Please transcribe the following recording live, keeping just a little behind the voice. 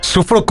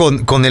Sufro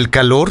con el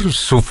calor,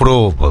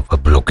 sufro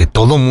lo que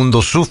todo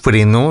mundo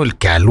sufre, ¿no? El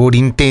calor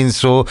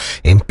intenso,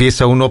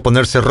 empieza uno a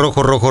ponerse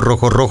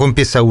rojo,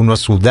 empieza uno a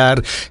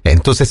sudar,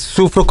 entonces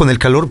sufro con el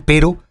calor,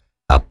 pero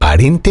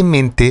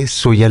aparentemente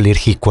soy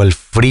alérgico al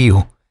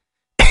frío.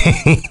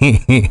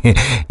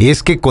 Y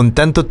es que con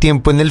tanto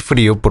tiempo en el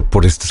frío,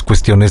 por estas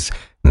cuestiones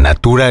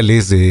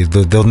naturales de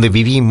donde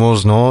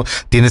vivimos, ¿no?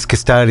 Tienes que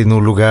estar en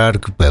un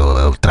lugar,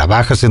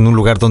 trabajas en un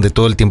lugar donde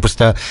todo el tiempo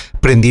está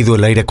prendido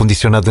el aire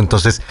acondicionado,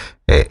 entonces,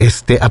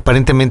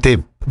 aparentemente,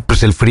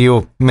 pues el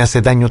frío me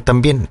hace daño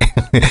también.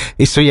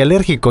 Y soy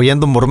alérgico y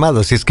ando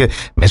mormado, así es que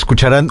me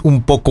escucharán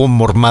un poco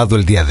mormado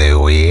el día de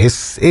hoy.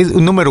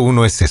 Número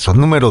uno es eso.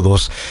 Número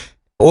dos,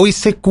 hoy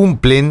se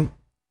cumplen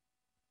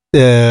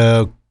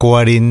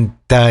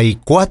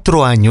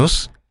 44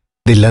 años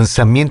del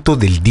lanzamiento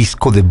del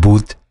disco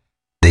debut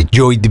de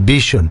Joy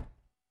Division,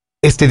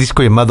 este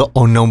disco llamado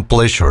Unknown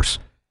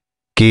Pleasures,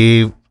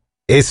 que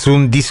es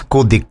un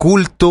disco de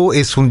culto,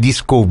 es un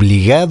disco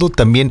obligado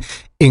también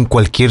en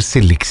cualquier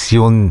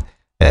selección,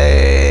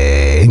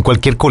 en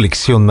cualquier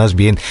colección más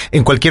bien,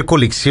 en cualquier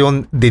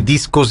colección de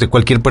discos de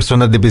cualquier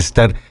persona debe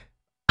estar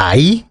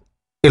ahí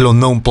el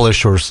Unknown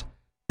Pleasures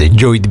de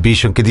Joy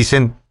Division, que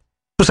dicen,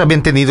 pues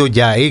habían tenido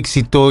ya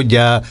éxito,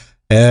 ya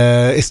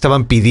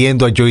estaban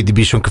pidiendo a Joy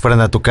Division que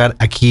fueran a tocar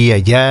aquí y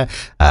allá,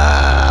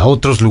 a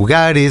otros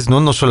lugares,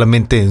 no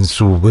solamente en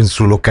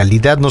su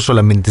localidad, no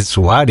solamente en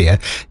su área,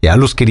 ya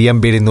los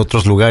querían ver en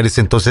otros lugares.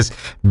 Entonces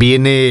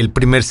viene el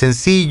primer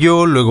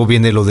sencillo, luego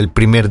viene lo del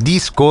primer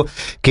disco,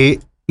 que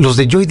los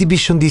de Joy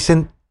Division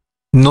dicen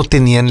no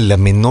tenían la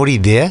menor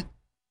idea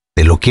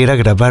de lo que era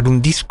grabar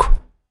un disco,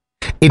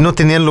 y no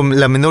tenían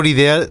la menor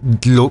idea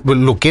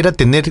lo que era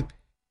tener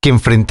que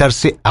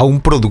enfrentarse a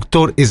un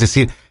productor, es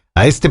decir,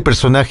 a este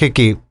personaje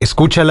que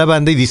escucha a la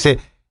banda y dice,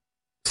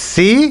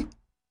 sí,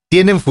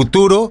 tienen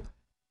futuro,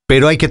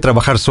 pero hay que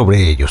trabajar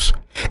sobre ellos.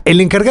 El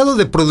encargado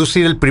de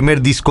producir el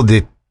primer disco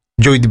de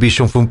Joy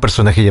Division fue un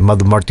personaje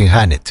llamado Martin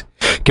Hannett,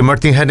 que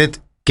Martin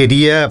Hannett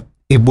quería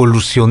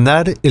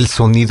evolucionar el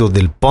sonido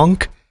del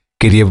punk,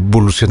 quería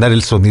evolucionar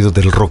el sonido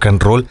del rock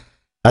and roll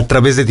a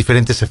través de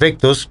diferentes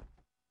efectos,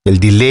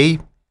 el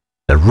delay,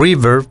 el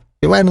reverb,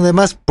 y bueno,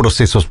 además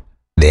procesos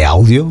de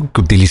audio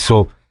que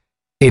utilizó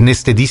en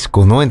este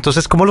disco, ¿no?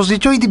 Entonces, como los de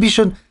Joy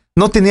Division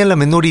no tenían la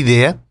menor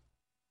idea,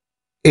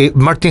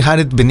 Martin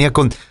Hannett venía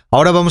con,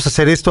 ahora vamos a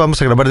hacer esto, vamos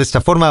a grabar de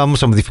esta forma,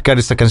 vamos a modificar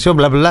esta canción,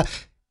 bla, bla, bla.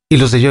 Y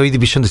los de Joy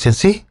Division decían,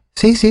 sí,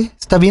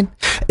 está bien.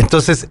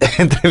 Entonces,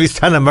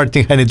 entrevistaban a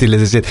Martin Hannett y le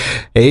decían,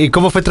 ¿y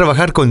cómo fue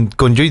trabajar con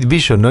Joy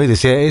Division, no? Y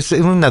decía, es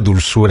una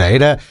dulzura,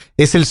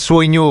 es el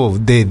sueño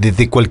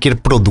de cualquier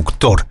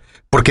productor,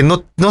 porque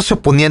no se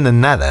oponían a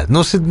nada,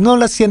 no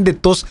la hacían de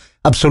tos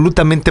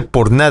absolutamente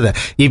por nada.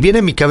 Y viene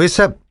a mi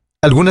cabeza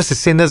algunas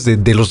escenas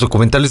de los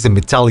documentales de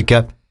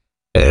Metallica,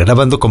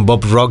 grabando con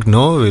Bob Rock,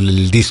 ¿no?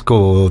 El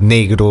disco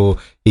negro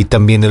y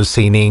también el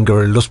Saint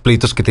Anger, los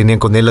pleitos que tenían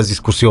con él, las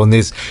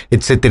discusiones,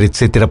 etcétera,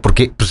 etcétera,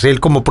 porque pues él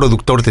como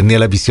productor tenía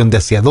la visión de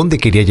hacia dónde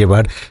quería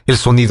llevar el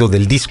sonido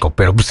del disco,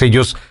 pero pues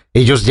ellos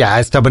ya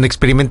estaban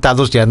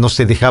experimentados, ya no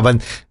se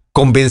dejaban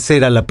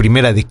convencer a la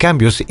primera de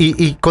cambios,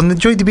 y con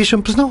Joy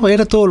Division pues no,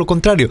 era todo lo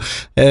contrario.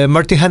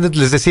 Martin Hannett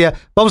les decía,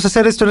 vamos a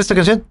hacer esto en esta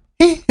canción,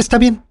 está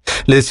bien.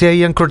 Le decía a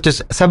Ian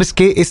Curtis, ¿sabes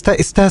qué?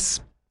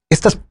 Estas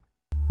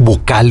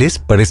vocales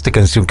para esta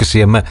canción que se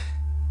llama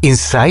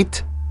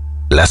Inside,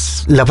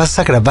 la vas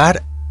a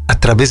grabar a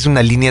través de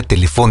una línea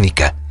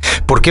telefónica.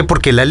 ¿Por qué?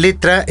 Porque la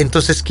letra,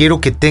 entonces quiero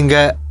que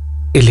tenga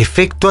el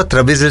efecto a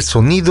través del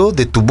sonido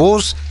de tu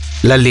voz,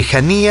 la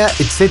lejanía,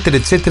 etcétera,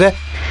 etcétera,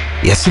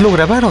 y así lo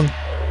grabaron.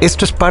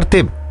 Esto es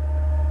parte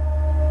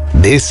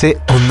de ese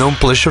Unknown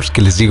Pleasures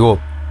que les digo,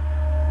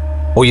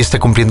 hoy está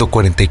cumpliendo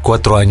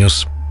 44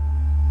 años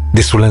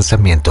de su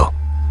lanzamiento.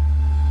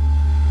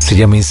 Se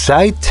llama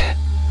Inside.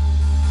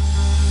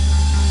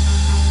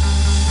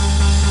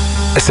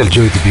 Es el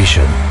Joy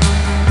Division.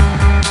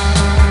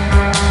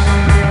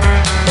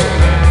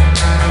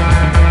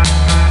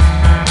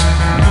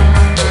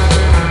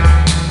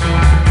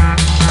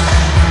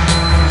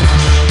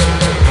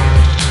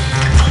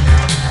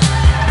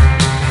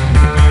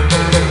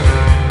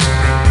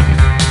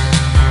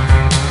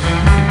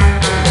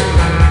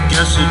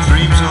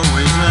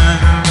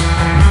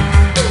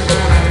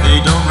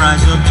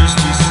 Rise up just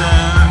to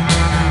stand,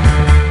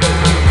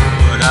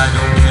 but I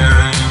don't care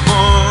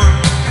anymore.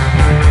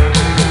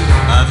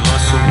 I've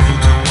lost the will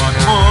to want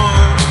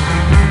more.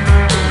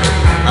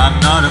 I'm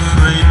not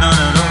afraid, not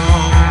at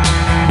all.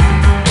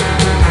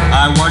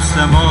 I watch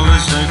them all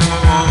as they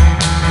fall,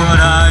 but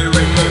I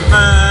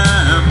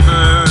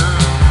remember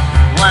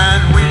when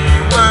we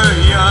were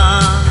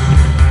young.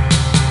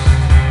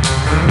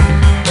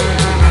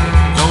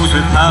 Those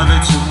with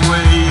habits and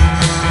ways,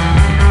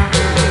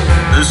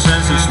 the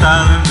sense of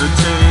style and the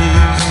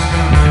taste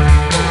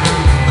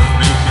of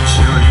making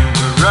sure you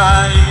were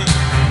right.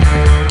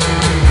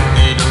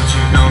 Hey, don't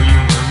you know you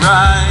were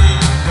right?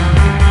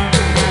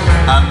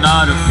 I'm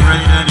not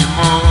afraid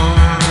anymore.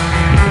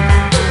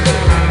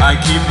 I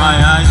keep my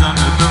eyes on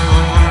the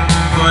door,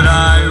 but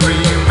I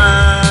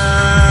remember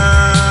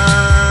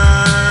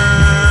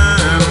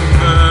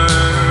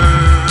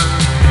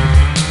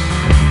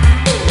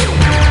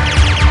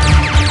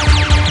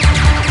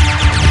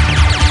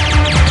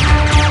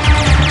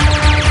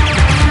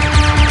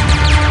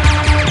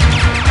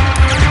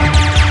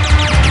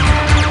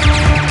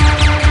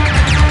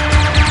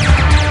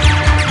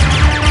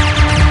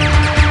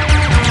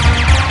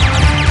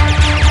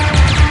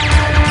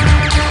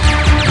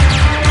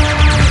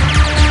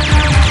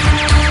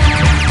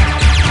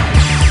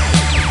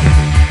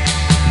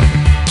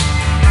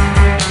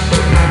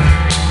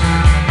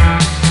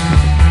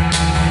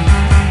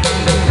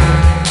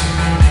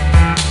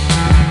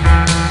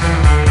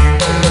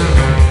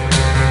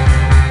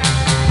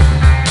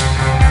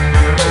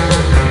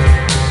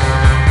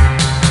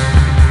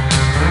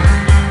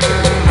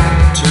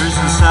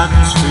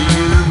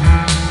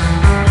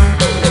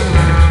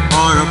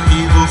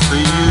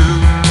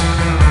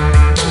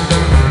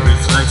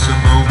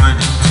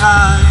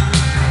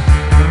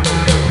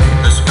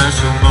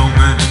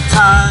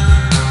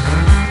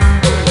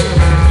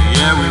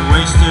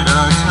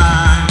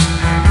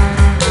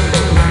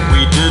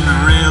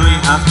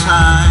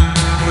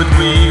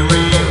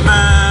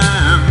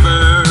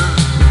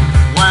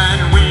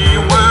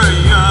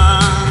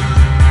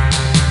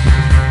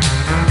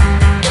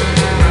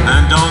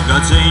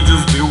God's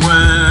angels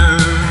beware,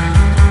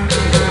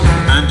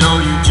 and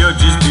all you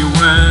judges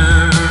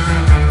beware.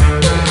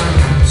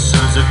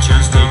 Sons of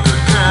chance, take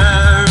good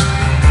care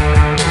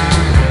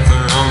for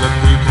all the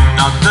people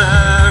out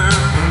there.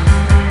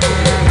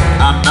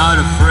 I'm not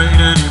afraid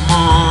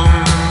anymore.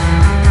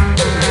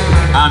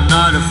 I'm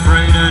not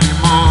afraid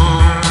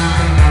anymore.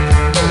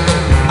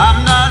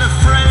 I'm not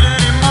afraid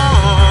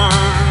anymore.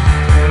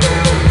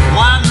 Oh,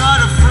 I'm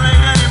not afraid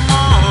anymore.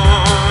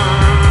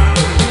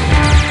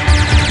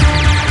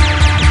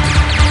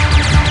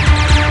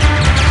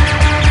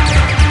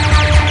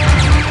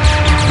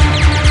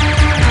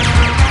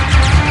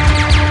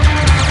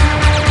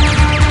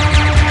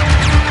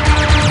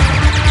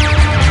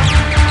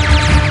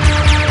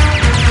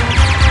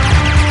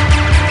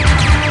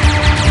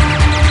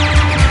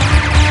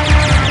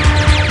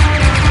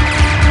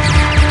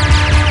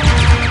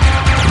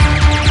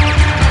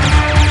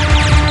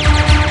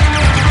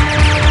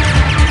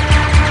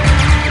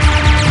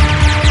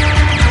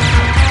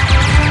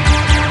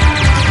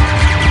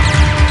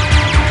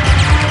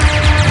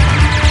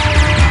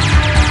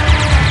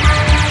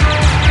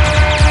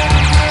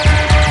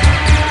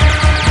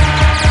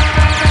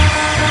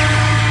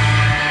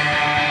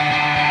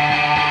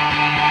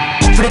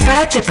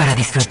 Prepárate para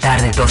disfrutar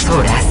de 2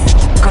 horas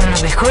con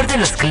lo mejor de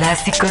los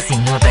clásicos y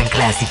no tan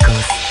clásicos.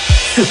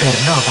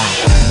 Supernova.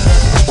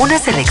 Una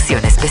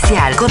selección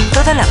especial con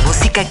toda la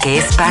música que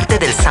es parte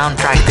del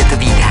soundtrack de tu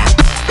vida.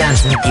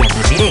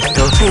 Transmitiendo en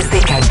directo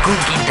desde Cancún,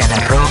 Quintana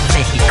Roo,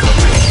 México.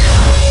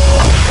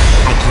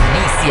 Aquí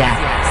inicia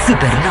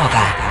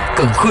Supernova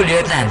con Julio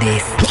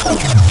Hernández.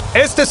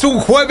 Este es un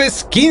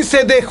jueves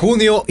 15 de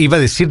junio. Iba a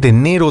decir de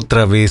enero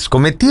otra vez.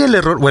 Cometí el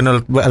error.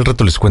 Bueno, al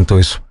rato les cuento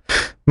eso.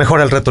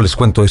 Mejor al rato les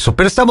cuento eso.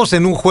 Pero estamos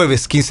en un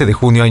jueves 15 de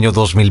junio, año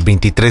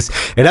 2023.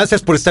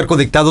 Gracias por estar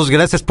conectados,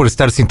 gracias por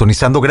estar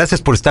sintonizando,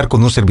 gracias por estar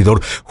con un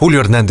servidor, Julio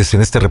Hernández,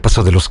 en este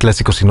repaso de los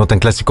clásicos y no tan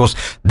clásicos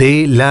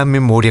de la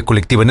memoria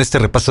colectiva, en este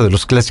repaso de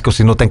los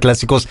clásicos y no tan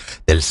clásicos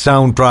del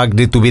soundtrack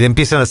de tu vida.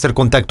 Empiezan a hacer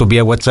contacto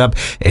vía WhatsApp.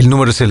 El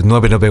número es el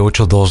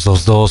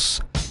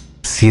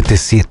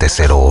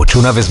 998-222-7708.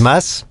 Una vez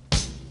más,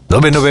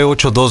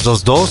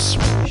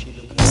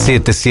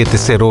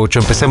 998-222-7708.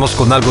 Empecemos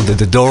con algo de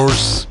The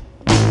Doors.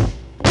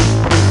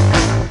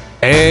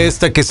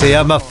 Esta que se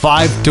llama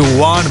 5 to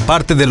 1,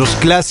 parte de los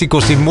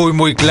clásicos y muy,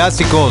 muy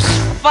clásicos.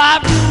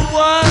 5 to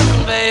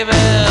 1, baby,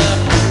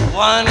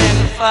 1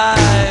 in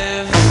 5.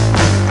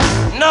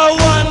 No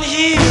one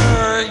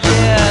here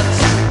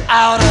gets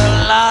out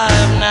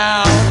alive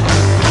now.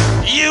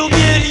 You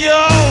get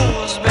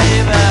yours,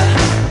 baby,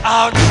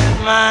 I'll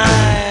get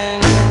mine.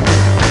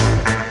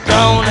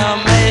 Gonna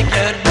make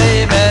it,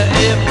 baby,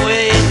 if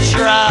we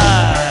try.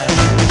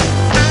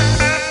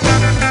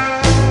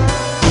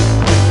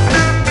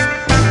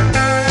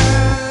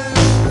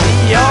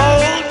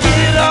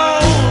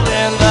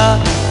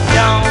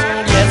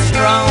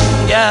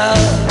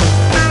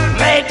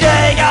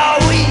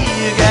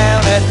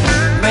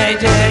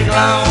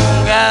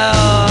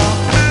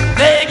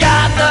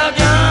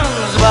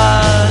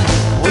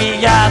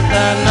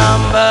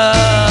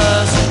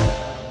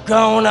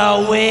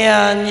 Gonna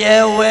win,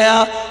 yeah,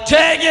 we're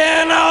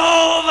taking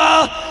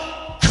over.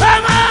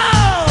 Come on!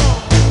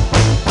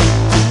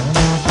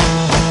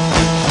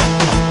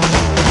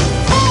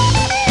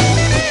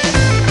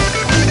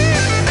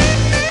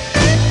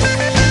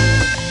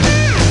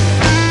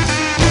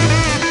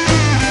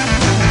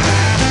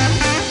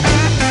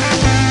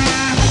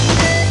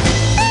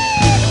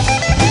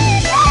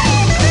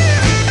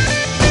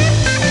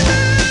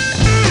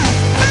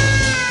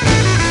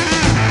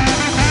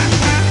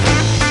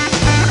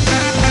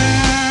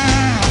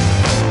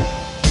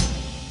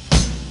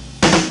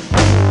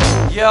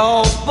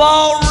 Your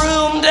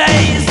ballroom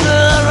days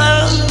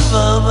are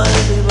over,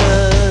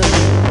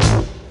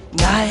 baby.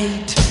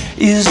 Night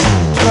is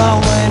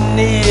drawing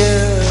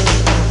near.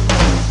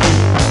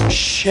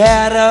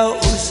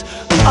 Shadows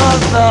of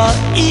the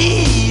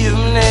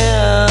evening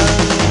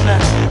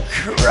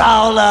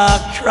crawl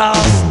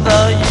across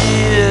the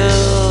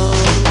years.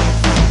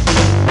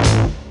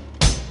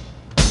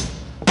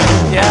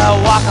 Yeah,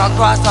 walk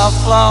across the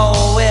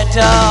floor with a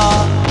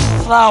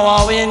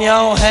flower in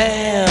your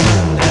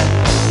hand,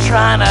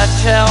 trying to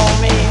tell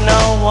me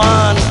no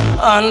one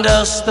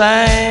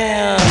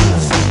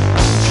understands.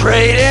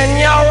 Trading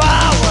your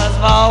hours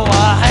for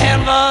a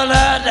handful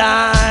of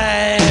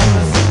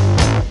dimes.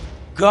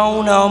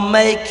 Gonna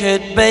make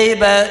it,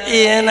 baby,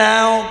 in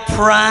our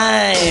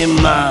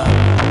prime.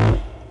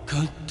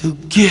 Come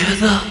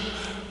together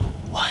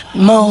one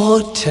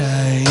more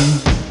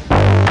time.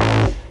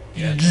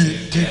 Get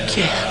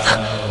together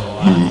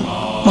one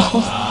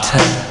more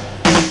time.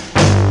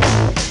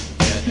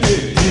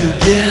 Get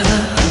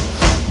together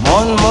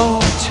one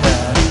more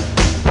time.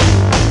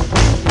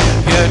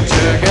 Get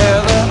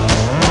together.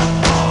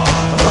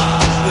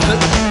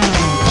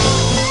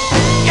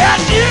 Get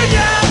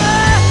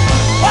together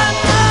one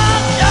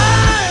more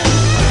time.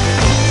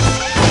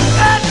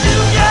 Get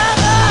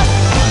together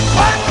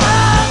one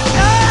more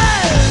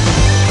time.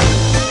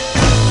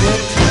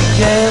 Get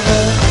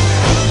together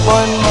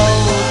one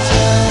more time.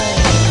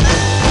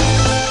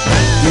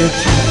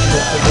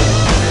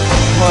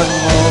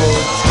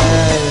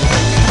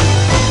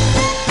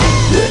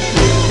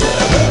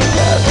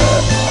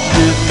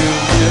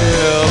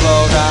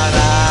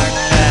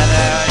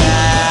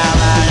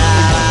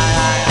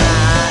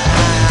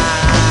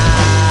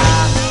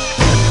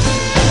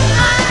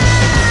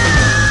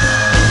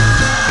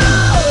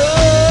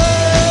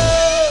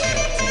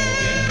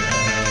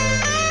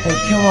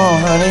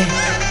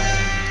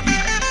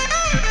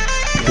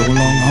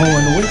 Oh,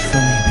 and wait for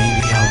me,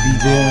 baby. I'll be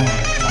there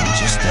in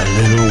just a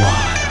little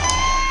while.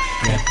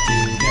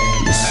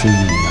 You see,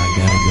 I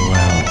gotta go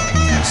out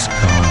in this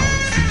car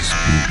with these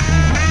people.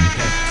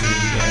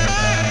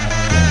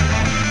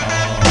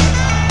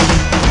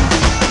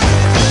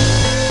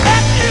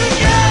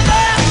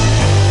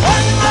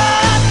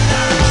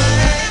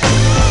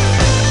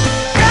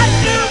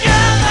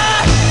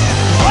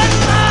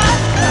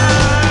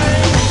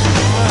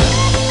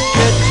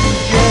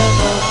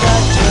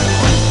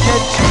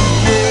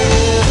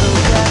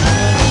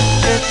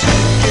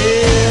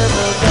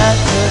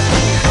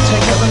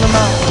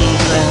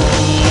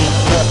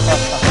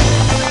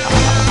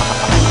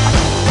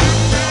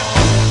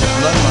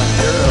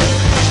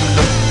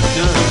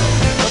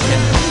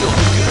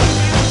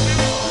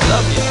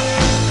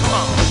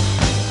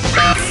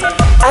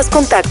 Haz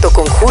contacto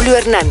con Julio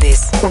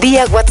Hernández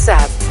vía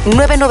WhatsApp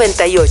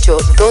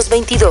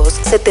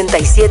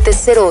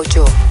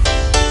 998-222-7708.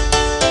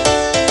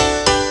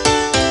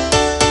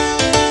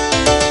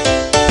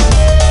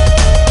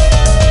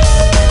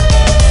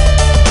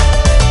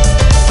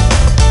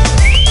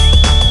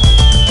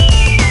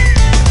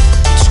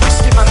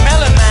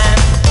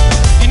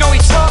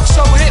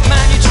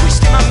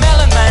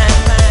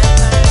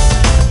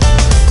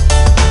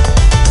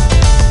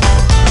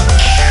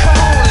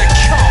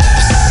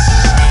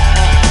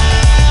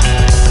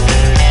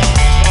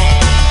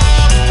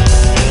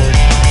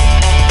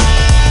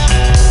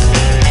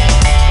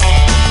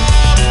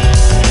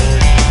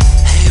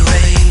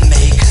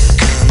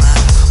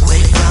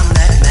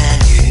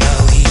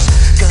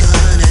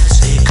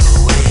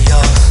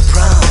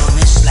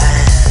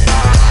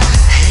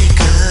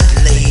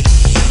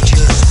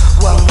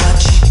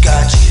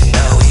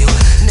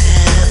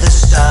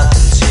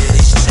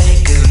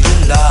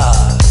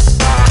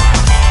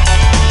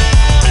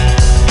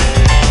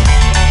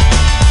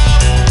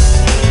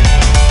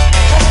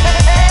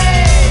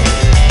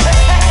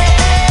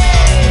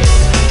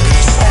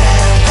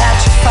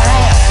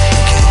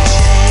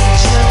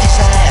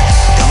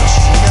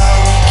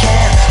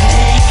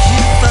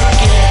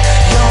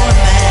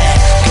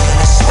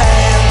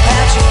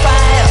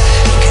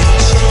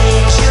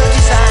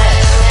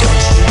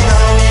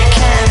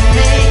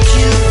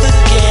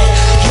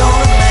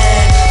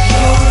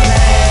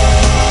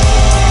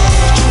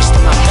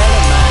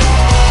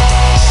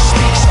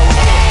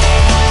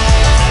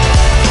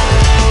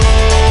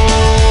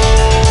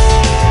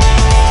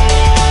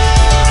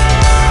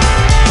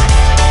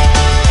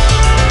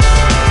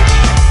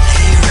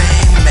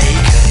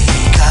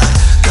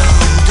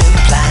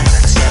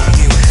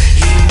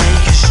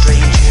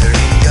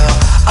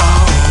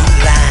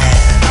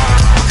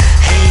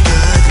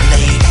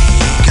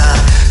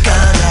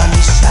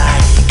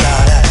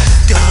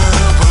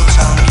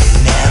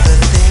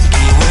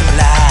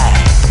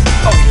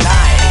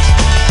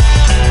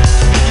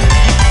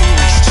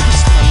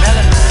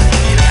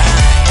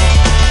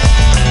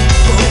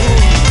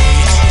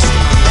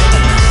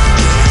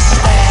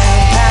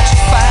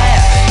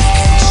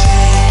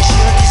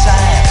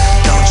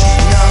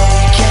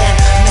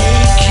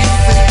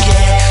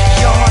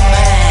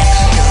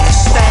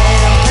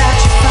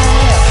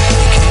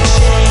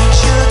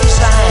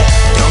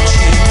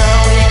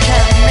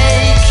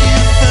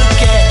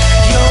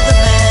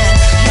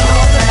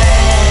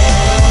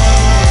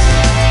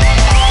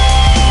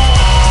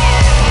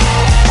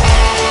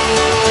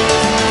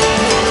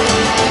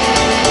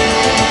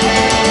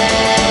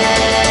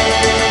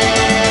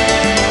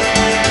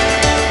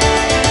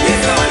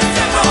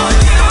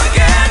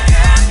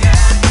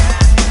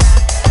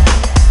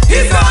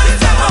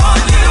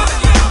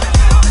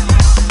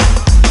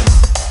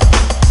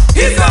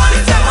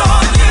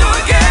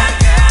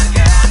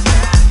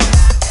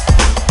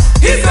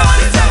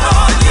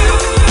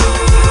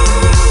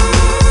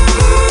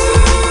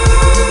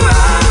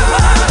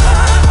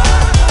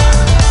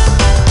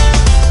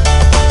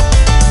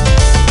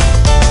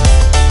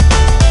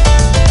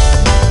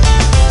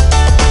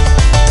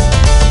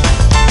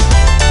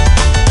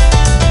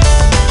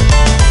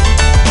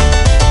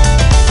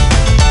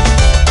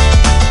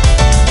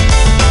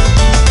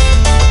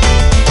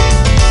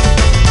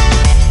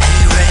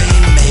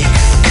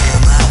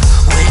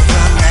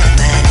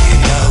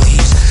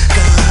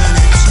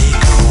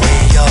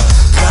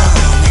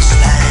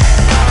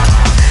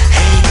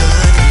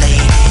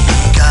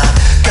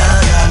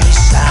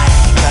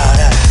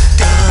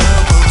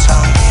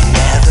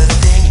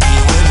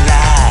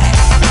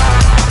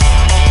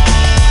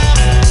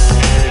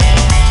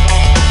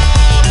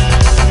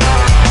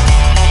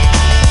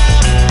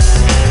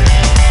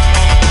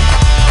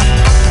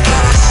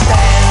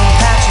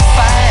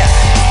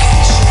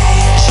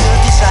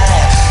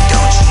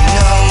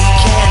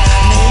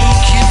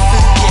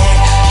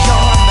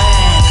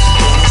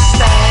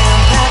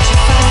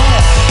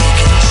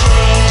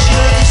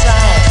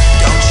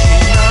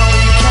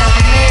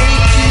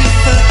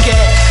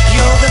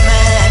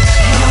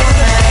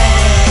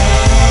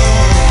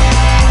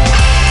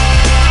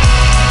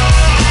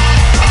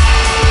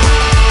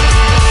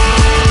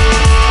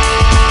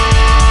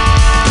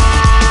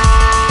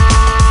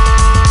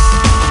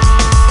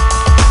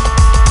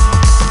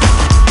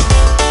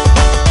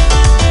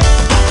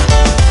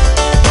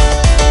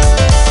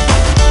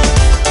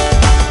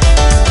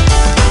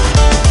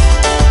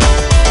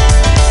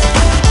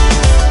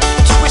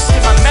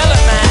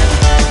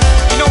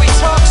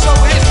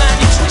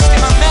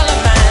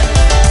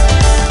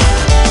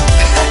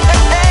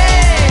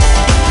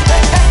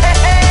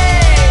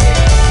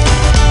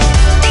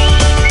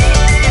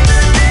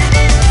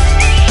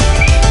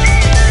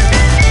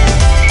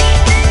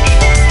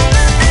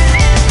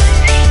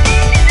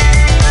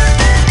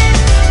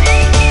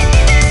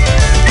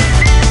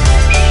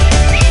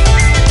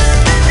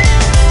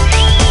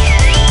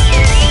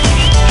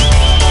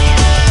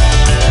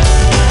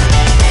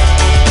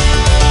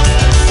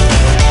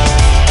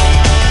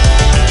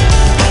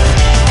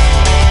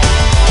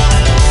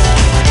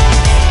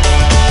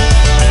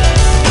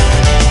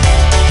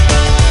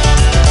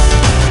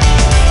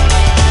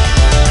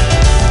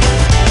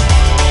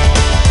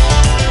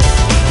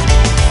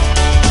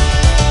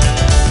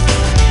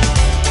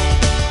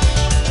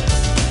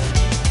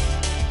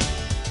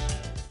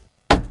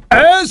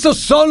 Estos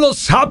son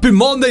los Happy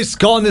Mondays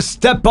con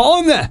Step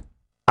On.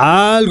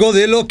 Algo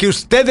de lo que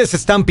ustedes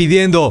están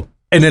pidiendo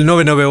en el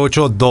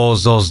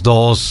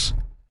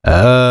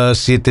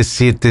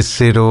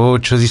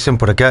 998-222-7708. Dicen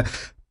por acá,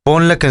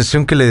 pon la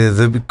canción que le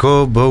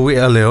dedicó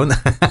Bowie a León.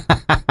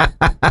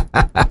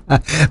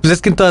 Pues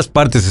es que en todas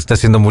partes está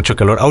haciendo mucho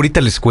calor. Ahorita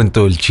les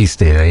cuento el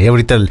chiste,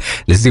 ahorita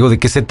les digo de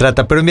qué se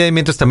trata. Pero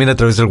mientras también a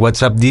través del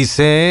WhatsApp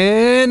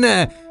dicen,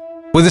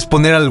 ¿puedes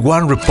poner al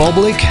One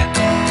Republic?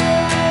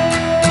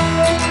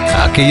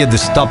 Aquella de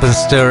Stop and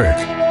Stare.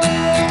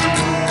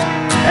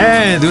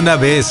 De una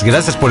vez,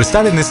 gracias por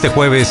estar en este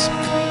jueves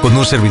con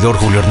un servidor,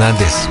 Julio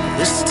Hernández.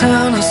 This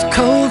town is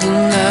cold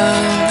enough.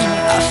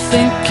 I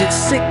think it's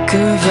sick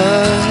of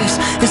us.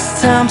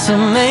 It's time to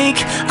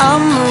make a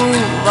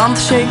move. I'm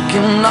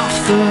shaking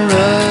off the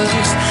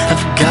rust.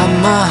 I've got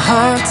my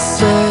heart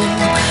set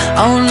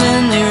on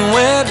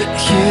anywhere but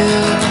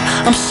here.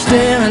 I'm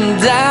staring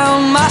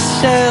down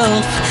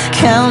myself,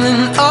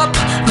 counting up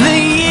the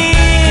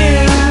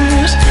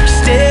years.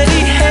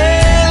 Steady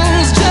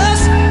hands,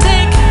 just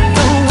take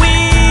the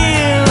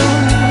wheel.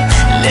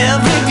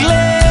 Every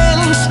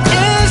glance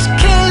is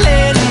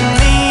killing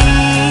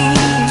me.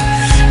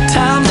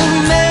 Time to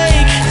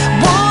make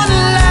one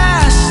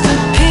last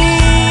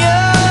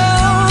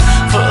appeal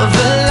for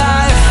the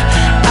life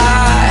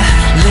I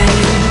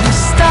live.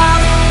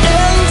 Stop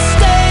and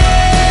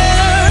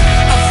stare.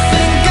 I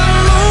think I'm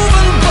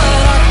moving,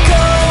 but I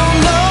go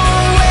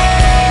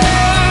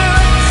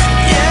nowhere.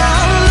 Yeah,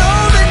 I know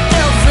that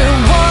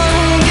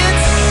everyone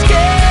gets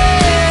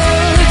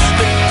scared,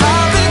 but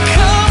I'll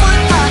become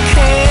what I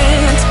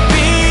can't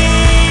be.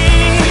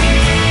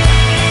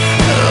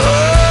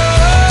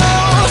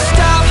 Oh,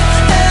 stop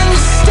and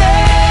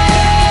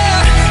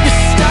stare. You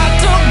start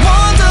to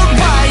wonder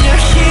why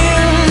you're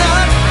here,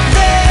 not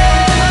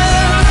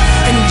there,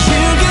 and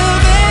you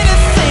give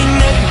anything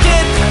to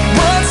get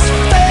what's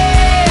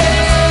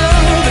fair,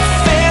 but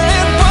fair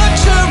at what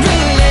you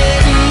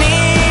really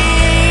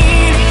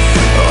need.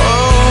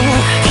 Oh,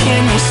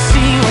 can you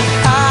see what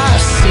I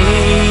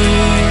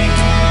see?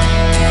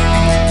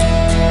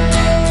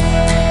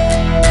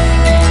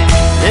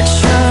 They're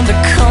trying to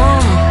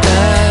come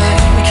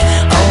back.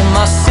 All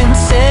my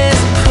senses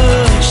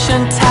push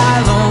and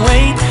tie the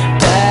weight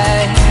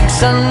back.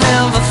 'Cause I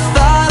never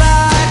thought I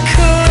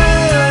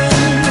could.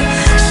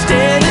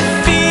 Steady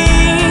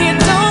feet,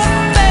 don't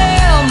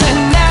fail me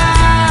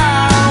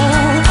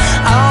now.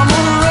 I'm a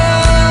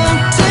road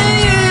till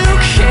you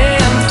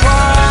can't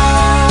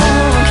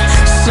walk.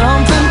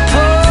 Something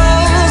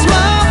pulls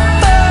my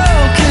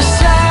focus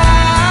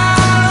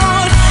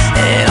out,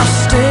 and I'm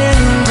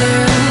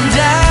standing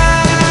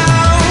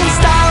down.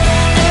 Stop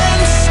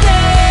and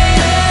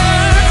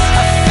stare.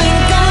 I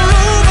think I'm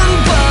moving,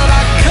 but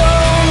I go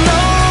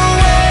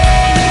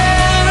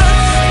nowhere.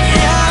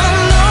 Yeah, I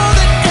know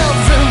that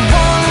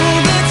everyone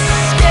gets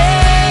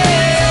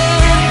scared,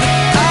 but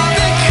I'll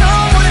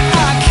become what I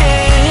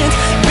can't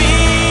be.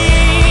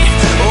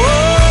 Oh,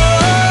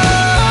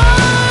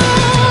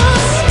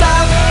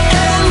 stop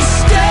and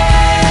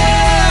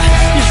stare.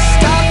 You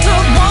start to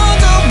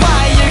wonder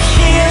why you're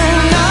here,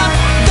 not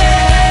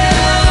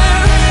there,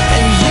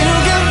 and you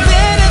give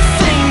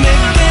anything to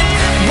get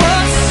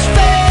what's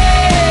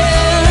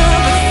fair,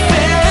 but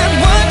fair at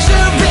what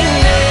you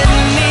really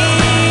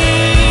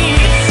need.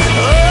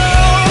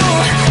 Oh,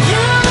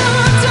 you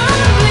don't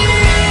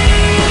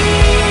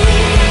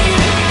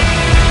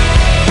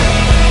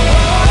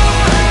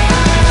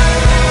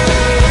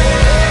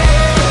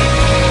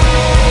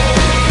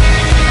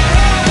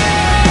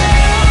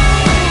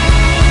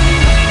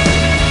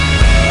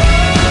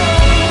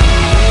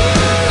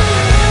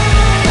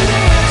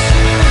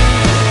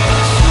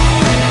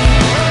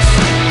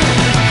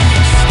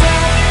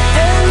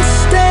and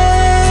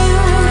stare.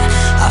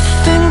 I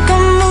think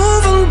I'm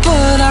moving,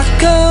 but I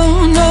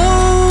go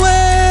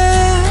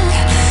nowhere.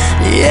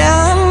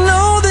 Yeah, I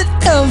know that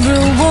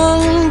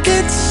everyone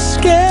gets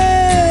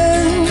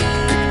scared.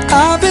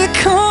 I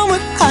become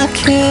what I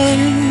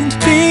can't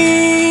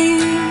be.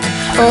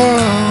 Oh,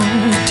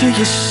 do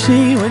you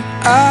see what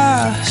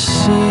I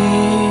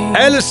see?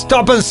 El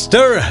Stop and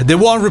Stare de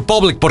One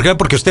Republic. ¿Por qué?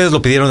 Porque ustedes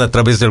lo pidieron a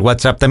través del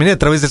WhatsApp. También a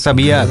través de esa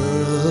vía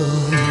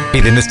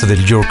piden esto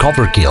del Your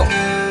Overkill.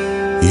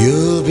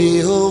 You'll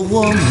be a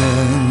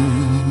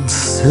woman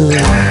soon.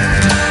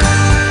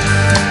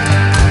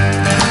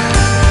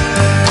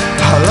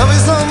 I love you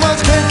so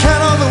much, can't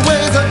count all the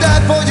ways I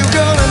died for you,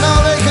 girl, and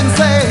all they can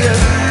say is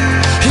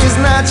he's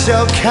not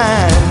your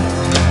kind.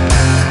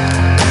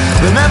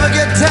 They never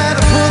get tired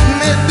of putting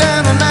me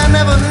down, and I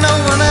never know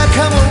when I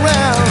come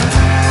around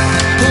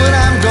what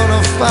I'm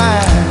gonna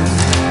find.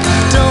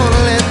 Don't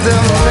let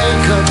them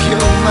make up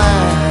your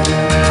mind.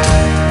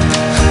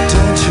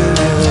 Don't you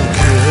know,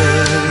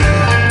 girl,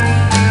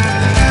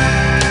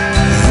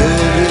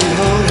 you'll be a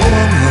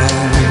woman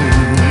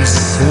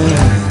soon.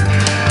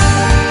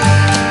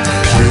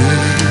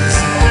 Please,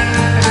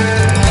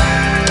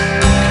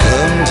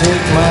 come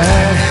take my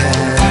hand.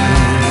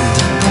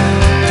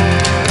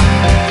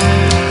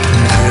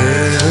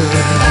 Girl,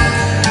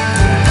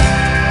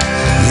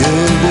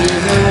 you'll be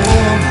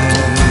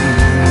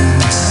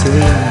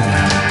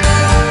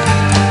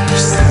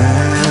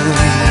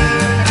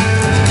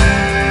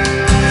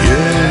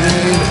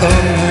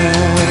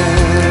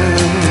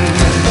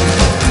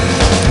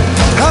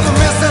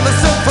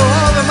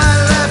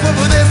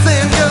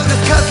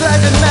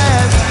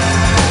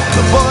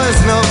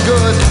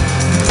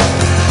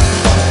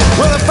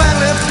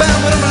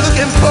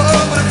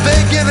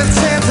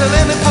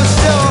telling it for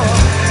sure,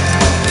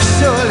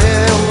 surely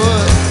it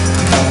would.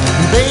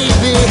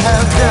 Baby,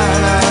 how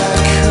done I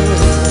could.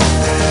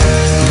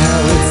 Now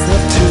it's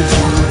up to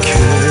you,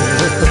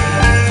 kid.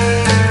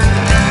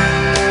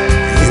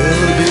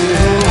 You'll be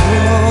the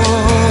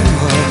woman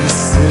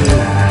soon.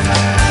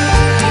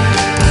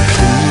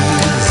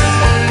 Please,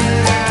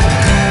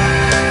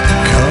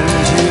 come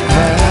take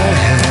my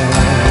hand.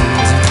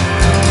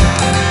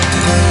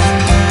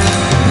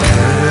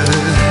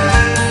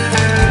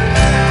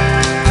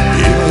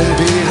 You'll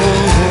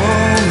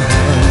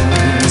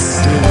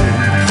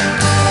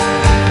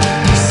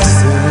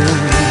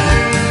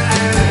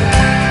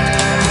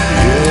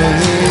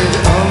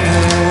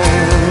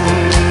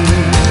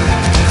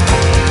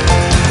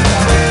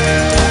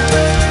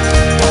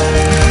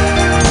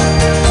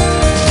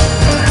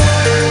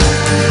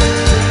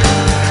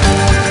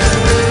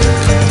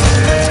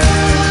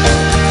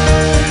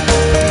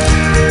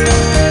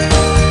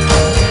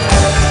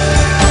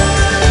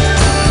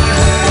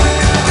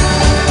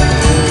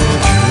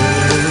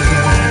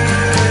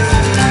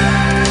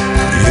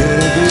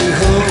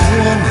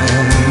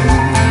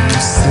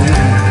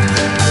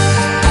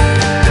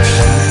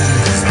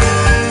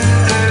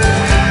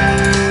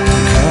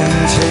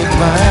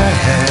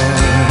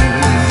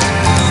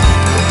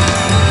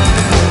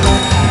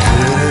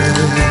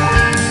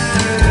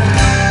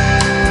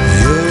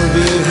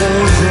be the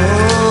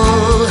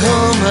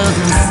woman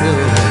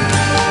soon.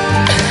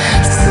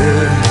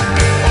 Soon.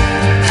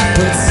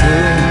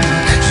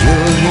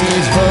 You'll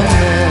need a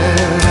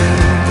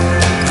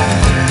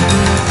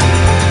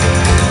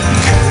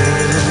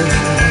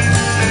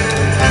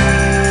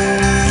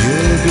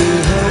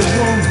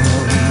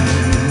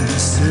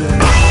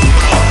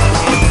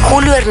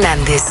Julio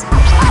Hernández,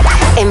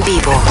 en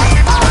vivo.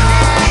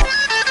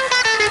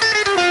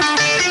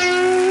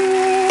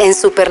 En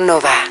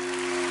Supernova.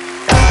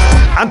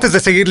 Antes de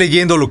seguir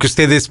leyendo lo que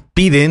ustedes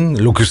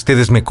piden, lo que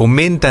ustedes me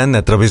comentan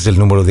a través del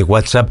número de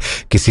WhatsApp,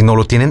 que si no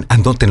lo tienen,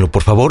 anótenlo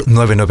por favor,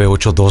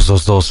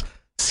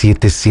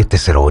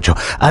 998-222-7708.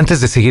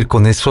 Antes de seguir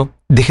con eso,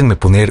 déjenme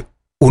poner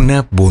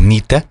una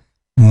bonita,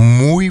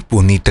 muy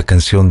bonita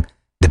canción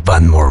de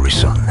Van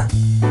Morrison.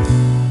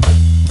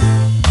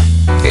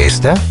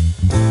 Esta,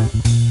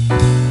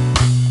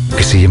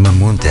 que se llama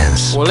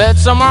Moondance. Well,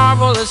 it's a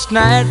marvelous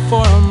night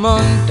for a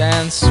moon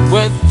dance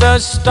with the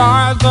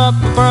stars up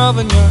above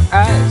in your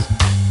eyes.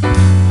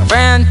 A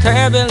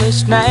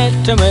fantabulous night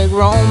to make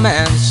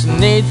romance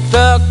neath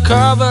the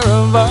cover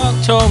of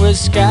October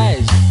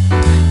skies.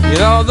 You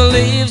know the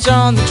leaves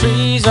on the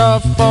trees are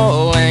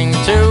falling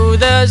to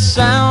the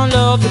sound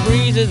of the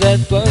breezes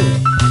that blow.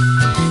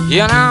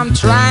 You know I'm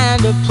trying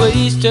to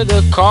please to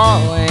the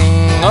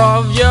calling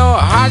of your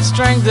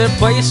heartstrings that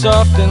play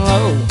soft and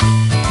low.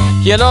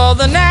 You know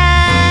the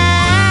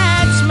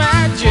night's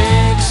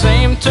magic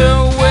seem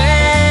to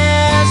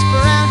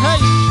whisper and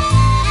hush.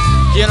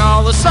 You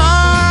know the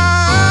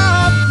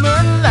soft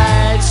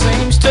moonlight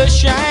seems to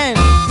shine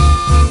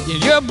in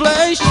your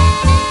blush.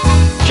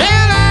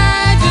 Can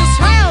I just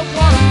have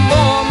one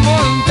more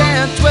moon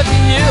dance with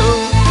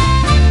you,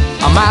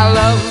 my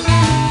love?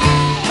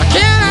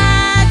 Can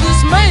I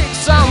just make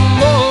some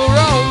more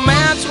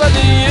romance with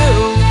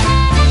you,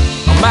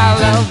 my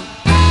love?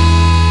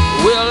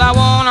 Well, I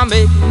wanna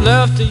make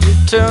love to you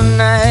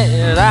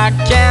tonight. I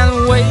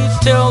can't wait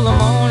till the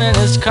morning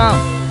has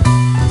come.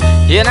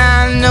 And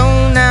I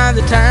know now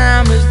the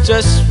time is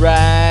just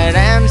right,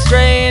 and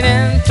straight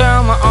into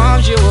my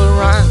arms you will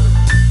run.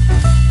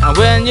 And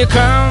when you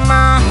come,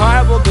 my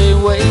heart will be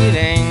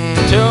waiting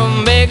to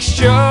make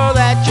sure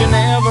that you're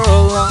never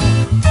alone.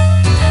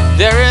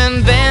 There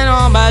and then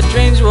all my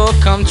dreams will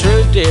come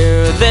true,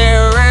 dear.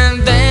 There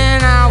and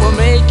then I will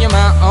make you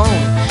my own.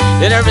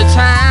 And every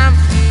time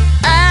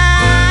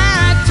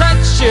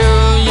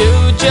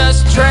you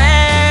just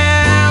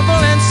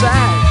tremble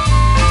inside.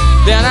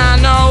 Then I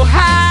know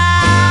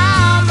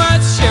how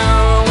much you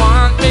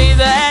want me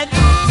that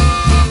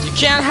you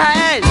can't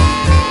hide.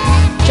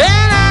 Can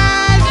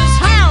I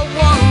just have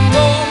one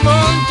more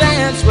moon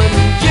dance with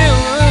you,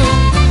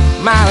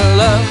 my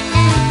love?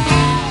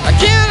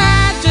 Can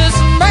I just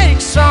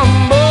make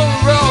some more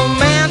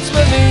romance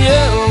with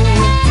you,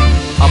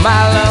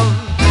 my love?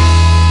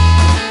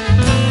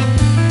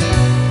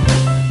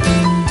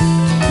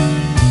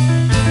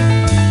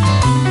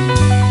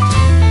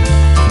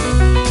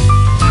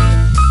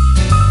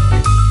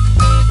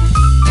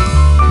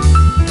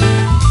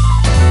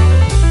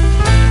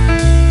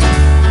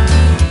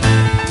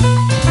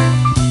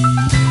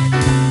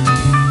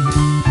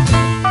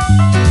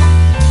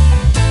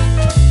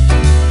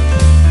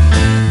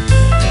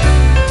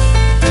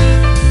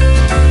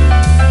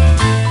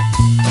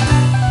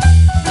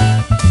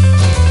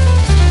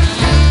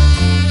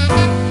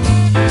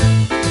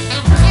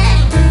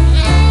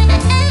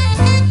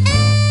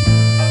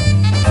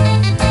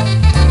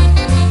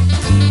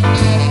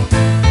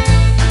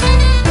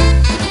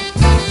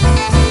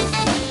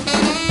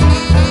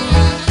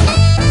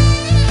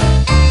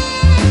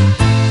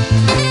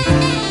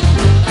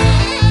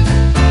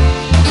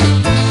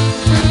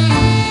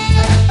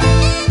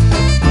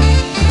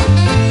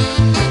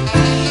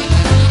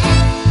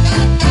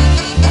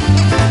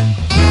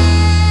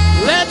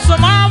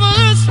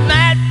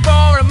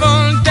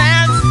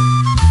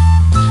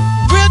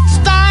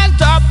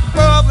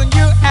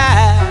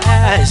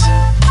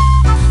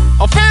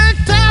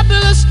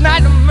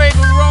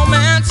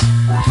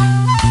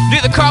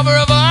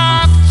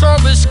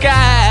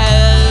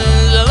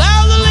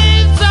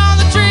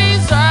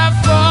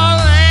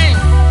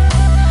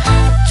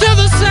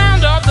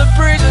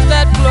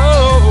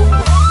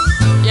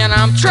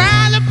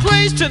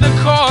 keys to the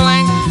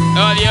calling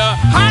of your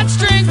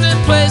heartstrings that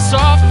play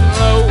soft and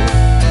low.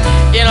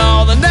 In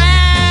all the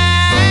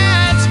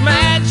night's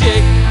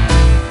magic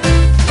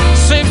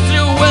seems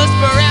to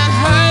whisper and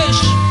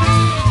hush.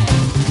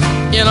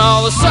 In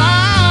all the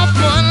soft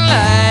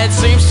moonlight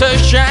seems to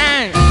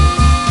shine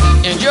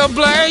in your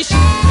place.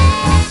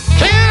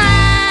 Can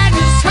I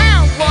just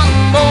have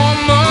one more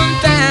moon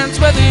dance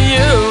with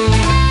you,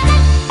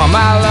 oh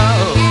my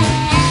love?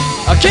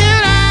 Or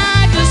can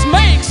I just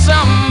make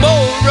some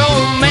more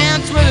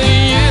romance with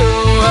you,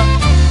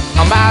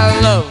 oh my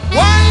love?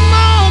 One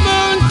more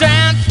moon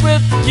dance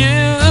with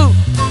you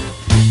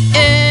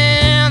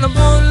in the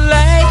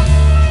moonlight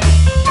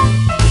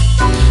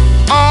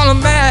on a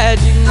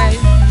magic night.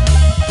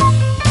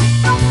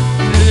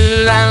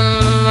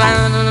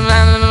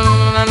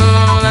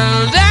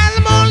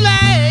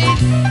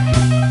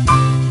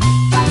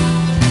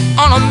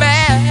 On a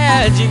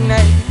magic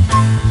night,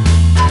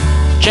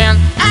 can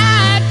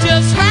I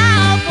just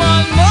have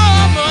one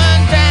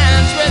moment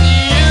dance with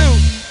you,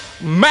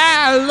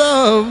 my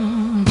love?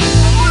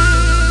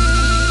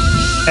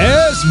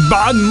 Es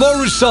Van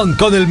Morrison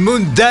con el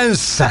Moon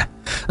Dance.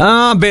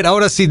 A ver,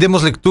 ahora sí,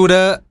 demos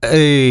lectura.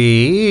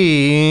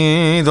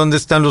 ¿Dónde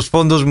están los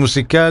fondos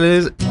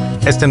musicales?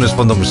 Este no es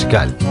fondo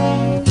musical.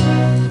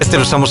 Este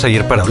lo usamos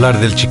ayer para hablar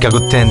del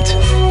Chicago Tent.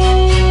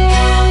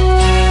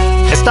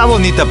 Está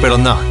bonita, pero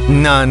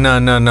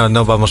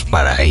no vamos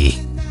para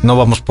ahí. No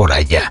vamos por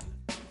allá.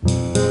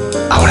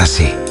 Ahora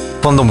sí,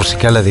 fondo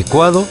musical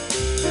adecuado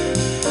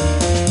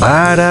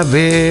para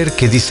ver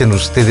qué dicen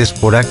ustedes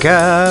por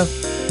acá.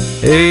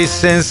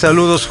 Dicen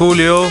saludos,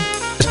 Julio.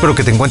 Espero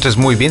que te encuentres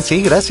muy bien.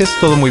 Sí, gracias,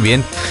 todo muy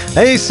bien.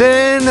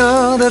 Dicen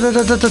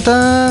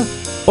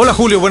hola,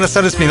 Julio, buenas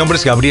tardes. Mi nombre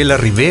es Gabriela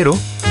Rivero.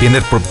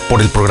 Viene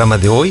por el programa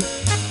de hoy.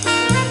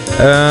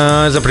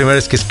 Es la primera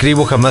vez que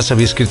escribo. Jamás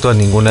había escrito a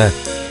ninguna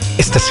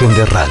estación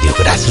de radio.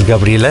 Gracias,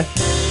 Gabriela.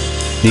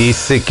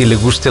 Dice que le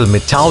gusta el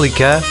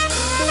Metallica,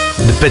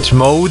 Depeche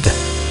Mode,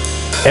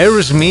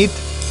 Aerosmith.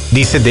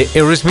 Dice de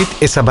Aerosmith,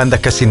 esa banda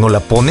casi no la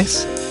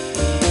pones.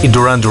 Y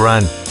Duran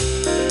Duran.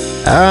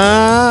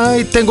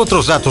 Y tengo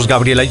otros datos,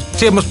 Gabriela.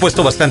 Sí hemos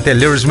puesto bastante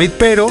al Aerosmith,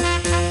 pero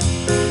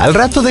al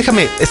rato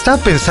déjame. Estaba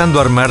pensando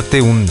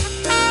armarte un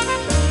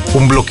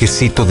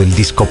bloquecito del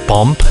disco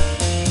Pump.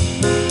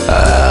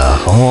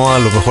 A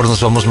lo mejor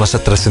nos vamos más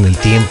atrás en el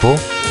tiempo.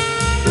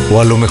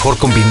 O a lo mejor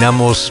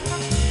combinamos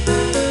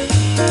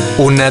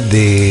una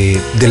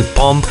del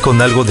Pump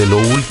con algo de lo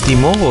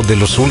último o de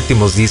los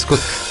últimos discos.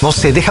 No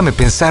sé, déjame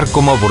pensar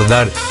cómo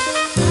abordar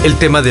el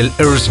tema del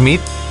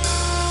Aerosmith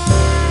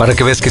para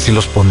que veas que sí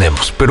los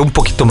ponemos, pero un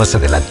poquito más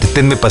adelante.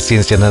 Tenme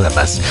paciencia nada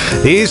más.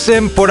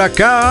 Dicen por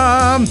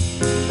acá.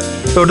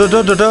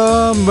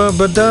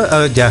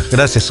 Ya,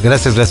 gracias.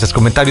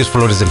 Comentarios,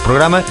 flores del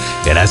programa.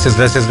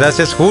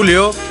 Gracias,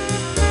 Julio.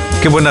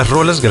 Qué buenas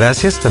rolas,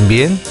 gracias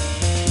también.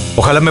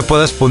 Ojalá me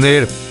puedas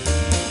poner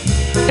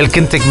el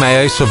Can't Take My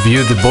Eyes Off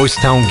You de Boys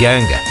Town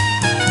Gang.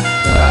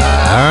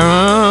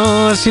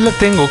 Sí la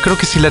tengo, creo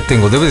que sí la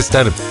tengo. Debe de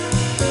estar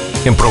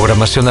en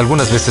programación,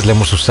 algunas veces la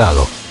hemos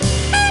usado.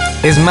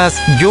 Es más,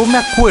 yo me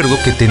acuerdo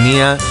que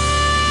tenía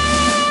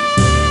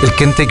el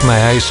Can't Take My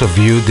Eyes Off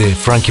You de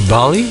Frankie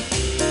Valli.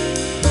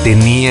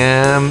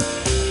 Tenía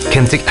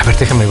a ver,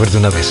 déjame ver de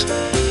una vez.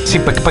 Sí,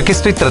 ¿para qué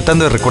estoy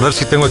tratando de recordar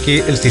si tengo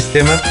aquí el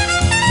sistema?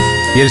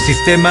 Y el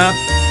sistema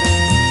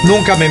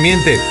nunca me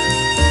miente.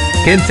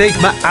 Can't Take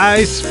My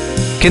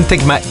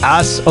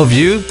Eyes Off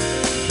You,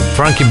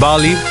 Frankie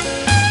Valli,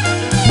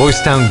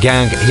 Boys Town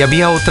Gang. Y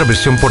había otra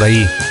versión por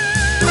ahí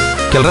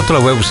que al rato la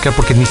voy a buscar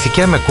porque ni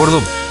siquiera me acuerdo.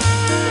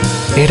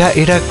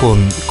 Era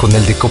con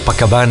el de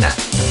Copacabana,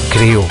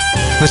 creo.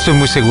 No estoy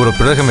muy seguro,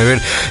 pero déjame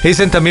ver.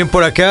 Dicen también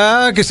por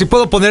acá que si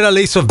puedo poner al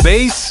Ace of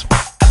Base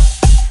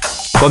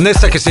con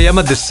esta que se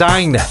llama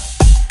Design.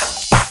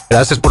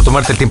 Gracias por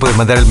tomarte el tiempo de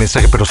mandar el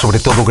mensaje, pero sobre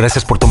todo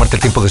gracias por tomarte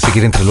el tiempo de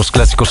seguir entre los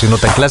clásicos y no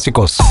tan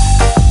clásicos.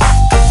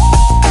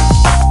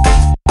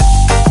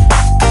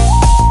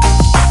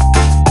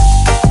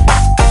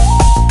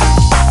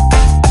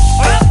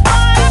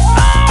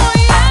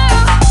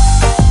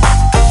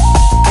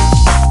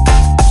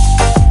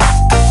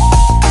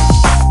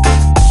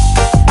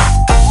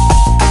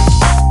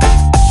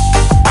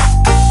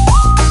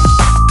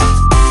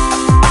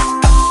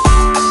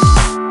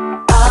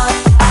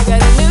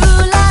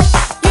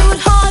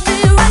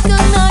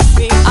 Recognize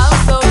me,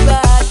 I'm so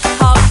bad.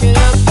 How could a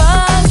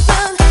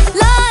person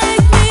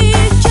like me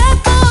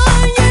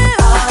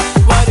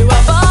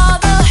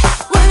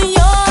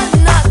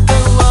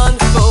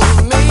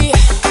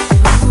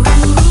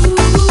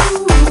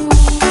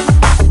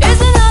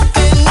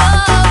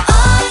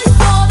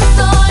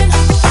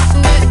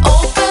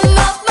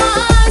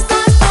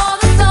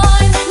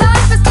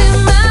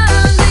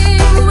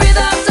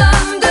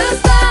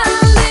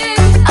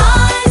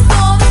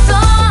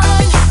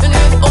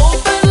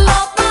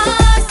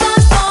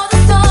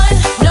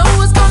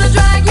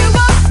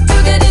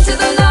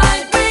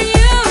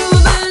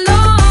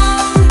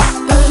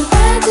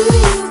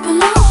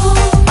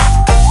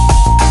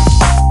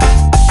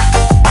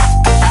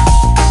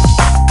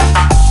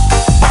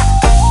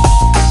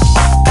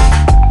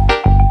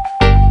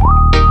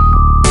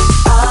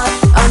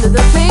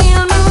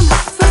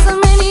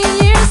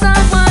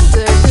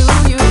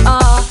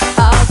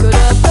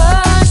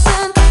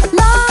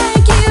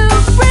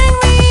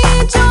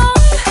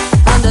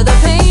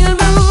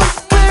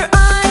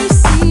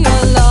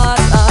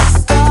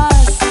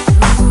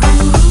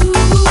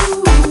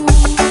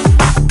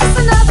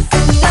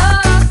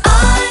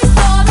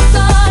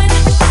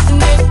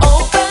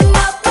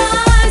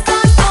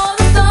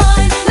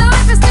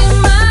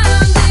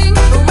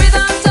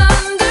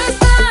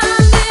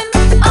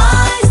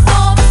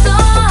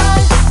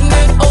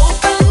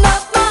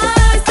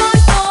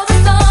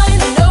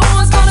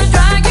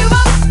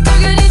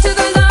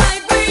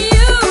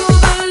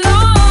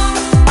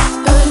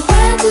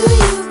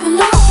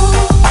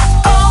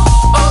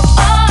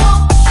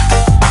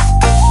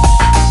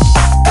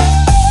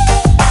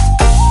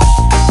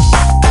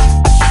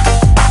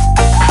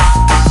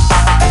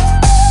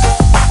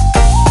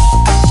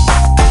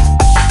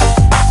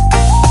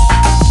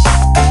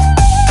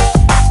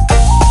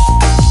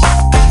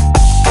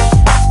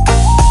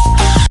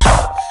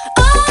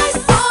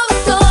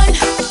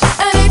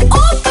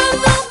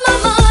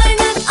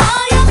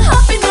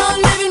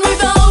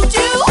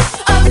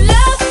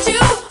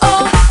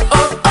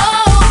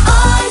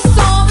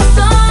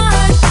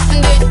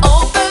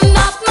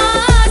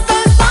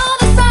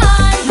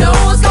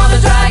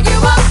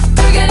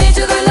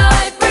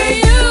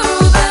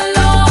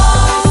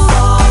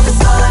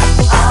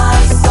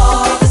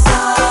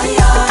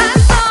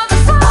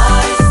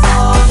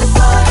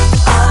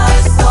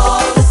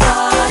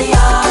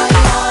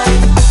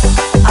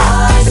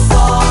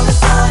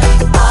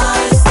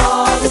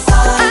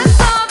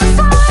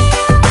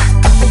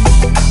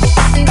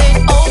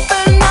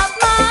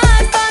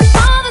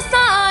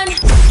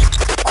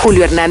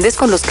Julio Hernández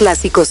con los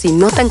clásicos y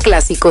no tan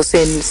clásicos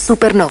en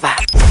Supernova.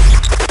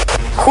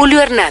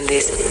 Julio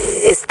Hernández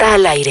está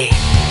al aire.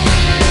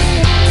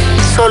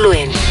 Solo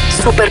en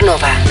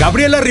Supernova.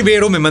 Gabriela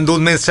Rivero me mandó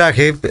un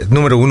mensaje,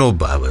 número uno,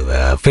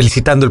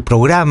 felicitando el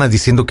programa,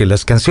 diciendo que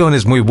las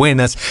canciones muy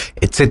buenas,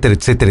 etcétera,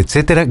 etcétera,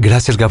 etcétera.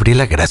 Gracias,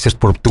 Gabriela, gracias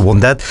por tu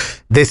bondad.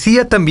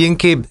 Decía también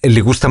que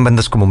le gustan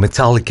bandas como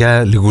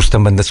Metallica, le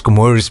gustan bandas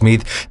como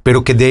Aerosmith,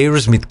 pero que de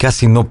Aerosmith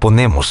casi no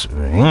ponemos.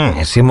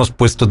 Sí hemos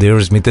puesto de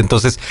Aerosmith,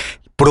 entonces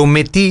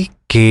prometí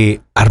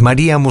que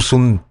armaríamos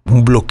un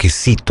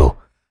bloquecito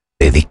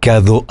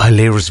dedicado al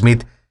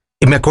Aerosmith.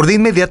 Y me acordé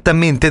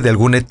inmediatamente de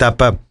alguna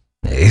etapa,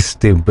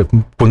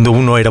 cuando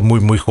uno era muy,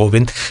 muy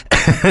joven.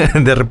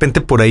 De repente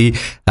por ahí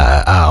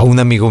a un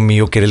amigo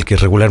mío que era el que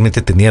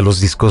regularmente tenía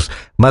los discos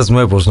más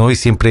nuevos, ¿no? Y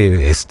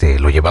siempre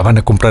lo llevaban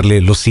a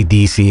comprarle los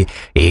CDs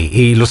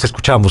y los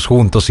escuchábamos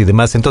juntos y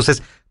demás.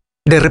 Entonces,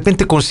 de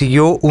repente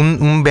consiguió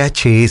un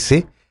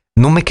VHS.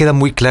 No me queda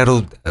muy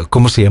claro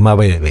cómo se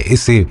llamaba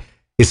ese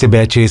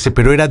VHS,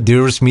 pero era de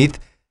Aerosmith,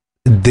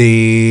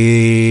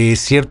 de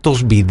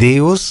ciertos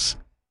videos.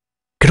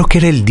 Creo que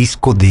era el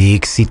disco de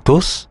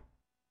éxitos.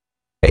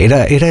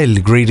 Era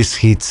el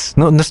Greatest Hits.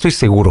 No estoy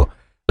seguro.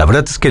 La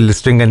verdad es que le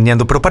estoy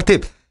engañando. Pero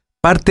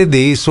parte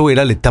de eso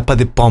era la etapa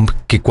de Pump,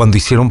 que cuando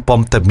hicieron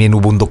Pump también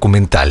hubo un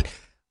documental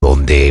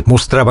donde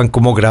mostraban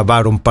cómo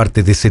grabaron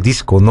parte de ese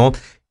disco, ¿no?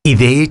 Y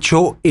de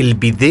hecho, el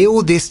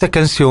video de esta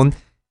canción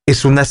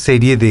es una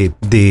serie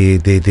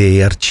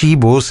de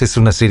archivos, es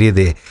una serie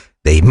de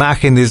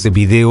imágenes, de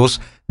videos,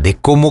 de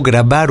cómo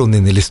grabaron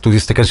en el estudio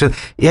esta canción.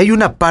 Y hay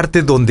una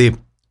parte donde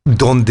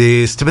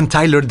Steven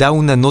Tyler da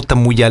una nota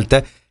muy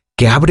alta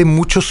que abre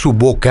mucho su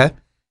boca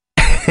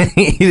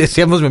y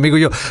decíamos mi amigo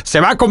y yo, se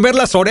va a comer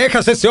las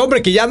orejas ese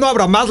hombre, que ya no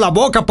abra más la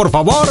boca, por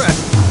favor.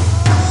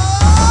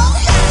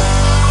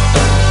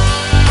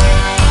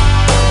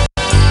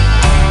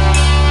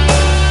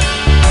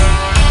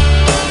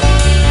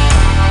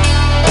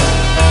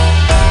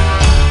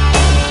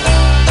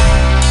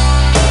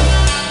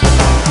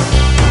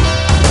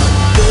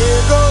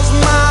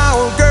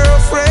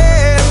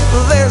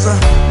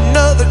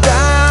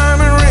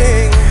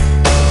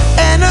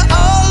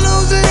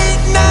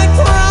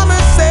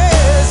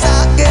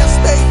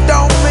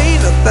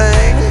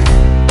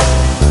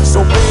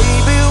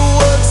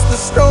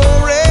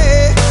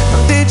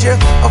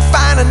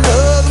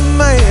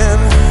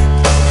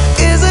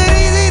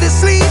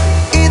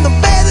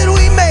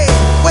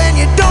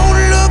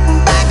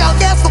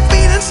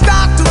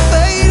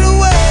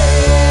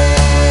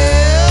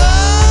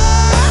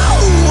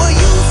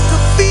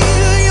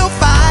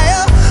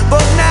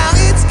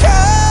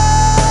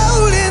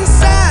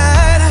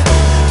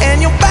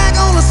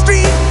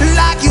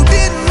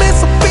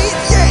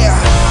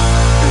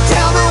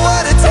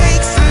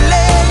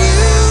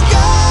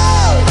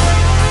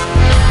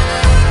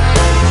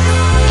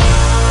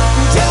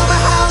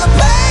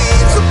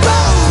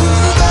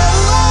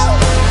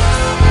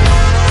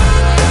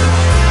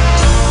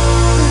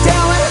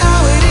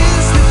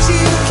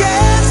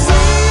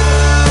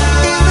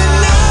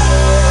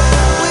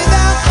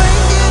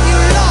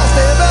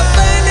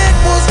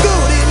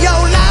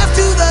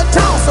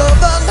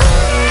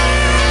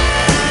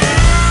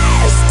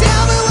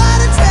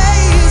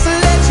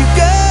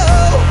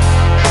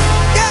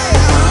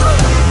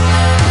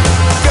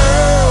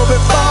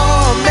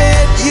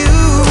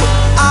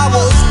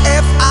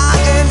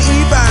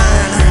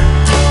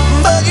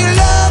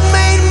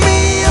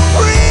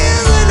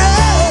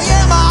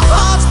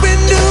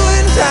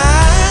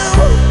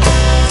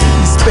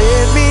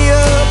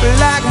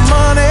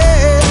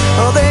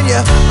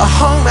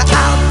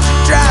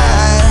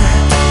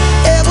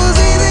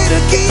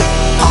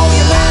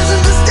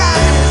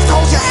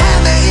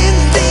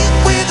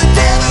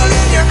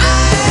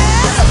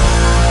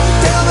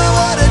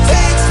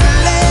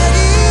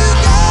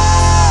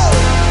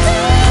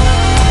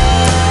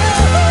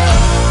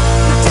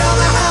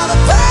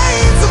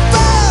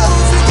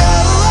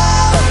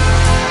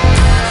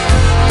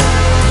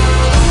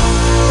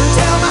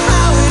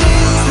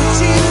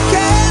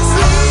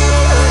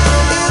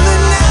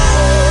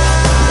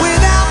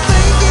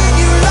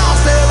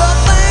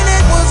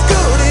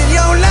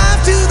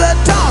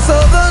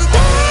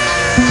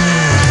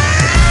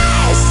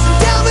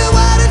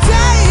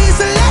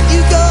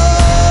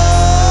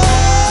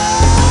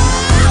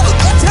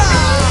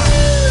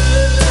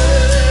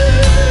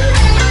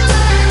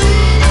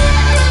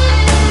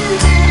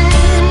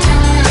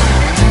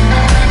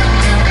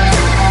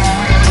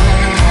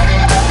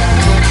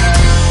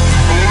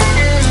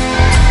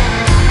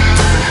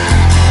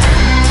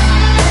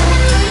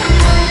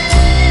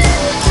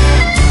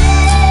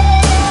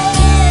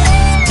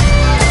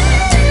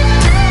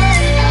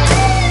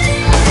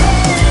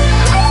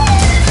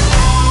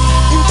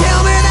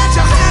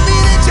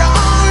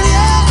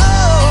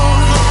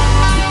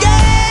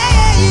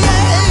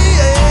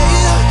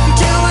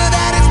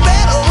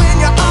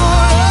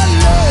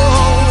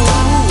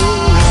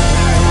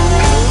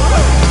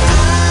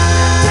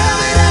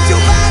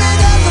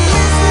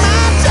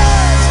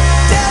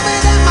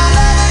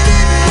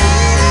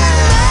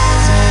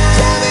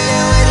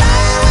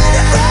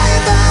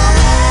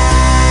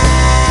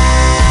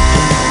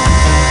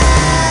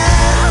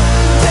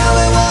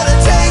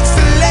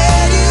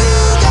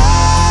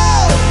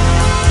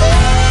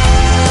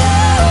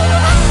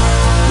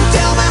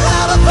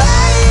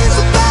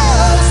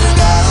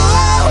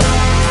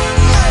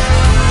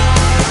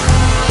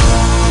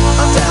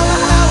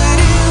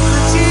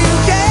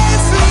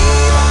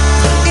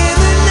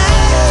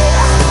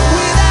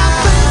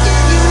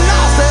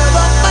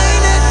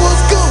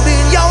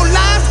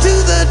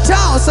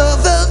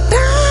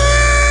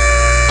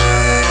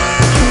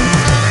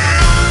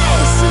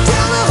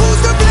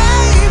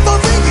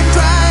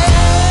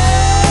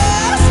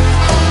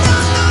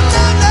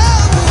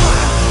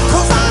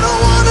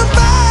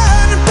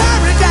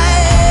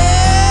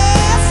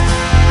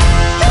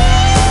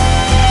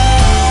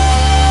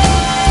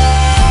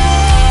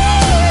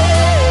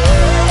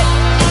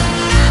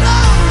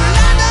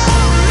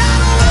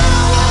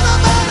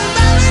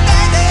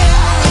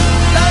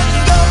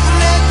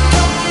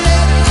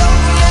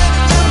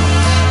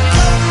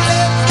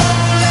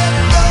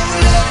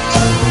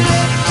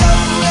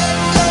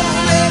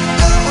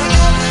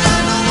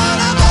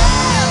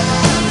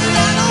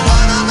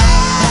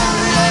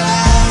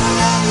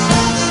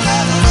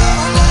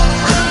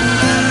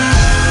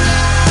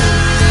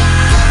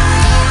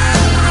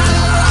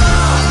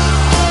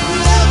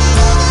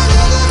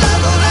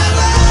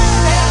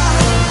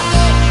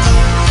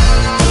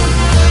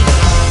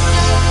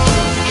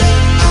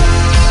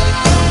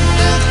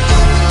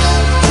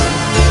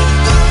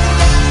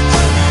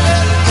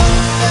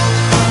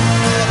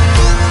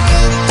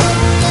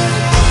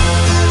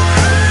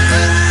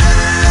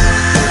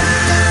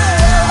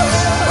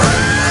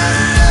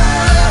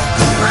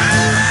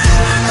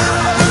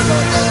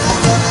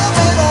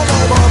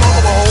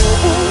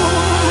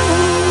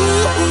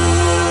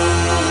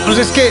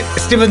 es que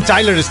Steven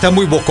Tyler está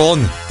muy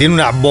bocón, tiene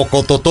una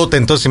bocototota,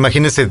 entonces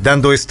imagínense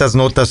dando estas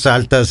notas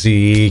altas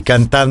y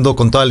cantando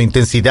con toda la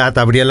intensidad,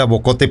 abría la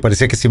bocota y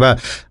parecía que se iba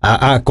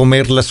a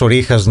comer las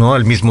orejas, ¿no?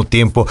 Al mismo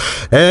tiempo.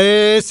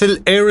 Es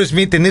el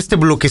Aerosmith en este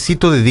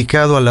bloquecito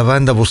dedicado a la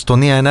banda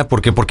bostoniana.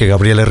 ¿Por qué? Porque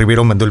Gabriela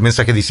Rivero mandó el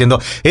mensaje diciendo,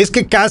 es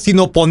que casi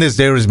no pones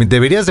de Aerosmith,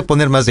 deberías de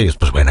poner más de ellos.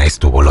 Pues bueno, ahí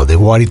estuvo lo de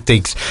What It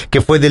Takes,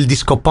 que fue del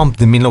disco Pump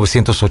de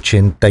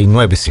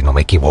 1989, si no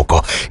me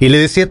equivoco. Y le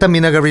decía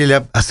también a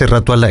Gabriela hace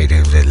rato al aire,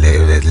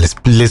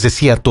 les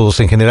decía a todos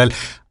en general,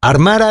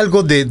 armar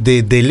algo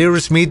de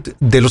Aerosmith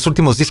de los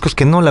últimos discos,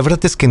 que no, la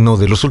verdad es que no,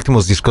 de los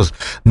últimos discos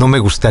no me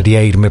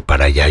gustaría irme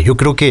para allá. Yo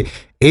creo que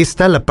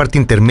la parte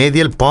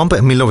intermedia, el Pump,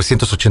 en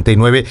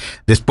 1989,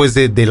 después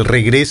del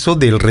regreso,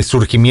 del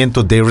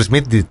resurgimiento de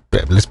Aerosmith,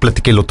 les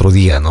platiqué el otro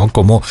día, ¿no?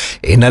 Como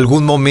en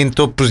algún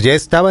momento, pues ya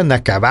estaban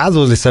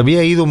acabados, les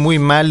había ido muy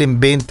mal en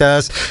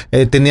ventas,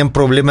 tenían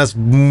problemas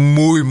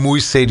muy,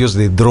 muy serios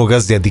de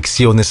drogas, de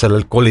adicciones al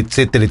alcohol,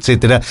 etcétera,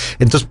 etcétera.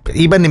 Entonces,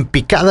 iban en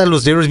picada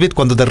los de Aerosmith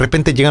cuando de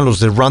repente llegan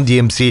los de Run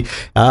DMC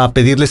a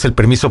pedirles el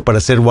permiso para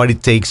hacer What It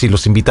Takes y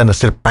los invitan a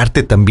ser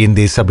parte también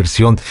de esa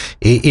versión.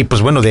 Y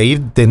pues bueno, de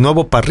ahí de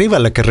nuevo para arriba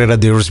la carrera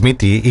de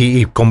Aerosmith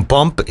y con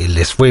Pump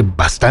les fue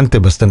bastante,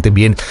 bastante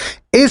bien.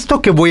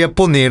 Esto que voy a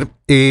poner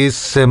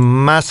es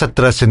más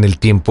atrás en el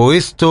tiempo.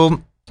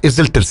 Esto es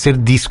del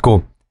tercer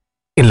disco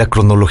en la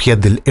cronología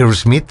del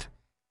Aerosmith.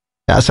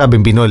 Ya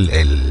saben, vino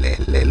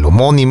el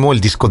homónimo,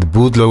 el disco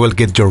debut, luego el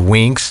Get Your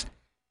Wings.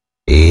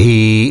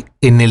 Y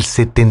en el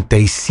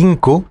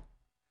 75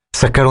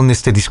 sacaron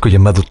este disco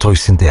llamado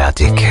Toys in the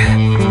Attic.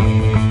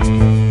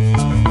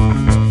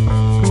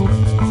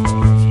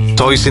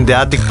 Toys in the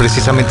Attic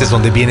precisamente es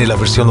donde viene la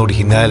versión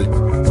original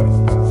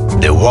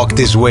de Walk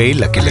This Way,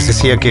 la que les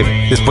decía que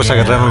después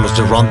agarraron los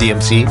de Run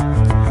DMC.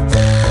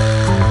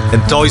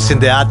 En Toys in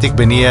the Attic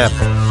venía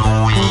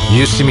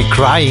You See Me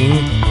Crying.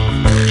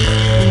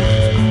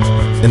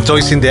 En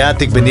Toys in the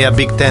Attic venía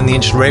Big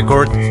 10-inch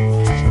Record,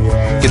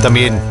 que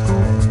también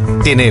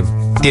tiene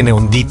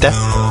ondita.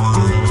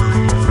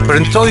 Pero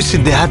en Toys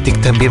in the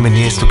Attic también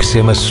venía esto que se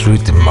llama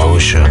Sweet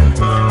Emotion.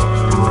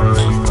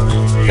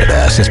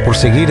 Gracias por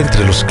seguir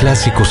entre los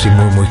clásicos y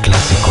muy, muy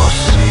clásicos.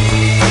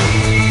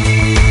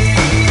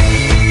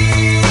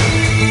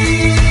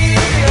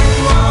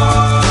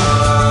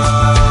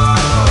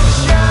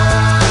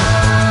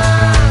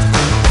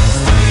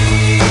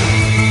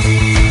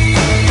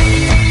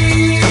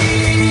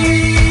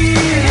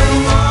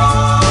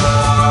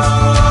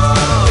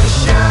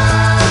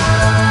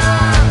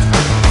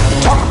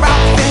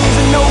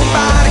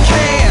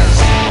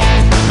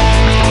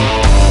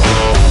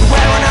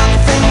 Wearing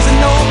out things that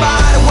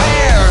nobody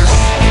wears.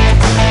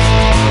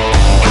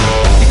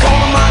 You call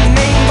them my name.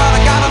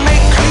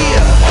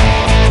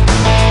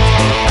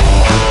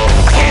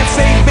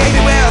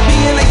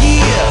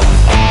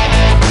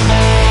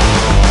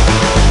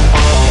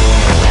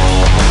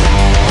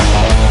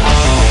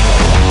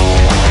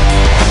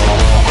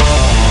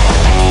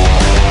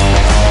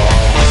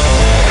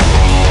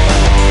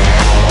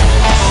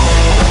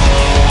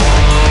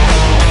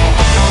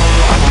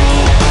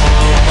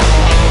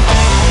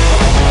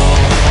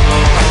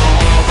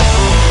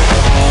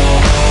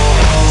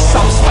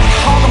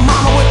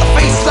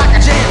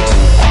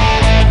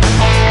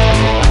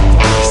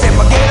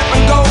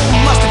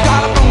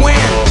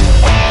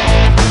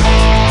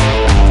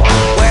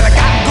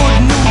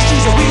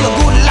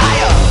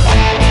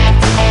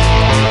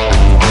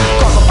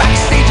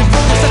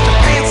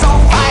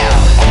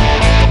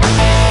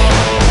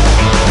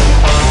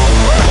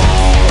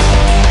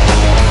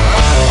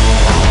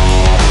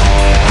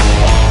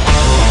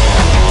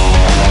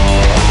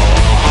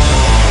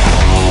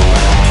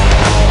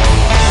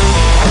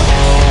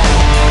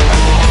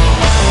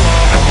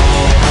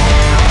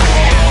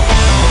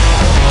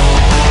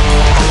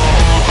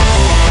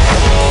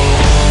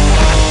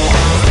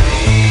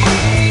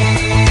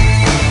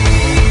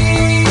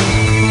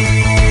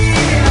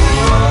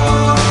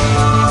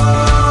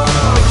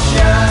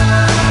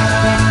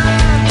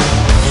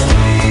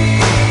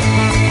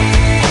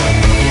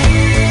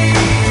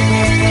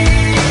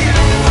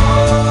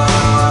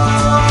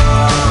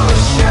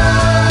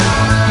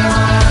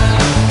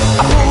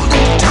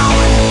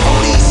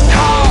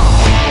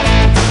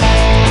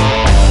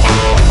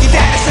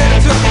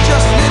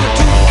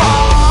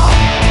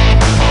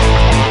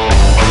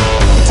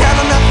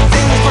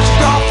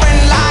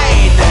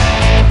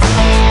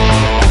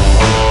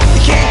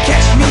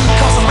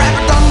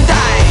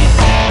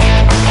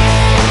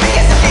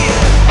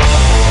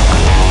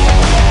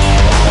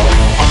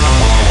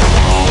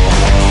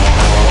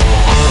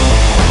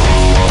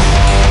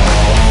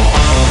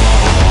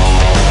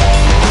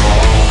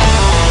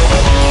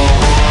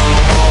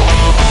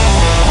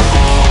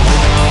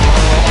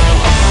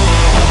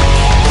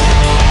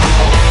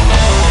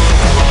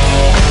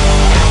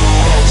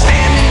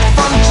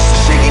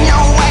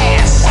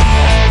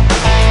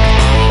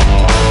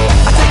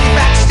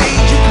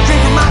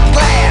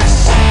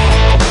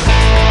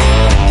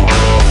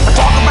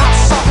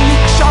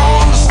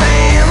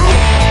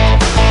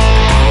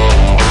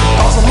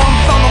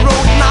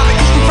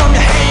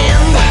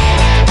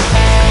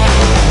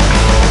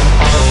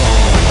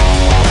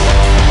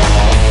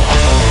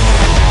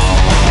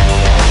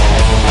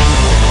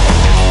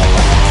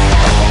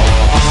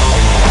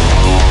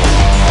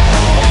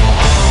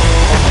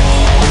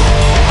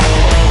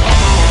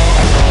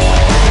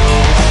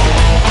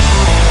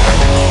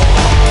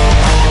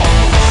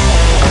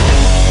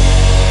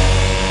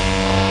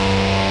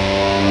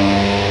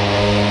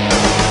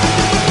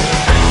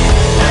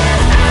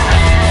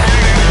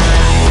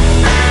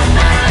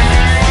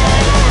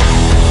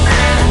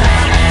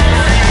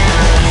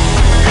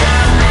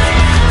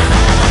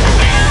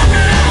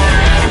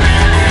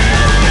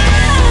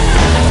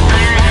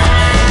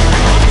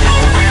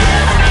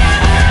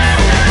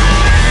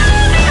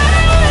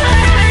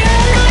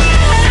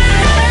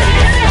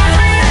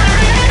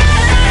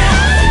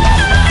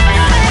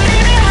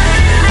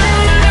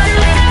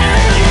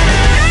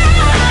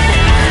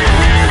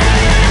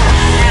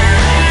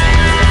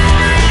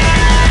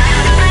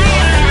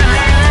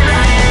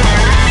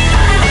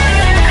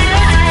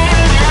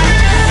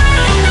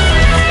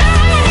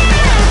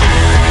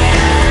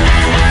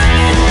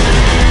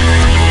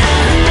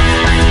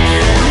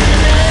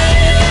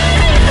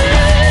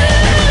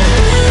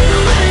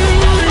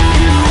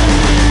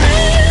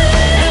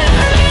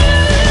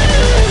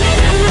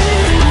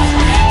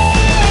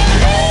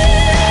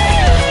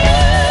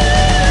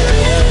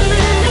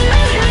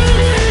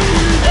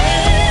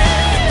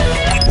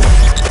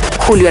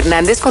 Julio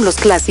Hernández con los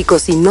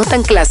clásicos y no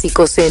tan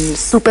clásicos en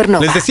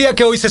Supernova. Les decía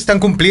que hoy se están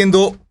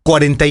cumpliendo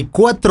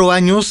 44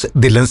 años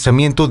del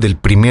lanzamiento del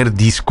primer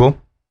disco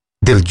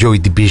del Joy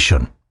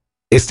Division.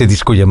 Este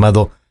disco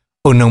llamado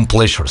Unknown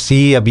Pleasure.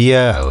 Sí,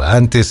 había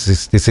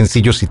antes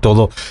sencillos y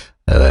todo,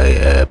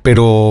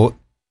 pero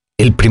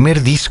el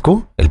primer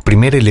disco, el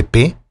primer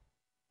LP,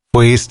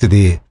 fue este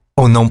de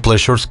Unknown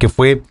Pleasures, que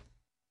fue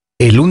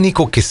el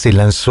único que se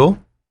lanzó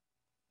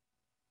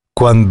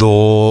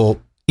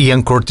cuando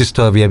Ian Curtis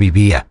todavía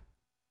vivía.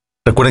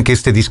 Recuerden que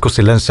este disco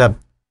se lanza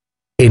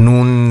en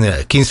un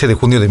 15 de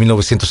junio de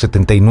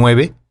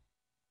 1979.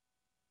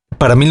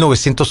 Para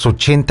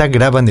 1980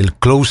 graban el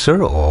Closer,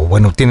 o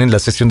bueno, tienen la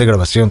sesión de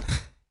grabación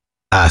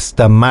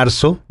hasta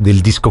marzo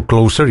del disco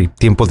Closer, y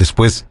tiempo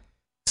después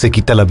se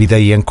quita la vida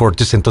Ian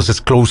Curtis.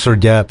 Entonces Closer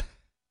ya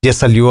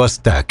salió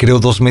hasta, creo,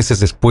 2 meses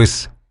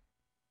después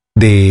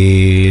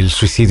del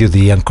suicidio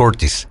de Ian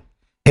Curtis.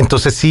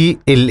 Entonces sí,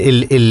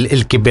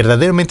 el que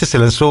verdaderamente se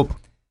lanzó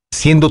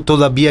siendo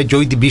todavía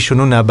Joy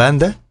Division una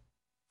banda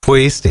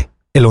fue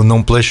el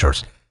Unknown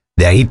Pleasures.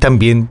 De ahí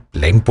también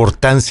la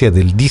importancia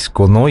del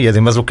disco, ¿no? Y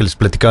además lo que les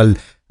platicaba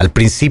al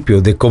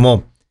principio, de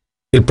cómo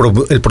el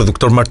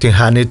productor Martin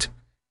Hannett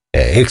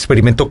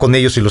experimentó con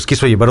ellos y los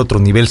quiso llevar a otro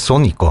nivel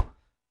sónico,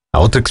 a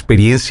otra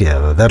experiencia,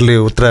 a darle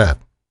otra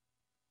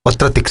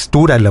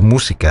textura a la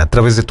música a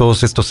través de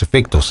todos estos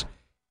efectos.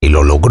 Y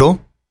lo logró.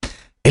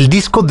 El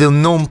disco de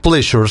Unknown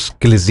Pleasures,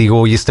 que les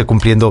digo, hoy está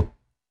cumpliendo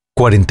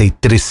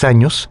 43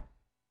 años.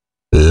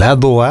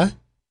 Lado A,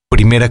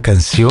 primera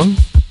canción,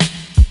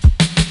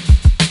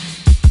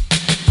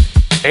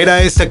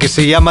 era esta que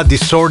se llama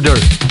Disorder.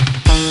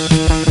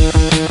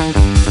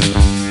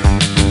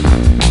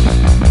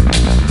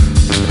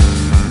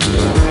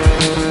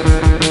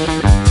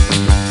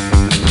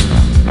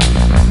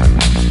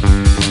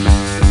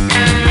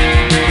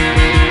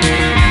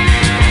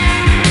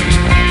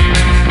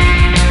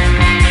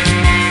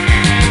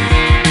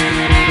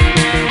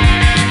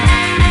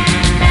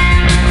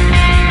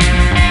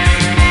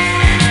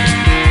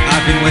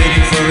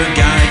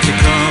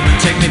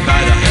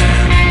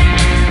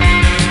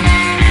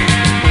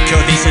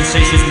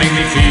 Sensations make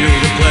me feel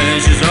the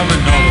pleasures of a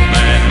normal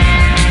man.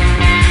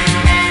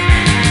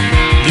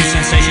 These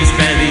sensations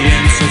spare the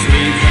insults,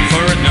 leave them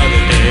for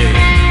another day.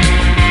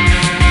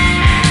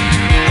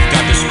 I've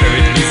got the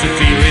spirit, lose the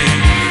feeling,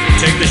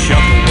 take the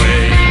shock away.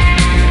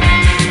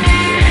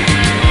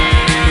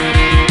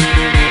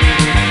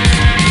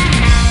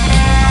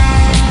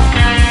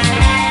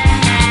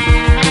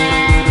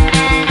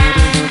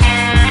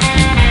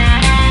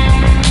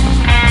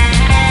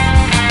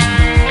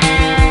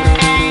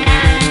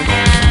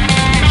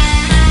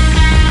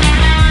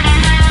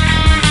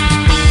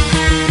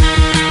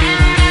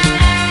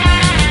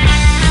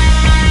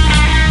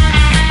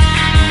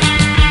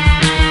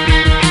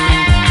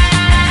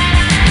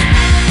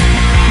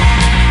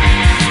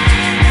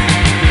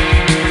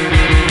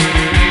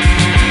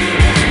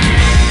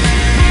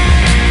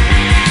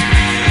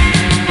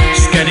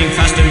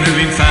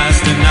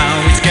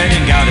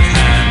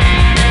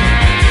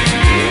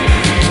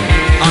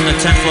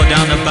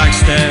 Down the back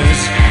stairs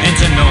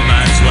into no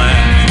man's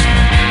land.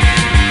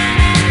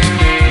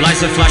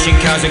 Lights are flashing,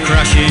 cars are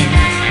crashing,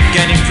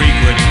 getting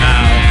frequent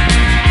now.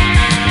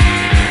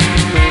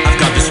 I've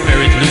got the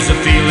spirit, lose the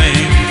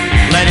feeling,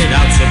 let it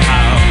out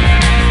somehow.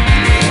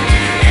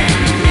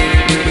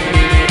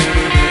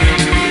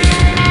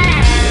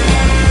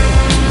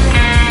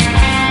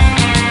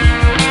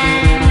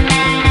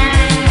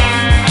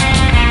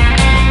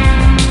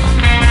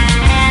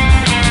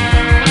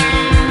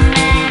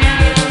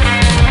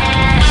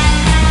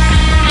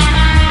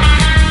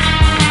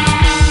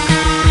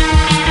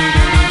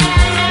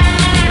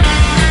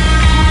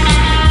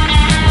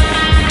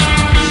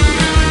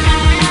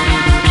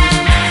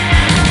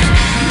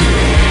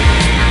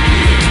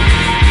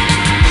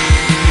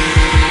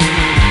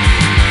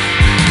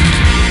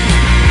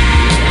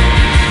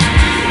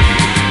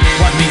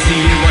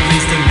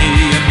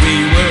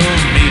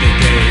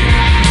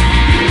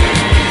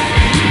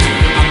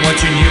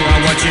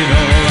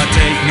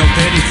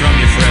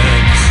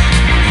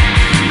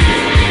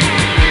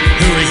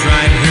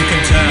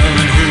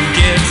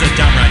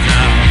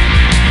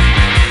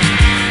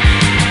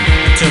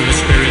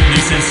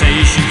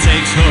 Sensation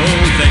takes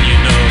hold, then you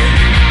know.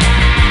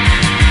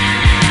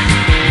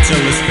 Until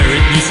the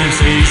spirit new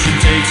sensation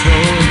takes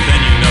hold,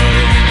 then you know.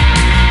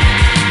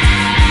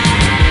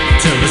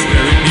 Until the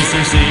spirit new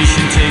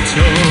sensation takes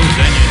hold,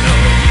 then you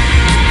know.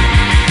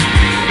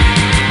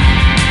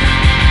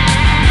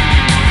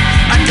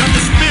 I got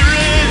the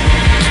spirit,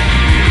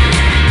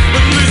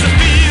 but lose the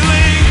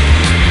feeling.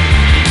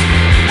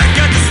 I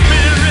got the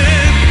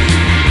spirit,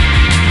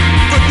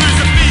 but lose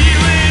the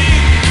feeling.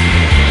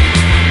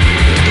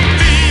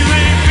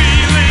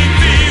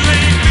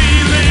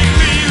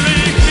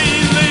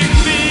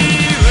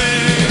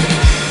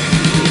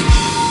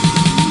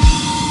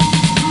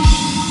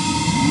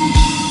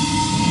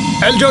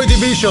 El Joy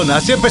Division,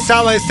 así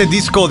empezaba este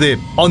disco de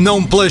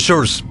Unknown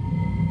Pleasures.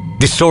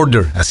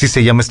 Disorder, así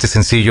se llama este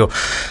sencillo.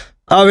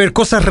 A ver,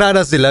 cosas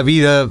raras de la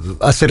vida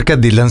acerca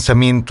de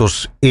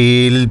lanzamientos.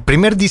 El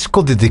primer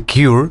disco de The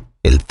Cure,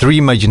 el Three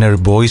Imaginary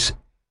Boys,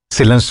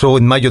 se lanzó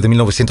en mayo de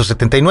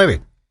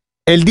 1979.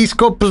 El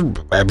disco pues,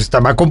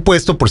 estaba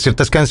compuesto por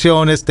ciertas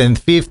canciones: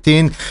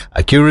 1015,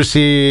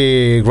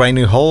 Accuracy,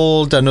 Grinding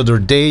Hold, Another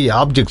Day,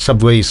 Object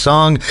Subway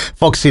Song,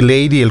 Foxy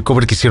Lady, el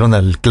cover que hicieron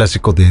al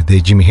clásico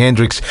de Jimi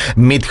Hendrix,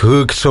 Meat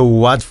Hook, So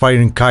What,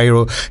 Fire in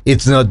Cairo,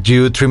 It's Not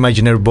You, Three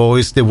Imaginary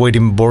Boys, The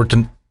Waiting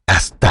Burton.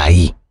 Hasta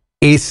ahí.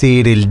 Ese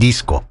era el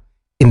disco.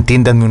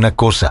 Entiéndanme una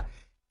cosa.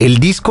 El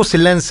disco se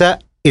lanza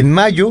en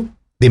mayo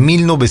de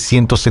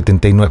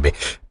 1979.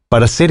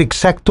 Para ser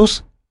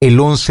exactos, el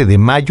 11 de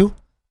mayo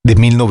de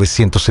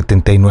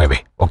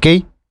 1979, ¿ok?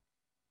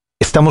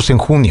 Estamos en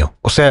junio,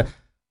 o sea,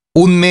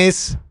 un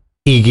mes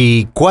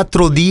y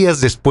 4 días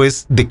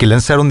después de que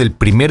lanzaron el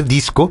primer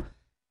disco,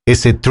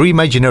 ese Three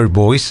Imaginary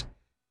Boys,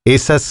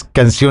 esas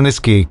canciones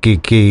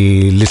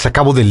que les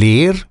acabo de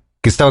leer,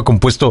 que estaba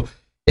compuesto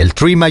el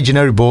Three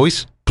Imaginary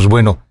Boys, pues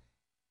bueno,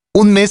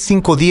 un mes,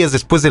 5 días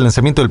después del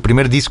lanzamiento del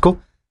primer disco,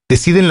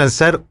 deciden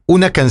lanzar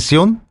una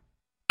canción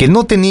que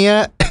no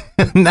tenía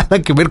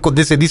nada que ver con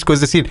ese disco, es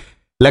decir,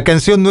 la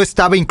canción no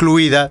estaba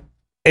incluida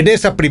en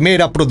esa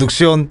primera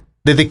producción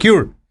de The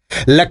Cure.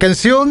 La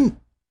canción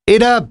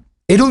era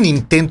un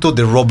intento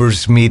de Robert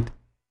Smith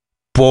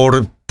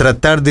por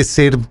tratar de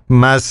ser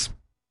más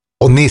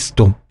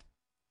honesto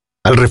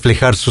al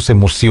reflejar sus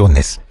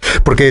emociones.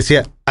 Porque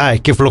decía,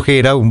 ay, qué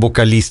flojera un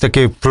vocalista,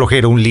 qué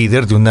flojera un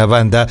líder de una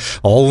banda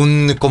o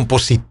un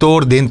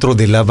compositor dentro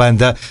de la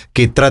banda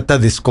que trata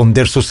de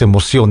esconder sus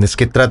emociones,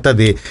 que trata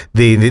de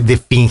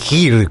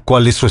fingir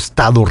cuál es su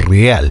estado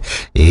real.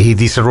 Y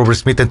dice Robert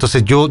Smith,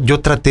 entonces yo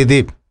traté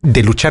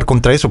de luchar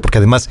contra eso, porque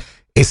además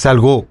es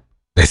algo,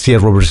 decía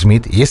Robert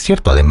Smith, y es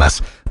cierto,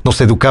 además,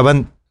 nos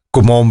educaban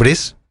como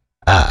hombres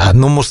a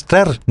no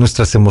mostrar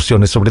nuestras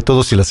emociones, sobre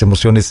todo si las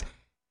emociones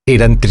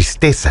eran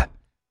tristeza.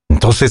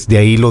 Entonces de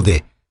ahí lo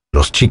de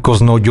Los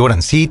chicos no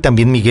lloran. Sí,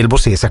 también Miguel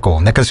Bosé sacó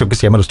una canción que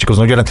se llama Los chicos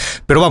no lloran.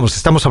 Pero vamos,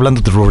 estamos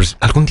hablando de Robert.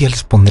 Algún día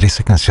les pondré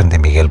esa canción de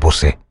Miguel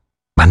Bosé.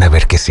 Van a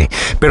ver que sí.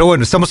 Pero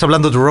bueno, estamos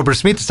hablando de Robert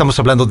Smith, estamos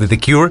hablando de The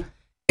Cure,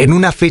 en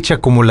una fecha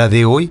como la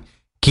de hoy,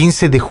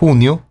 15 de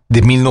junio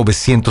de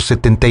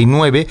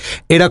 1979,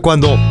 era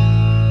cuando,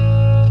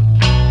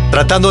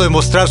 tratando de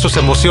mostrar sus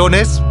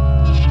emociones,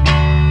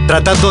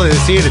 tratando de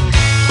decir,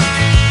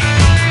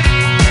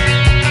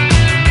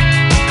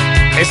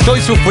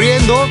 estoy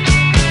sufriendo,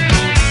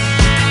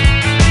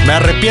 me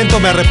arrepiento,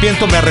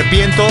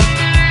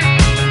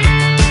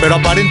 pero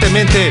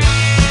aparentemente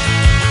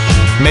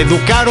me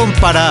educaron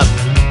para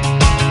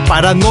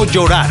no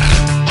llorar.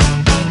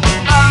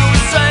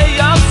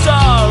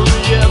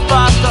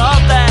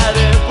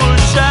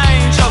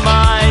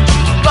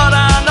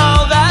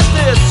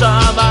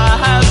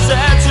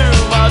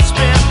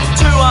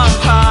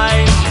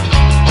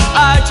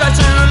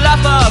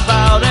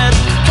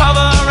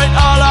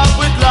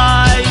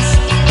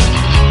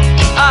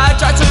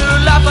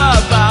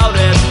 About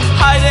it,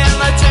 hiding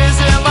the tears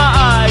in my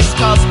eyes,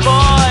 'cause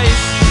boys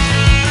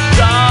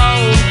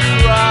don't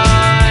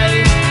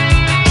cry.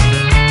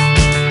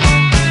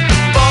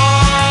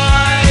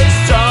 Boys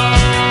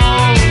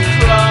don't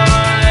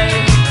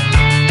cry.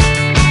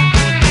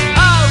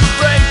 I'll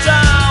break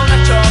down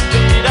at your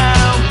feet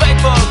and beg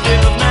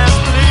forgiveness,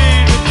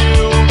 plead with you,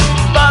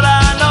 but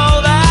I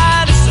know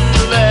that it's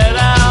too late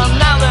and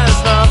now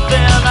there's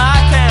nothing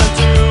I can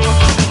do.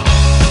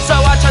 So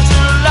I try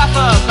to laugh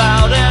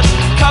about it,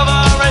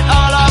 cover it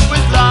all up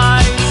with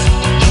lies.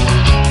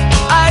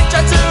 I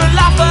try to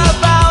laugh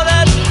about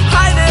it,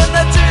 hiding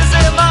the tears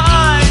in my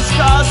eyes,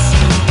 'cause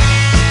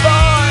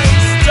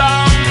boys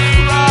don't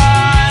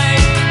cry.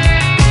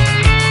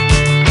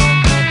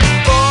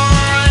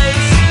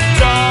 Boys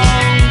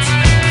don't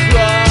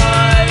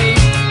cry.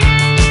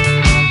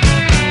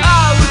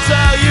 I would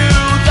tell you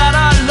that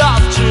I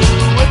loved you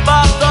if I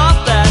thought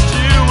that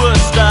you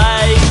would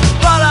stay,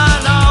 but I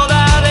know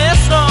that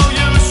it's no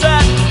use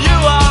and you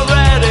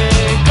already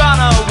gone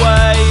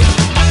away.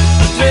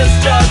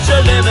 Misjudge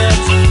your limit,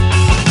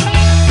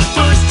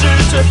 pushed you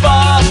too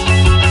far,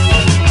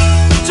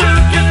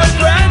 took you for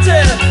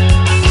granted,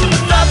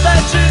 thought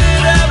that you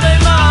did every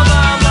mama.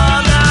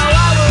 Now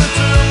I would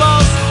do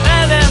most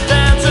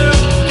anything to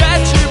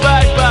get you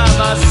back by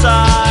my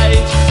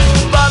side,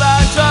 but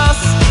I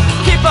just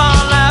keep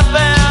on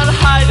laughing,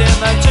 hiding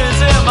the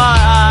tears in my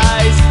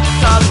eyes,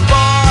 'cause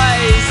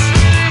boys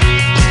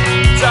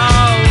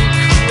don't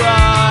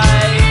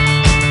cry.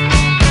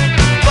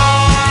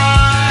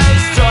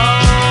 Boys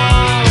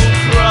don't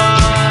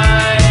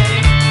cry.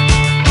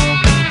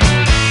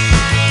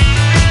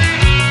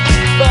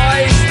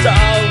 Boys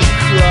don't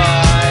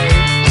cry.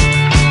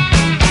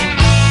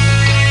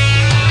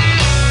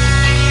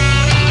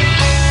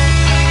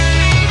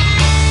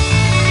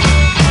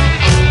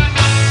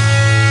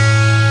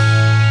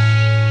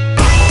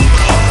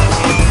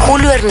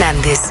 Julio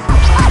Hernández,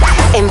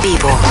 en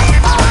vivo.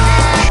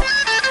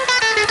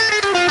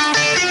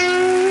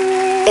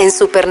 En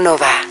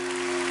Supernova.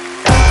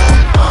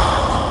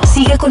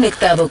 Sigue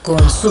conectado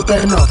con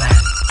Supernova.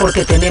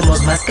 porque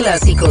tenemos más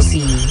clásicos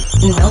y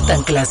no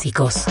tan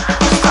clásicos.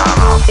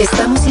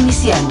 Estamos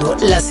iniciando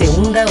la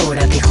segunda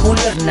hora de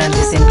Julio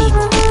Hernández en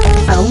vivo.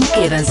 Aún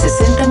quedan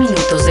 60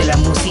 minutos de la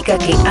música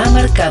que ha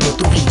marcado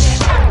tu vida.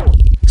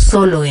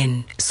 Solo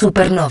en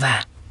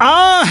Supernova.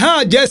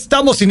 ¡Ajá! Ya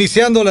estamos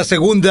iniciando la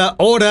segunda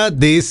hora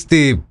de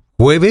este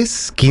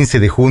jueves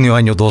 15 de junio,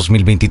 año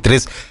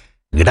 2023.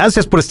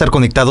 Gracias por estar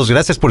conectados,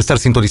 gracias por estar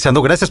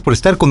sintonizando, gracias por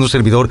estar con un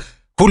servidor,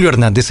 Julio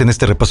Hernández, en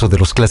este repaso de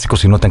los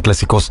clásicos y no tan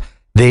clásicos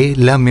de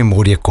la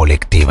memoria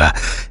colectiva.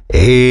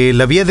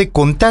 La vía de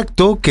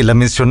contacto, que la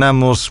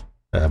mencionamos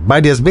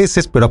varias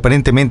veces, pero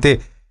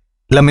aparentemente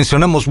la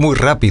mencionamos muy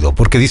rápido,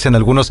 porque dicen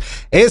algunos,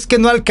 es que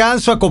no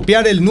alcanzo a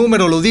copiar el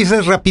número, lo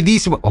dices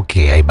rapidísimo. Ok,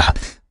 ahí va.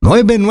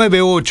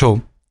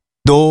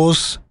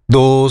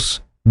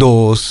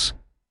 998-222.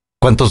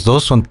 ¿Cuántos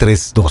dos? Son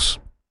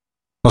 3-2.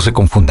 No se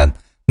confundan.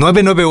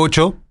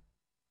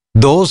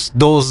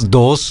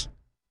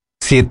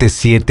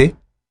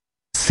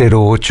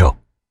 998-222-7708.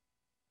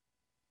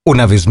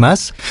 Una vez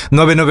más,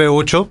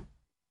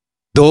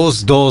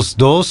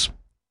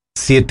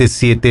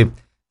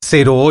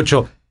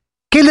 998-222-7708.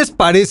 ¿Qué les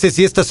parece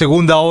si esta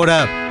segunda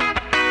hora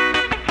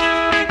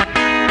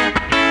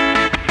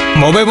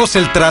movemos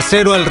el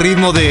trasero al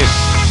ritmo de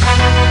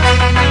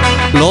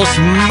los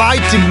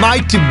Mighty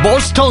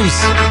Bostons?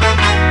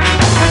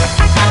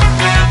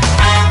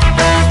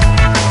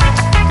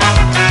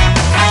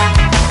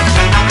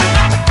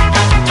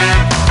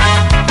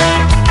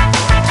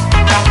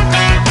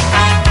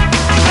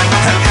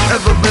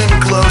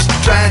 Close to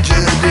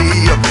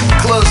tragedy, I've been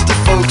close to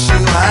folks who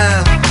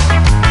have.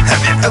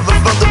 Have you ever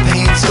felt the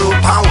pain so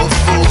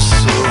powerful,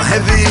 so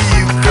heavy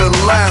you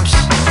collapse?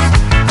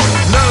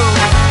 No,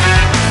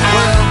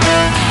 well,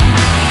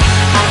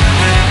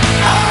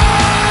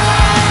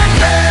 I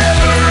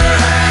never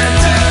had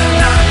to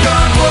knock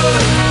on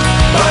wood,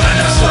 but I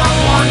know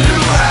someone who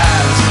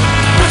has,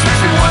 which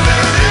makes me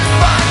wonder if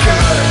I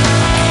could.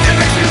 It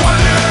makes me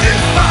wonder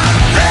if I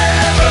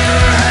never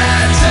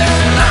had to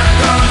knock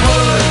on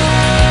wood.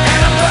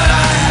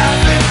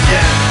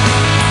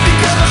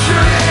 Because I'm sure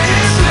it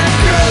isn't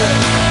good.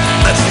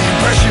 That's the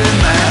impression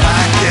that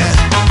I get.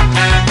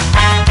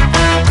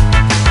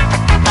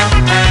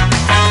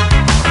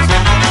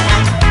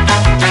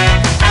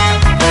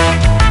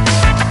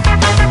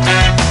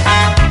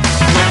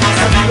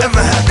 Have you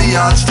ever had the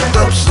odds stacked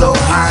up so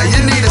high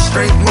you need a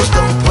strength most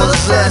don't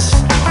possess?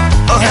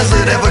 Or has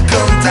it ever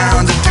come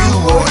down to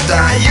do or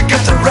die? You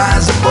got to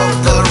rise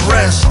above the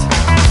rest.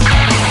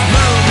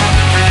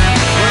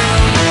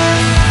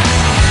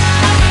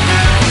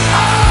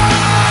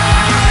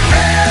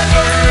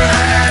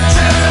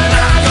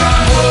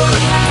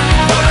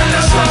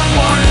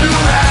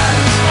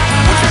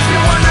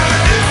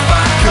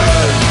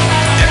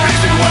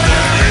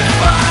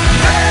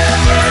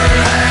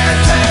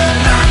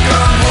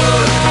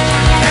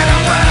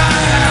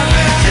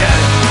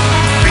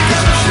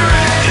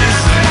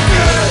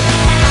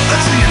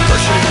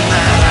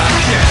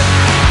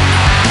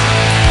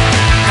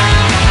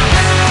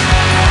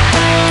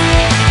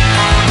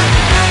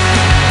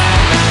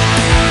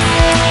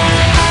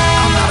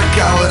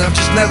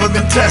 Never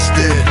been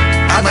tested.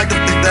 I'd like to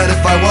think that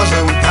if I was,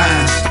 I would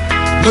pass.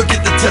 Look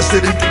at the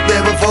tested and think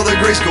there before the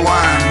grace go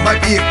on.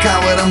 Might be a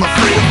coward, I'm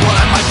afraid of what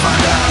I might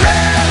find out.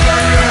 Never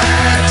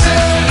had to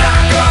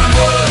knock on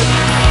wood,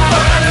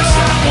 but I know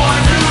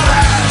someone who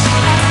has,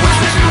 which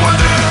makes me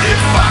wonder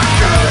if I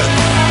could.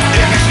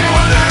 It makes me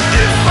wonder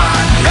if I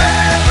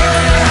never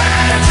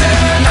had to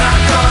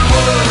knock on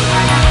wood,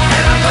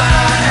 and I'm glad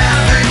I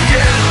haven't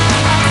yet,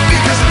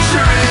 because I'm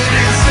sure it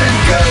isn't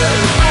good.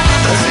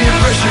 That's the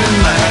impression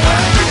that I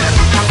get.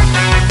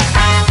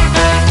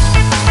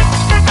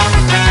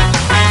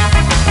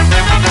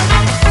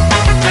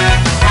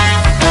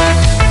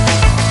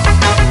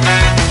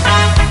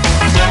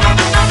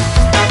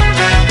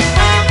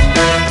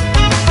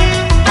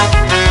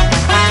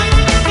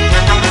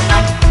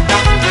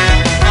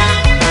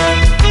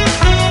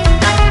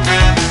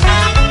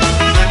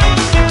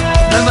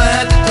 Never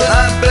had to put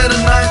I better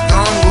knock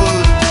on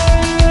wood,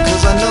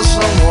 'cause I know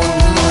someone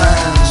who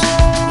has,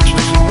 which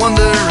makes me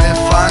wonder if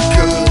I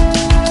could.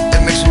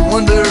 It makes me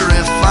wonder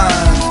if I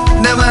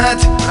never had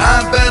to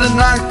I better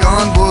knock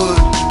on wood,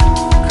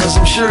 'cause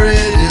I'm sure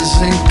it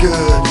isn't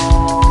good,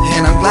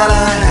 and I'm glad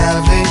I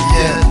haven't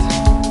yet.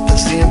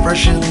 That's the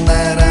impression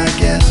that I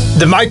get.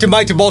 The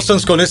Mighty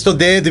Bostons con esto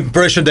de The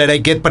Impression That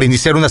I Get para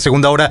iniciar una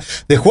segunda hora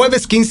de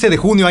jueves 15 de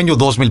junio año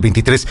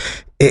 2023.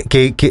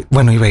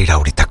 Bueno, iba a ir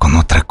ahorita con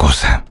otra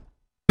cosa,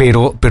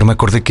 pero me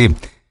acordé que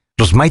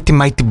los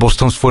Mighty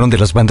Bostons fueron de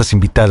las bandas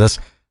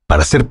invitadas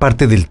para ser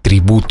parte del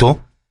tributo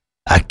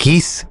a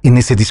Kiss en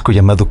ese disco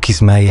llamado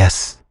Kiss My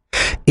Ass.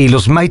 Y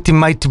los Mighty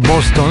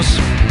Bostons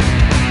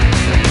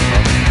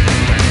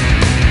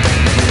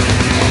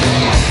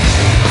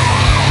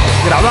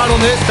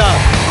grabaron esta.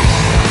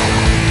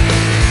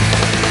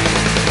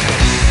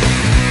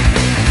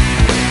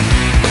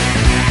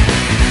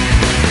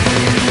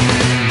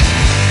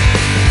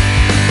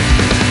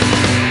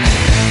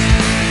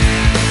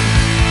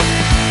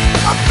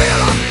 I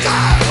feel I'm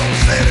tired.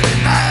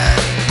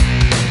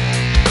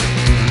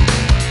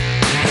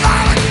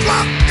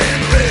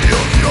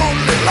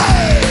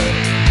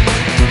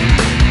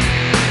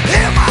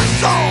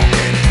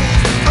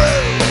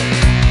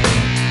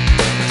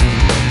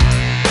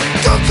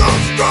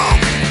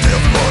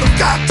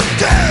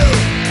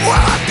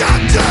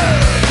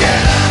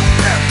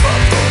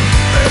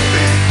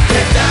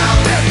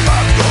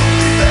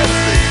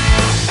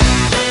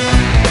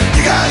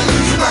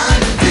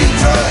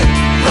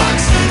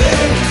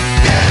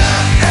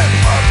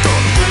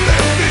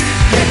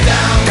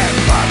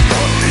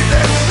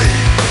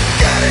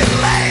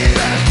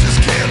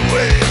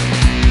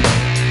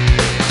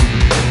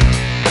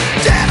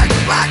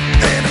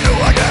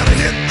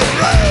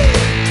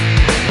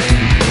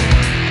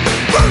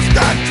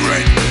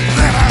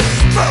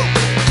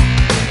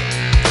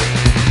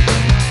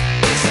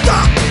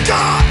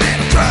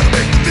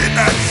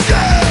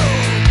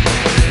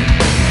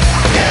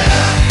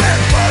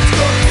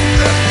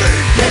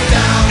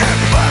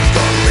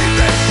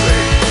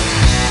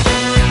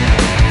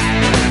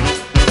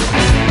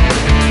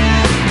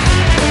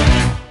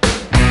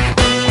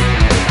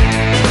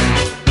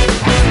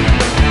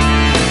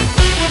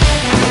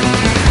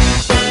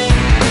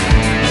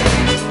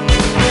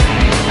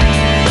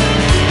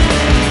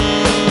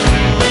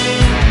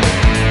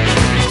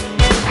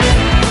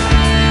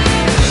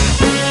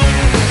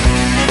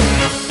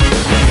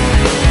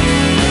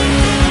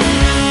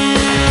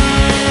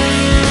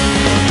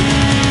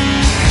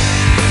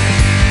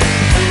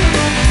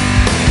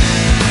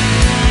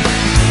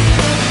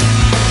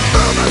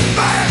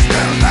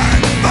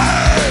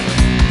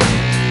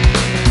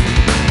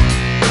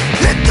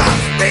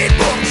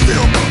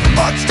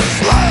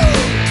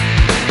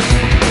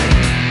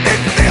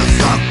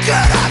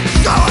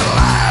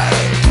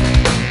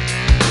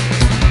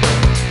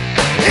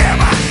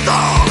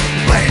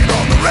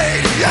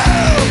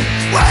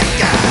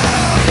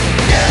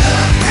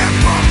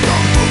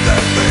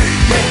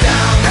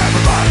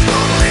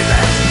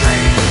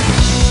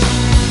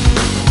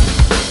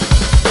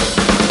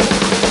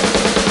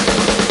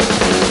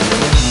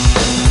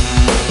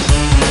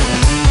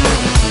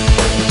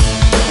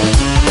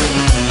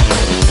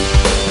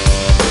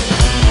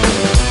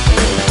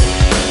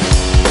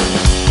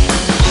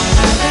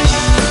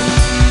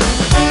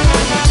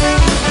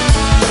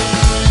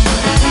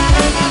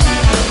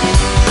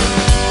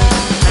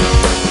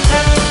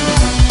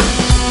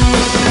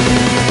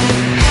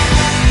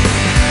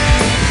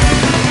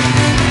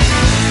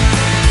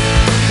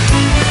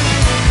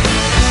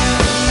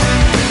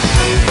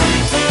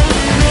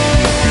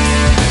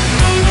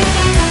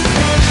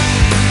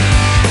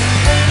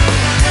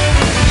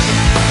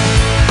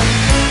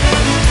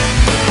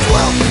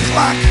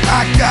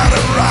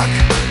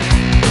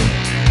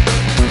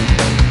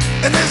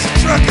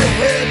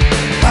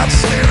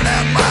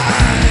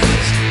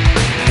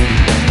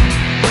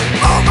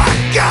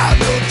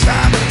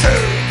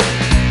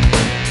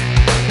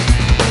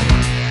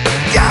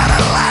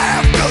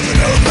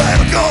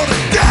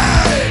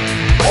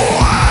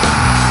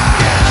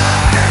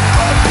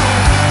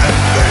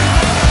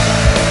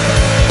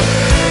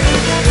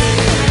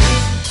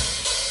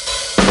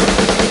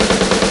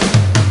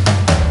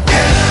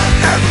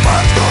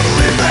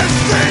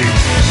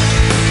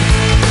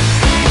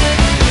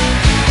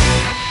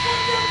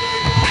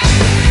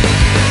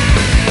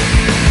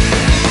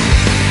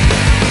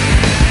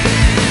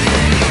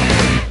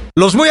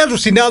 Los muy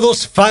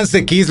alucinados fans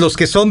de Kiss, los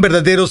que son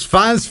verdaderos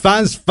fans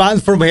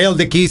from hell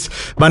de Kiss,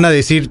 van a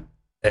decir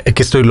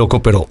que estoy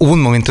loco, pero hubo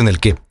un momento en el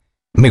que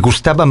me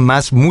gustaba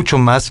mucho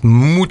más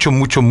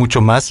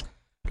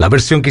la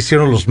versión que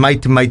hicieron los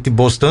Mighty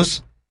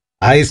Bostons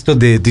a esto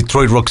de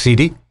Detroit Rock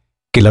City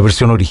que la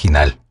versión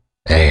original.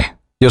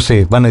 Yo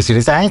sé, van a decir,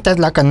 estás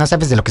loca, no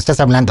sabes de lo que estás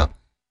hablando.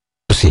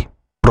 Pues sí,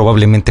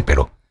 probablemente,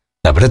 pero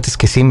la verdad es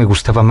que sí me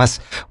gustaba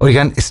más.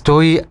 Oigan, es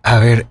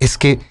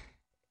que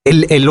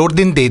el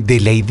orden de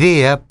la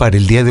idea para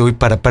el día de hoy,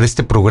 para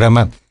este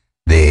programa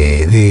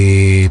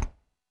de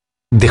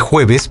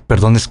jueves,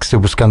 perdón, es que estoy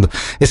buscando,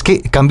 es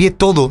que cambié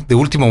todo de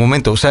último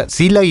momento. O sea,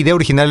 sí, la idea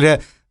original era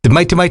The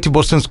Mighty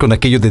Bostons con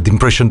aquello de The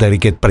Impression That I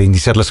Get para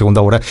iniciar la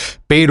segunda hora,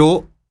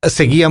 pero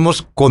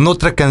seguíamos con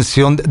otra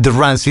canción de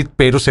Rancid,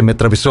 pero se me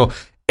atravesó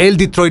el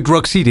Detroit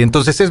Rock City.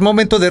 Entonces es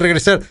momento de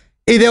regresar.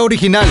 Idea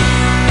original.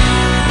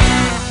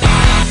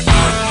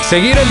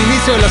 Seguir el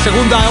inicio de la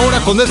segunda hora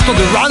con esto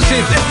de Rancid.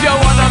 If you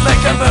wanna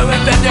make a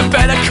movement, then you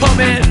better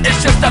come in.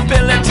 It's just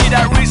ability,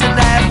 that reason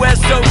that we're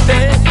so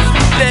thin.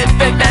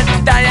 Living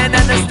and dying,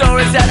 and the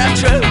stories that are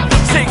true.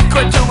 Sink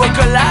into a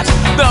collapse,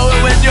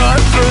 knowing when you're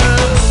through.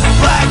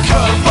 Black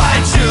coat,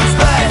 white shoes,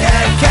 red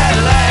hair,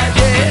 Cadillac,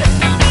 yeah.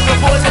 The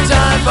boys are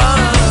time bomb.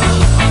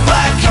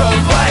 Black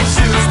coat, white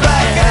shoes,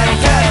 red hair,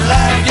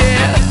 Cadillac,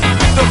 yeah.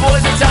 The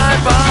boys are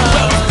time bomb.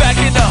 Well, back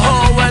in the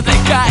hole where they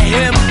got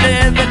him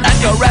living, and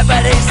your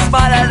remedy's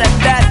smarter than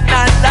that.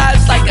 9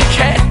 lives like a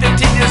cat,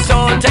 15 years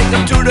old. Take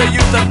them to the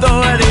youth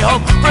authority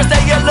home. First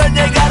thing you learn,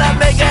 you gotta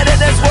make it in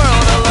this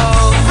world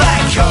alone.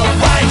 Black coat,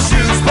 white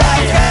shoes,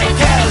 white hat,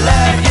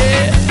 Cadillac,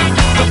 yeah.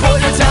 The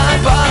boys are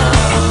time bomb.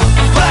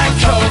 Black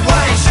coat,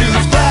 white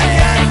shoes, black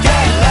hat,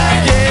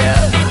 Cadillac, yeah.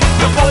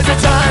 The boys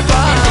are time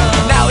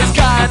bomb. Now he's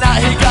gone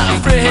out, he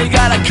got free, he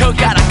got a coat,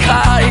 got a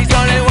car. He's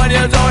 21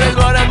 years old, he's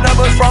running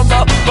numbers from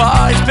the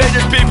bar. He's paid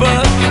his people,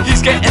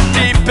 he's getting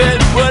deep in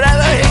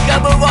whatever he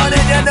can move on,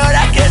 and you know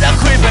that kid a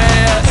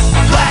creepin'.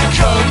 Black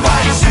coat,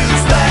 white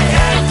shoes, black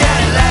hat,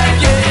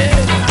 Cadillac, yeah.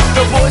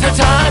 The boys are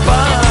time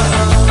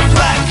bomb.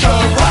 Black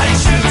coat, white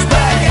shoes,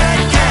 black hat,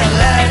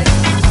 Cadillac.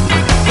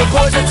 The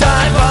boys are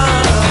time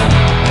bomb.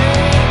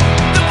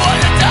 The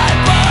boys are time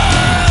bomb.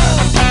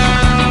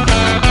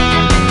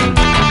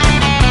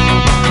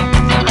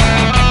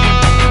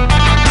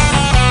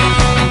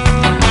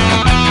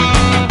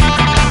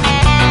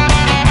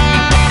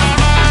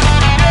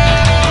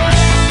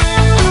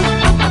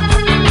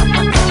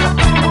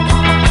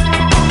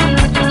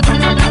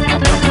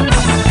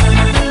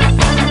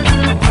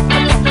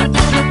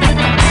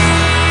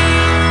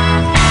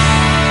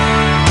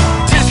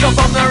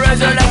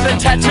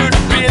 Tattooed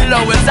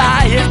below his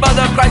eye. His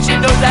mother cries, she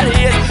knows that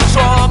he is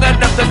strong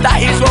enough to die.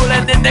 He's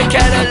rolling in the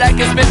Cadillac,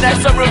 it's midnight,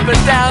 some roof is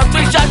down.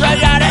 3 shots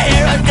right out of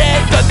here and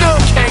dead, the new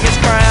king is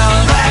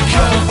crowned. Black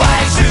coat,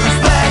 white shoes,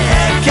 black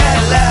hat,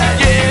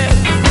 Cadillac, yeah.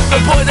 The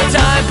boys are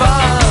time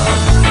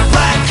bomb.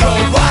 Black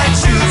coat, white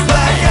shoes,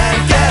 black hat,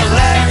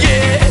 Cadillac,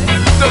 yeah.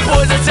 The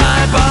boys are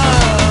time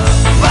bomb.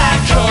 Black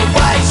coat,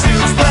 white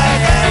shoes,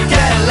 black hat,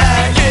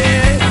 Cadillac,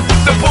 yeah.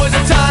 The boys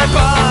are time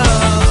bomb.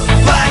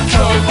 Black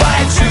coat,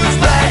 white shoes,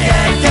 black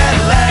hat,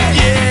 Cadillac,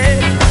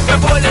 yeah.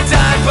 The boys are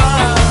time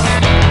bomb.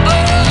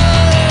 Oh,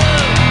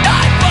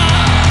 time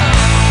bomb.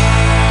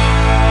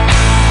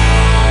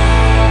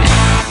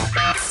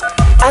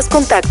 Haz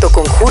contacto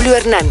con Julio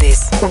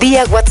Hernández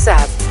vía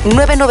WhatsApp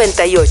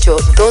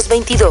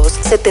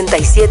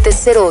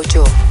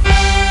 998-222-7708.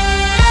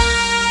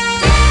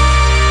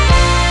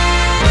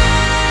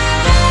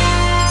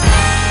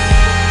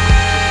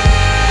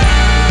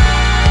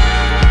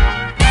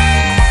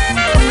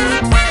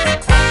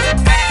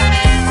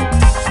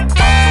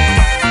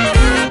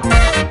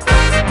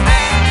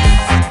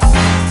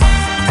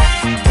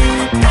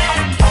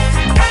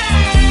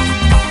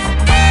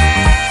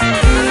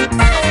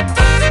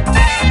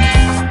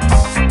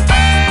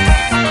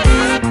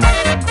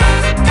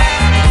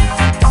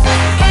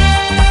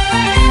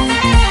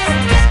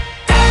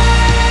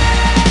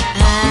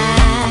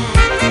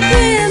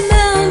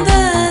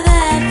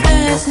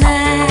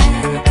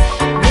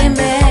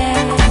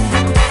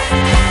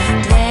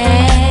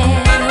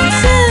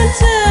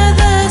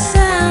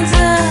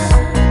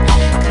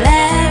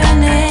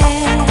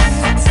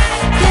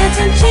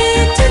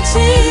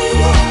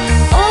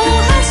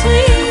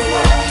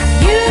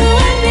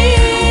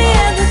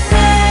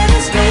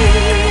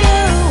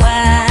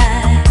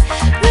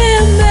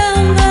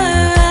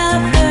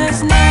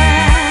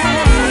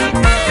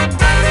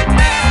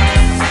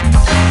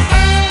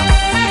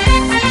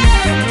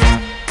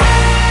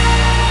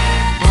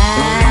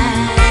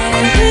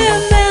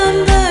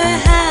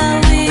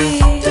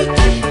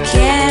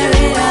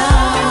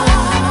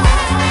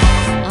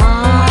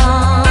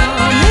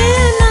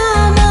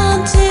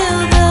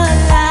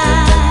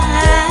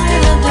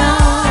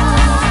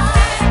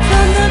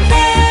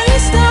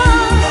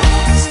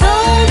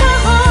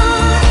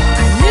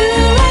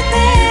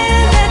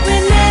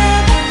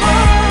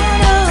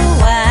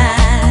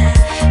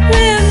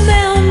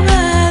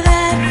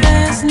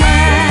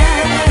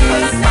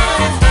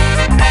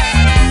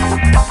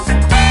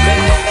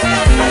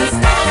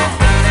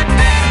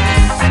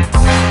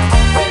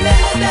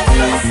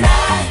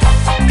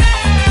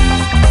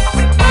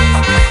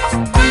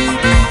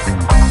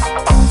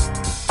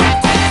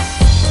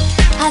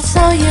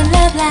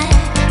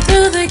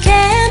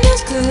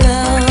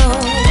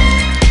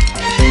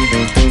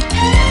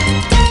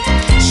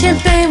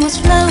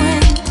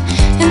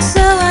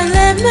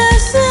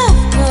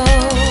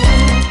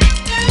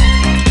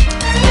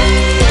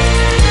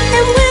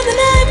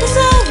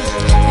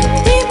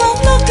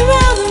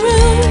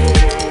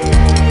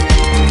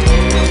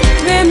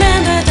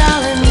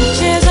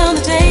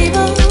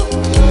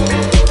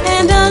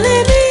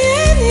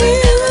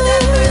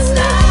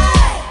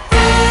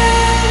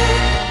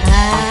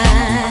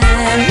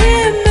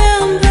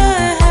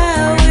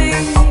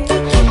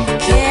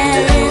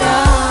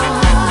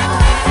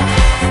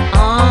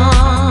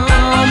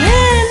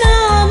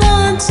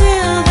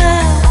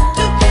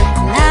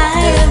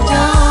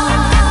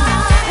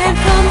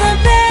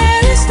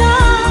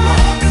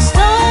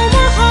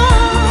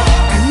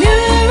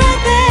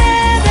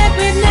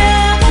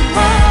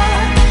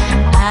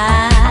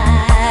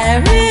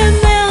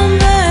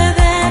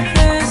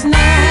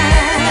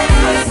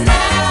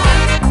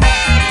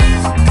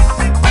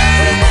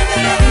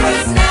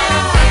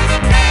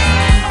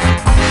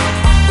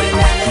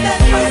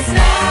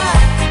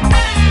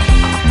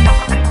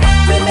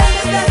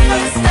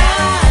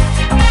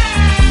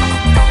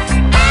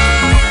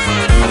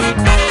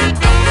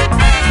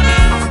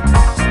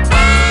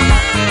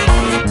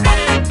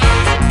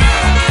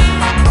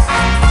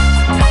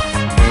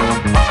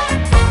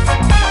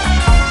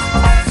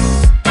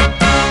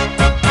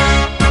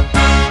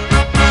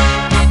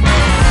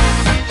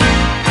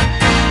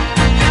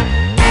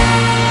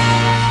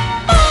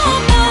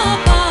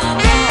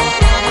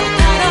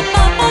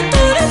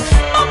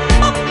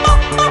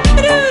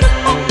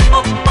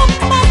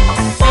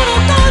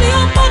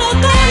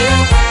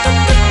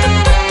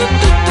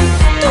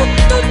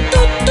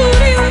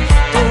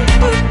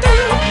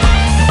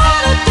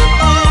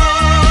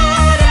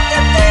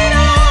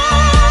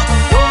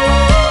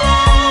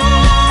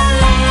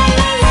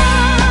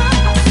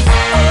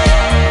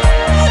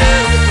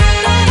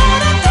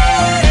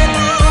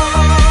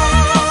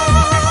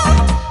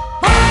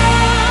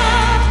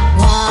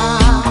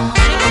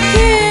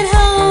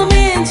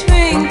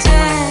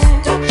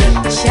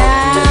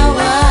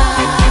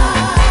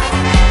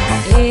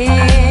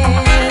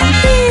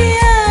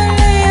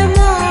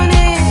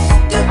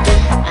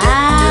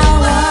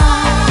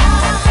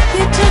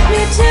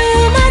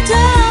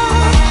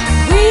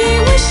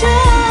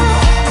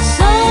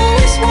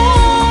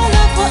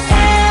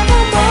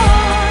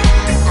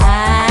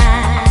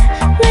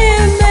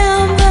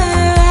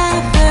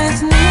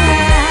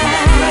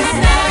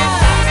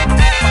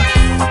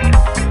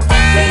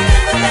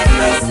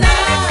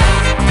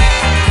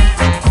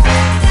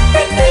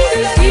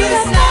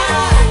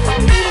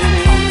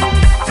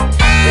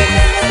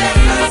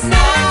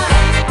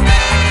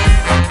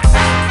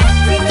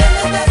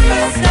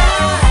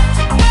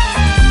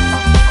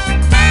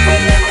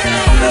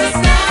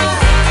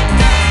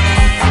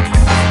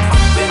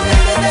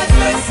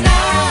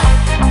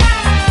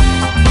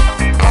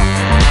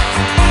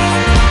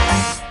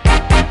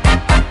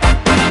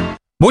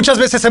 Muchas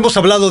veces hemos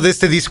hablado de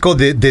este disco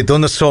de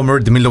Donna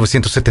Summer de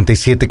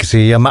 1977 que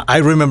se llama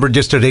I Remember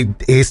Yesterday.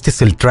 Este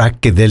es el track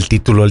que da el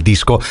título al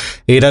disco.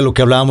 Era lo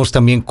que hablábamos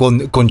también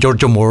con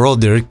Giorgio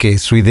Moroder, que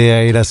su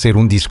idea era hacer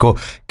un disco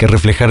que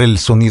reflejara el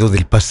sonido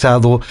del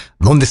pasado,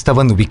 dónde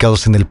estaban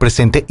ubicados en el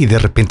presente y de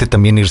repente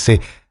también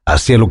irse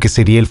hacia lo que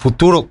sería el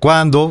futuro,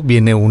 cuando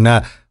viene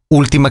una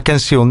última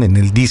canción en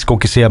el disco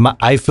que se llama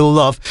I Feel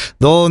Love,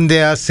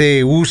 donde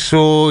hace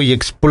uso y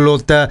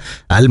explota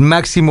al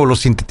máximo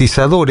los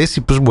sintetizadores y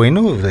pues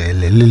bueno,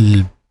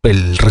 el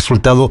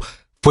resultado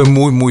fue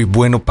muy muy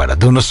bueno para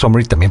Donna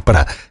Summer y también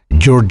para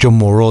Giorgio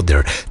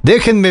Moroder.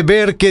 Déjenme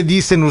ver qué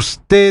dicen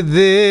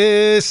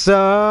ustedes.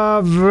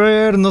 A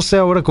ver, no sé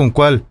ahora con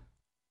cuál.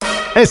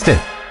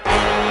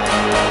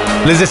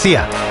 Les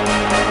decía,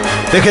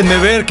 déjenme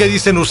ver qué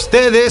dicen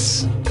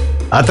ustedes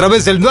a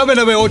través del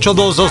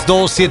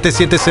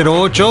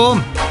 998-222-7708.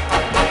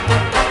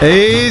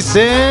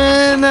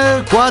 Dicen,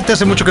 cuate,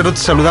 hace mucho que no te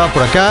saludaba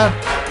por acá.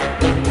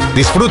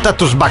 Disfruta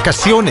tus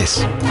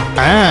vacaciones.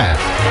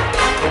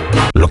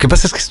 Lo que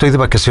pasa es que estoy de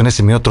vacaciones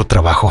en mi otro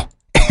trabajo.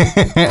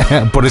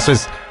 Por eso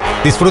es,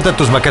 disfruta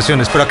tus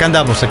vacaciones. Pero acá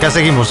andamos, acá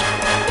seguimos.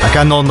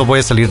 Acá no voy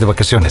a salir de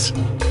vacaciones.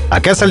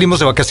 Acá salimos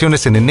de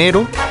vacaciones en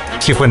enero.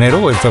 ¿Sí fue enero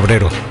o en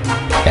febrero?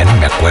 Ya no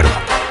me acuerdo.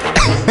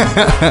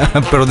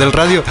 Pero del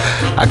radio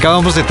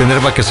acabamos de tener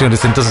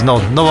vacaciones, entonces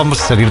no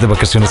vamos a salir de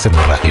vacaciones en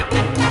el radio.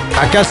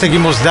 Acá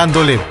seguimos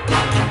dándole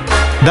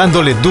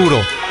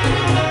duro.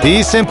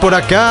 Dicen por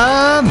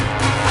acá,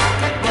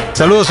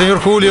 saludos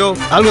señor Julio,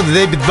 algo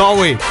de David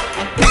Bowie.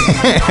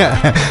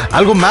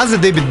 Algo más de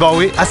David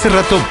Bowie. Hace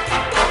rato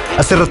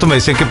me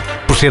decían que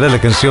pusiera la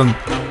canción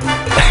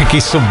que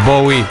hizo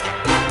Bowie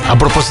a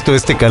propósito de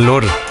este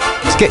calor.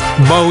 Es que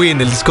Bowie en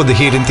el disco de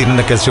Hidden tiene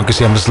una canción que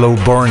se llama Slow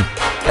Burn.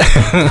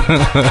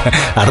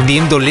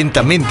 Ardiendo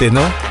lentamente,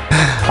 ¿no?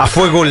 A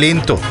fuego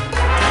lento.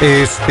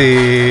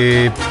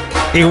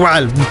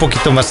 Igual, un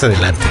poquito más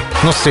adelante.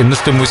 No sé, no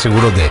estoy muy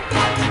seguro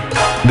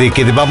de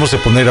que debamos de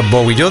poner a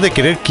Bowie. Yo de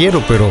querer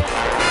quiero, pero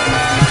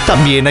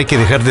también hay que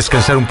dejar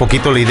descansar un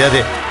poquito la idea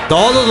de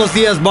todos los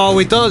días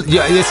Bowie.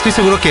 Yo estoy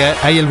seguro que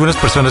hay algunas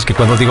personas que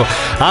cuando digo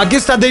aquí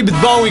está David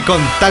Bowie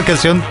con tal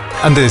canción,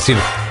 han de decir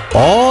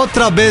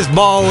otra vez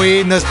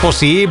Bowie, no es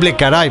posible,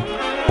 caray.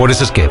 Por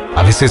eso es que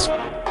a veces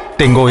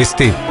tengo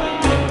esta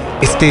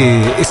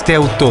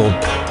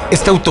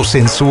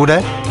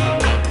autocensura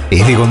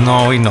y digo,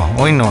 no, hoy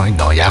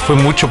no, ya fue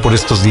mucho por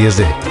estos días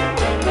de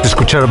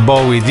escuchar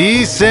Bowie.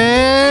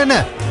 Dicen,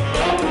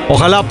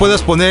 ojalá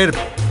puedas poner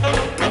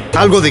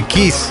algo de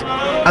Kiss.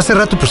 Hace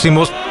rato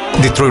pusimos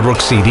Detroit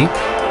Rock City,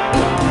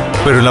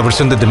 pero en la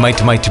versión de The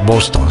Mighty Mighty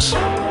Bostons.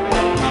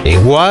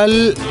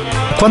 Igual,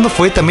 ¿cuándo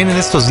fue? También en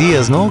estos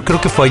días, ¿no? Creo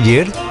que fue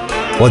ayer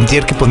o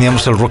antier que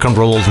poníamos el Rock and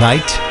Roll All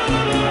Night.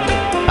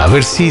 A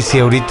ver si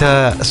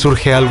ahorita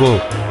surge algo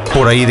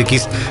por ahí de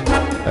Kiss.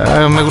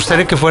 Me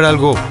gustaría que fuera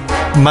algo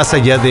más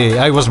allá de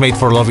I Was Made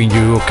for Loving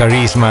You,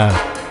 Carisma,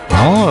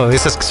 ¿no?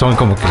 Esas que son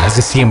como que las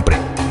de siempre.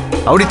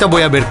 Ahorita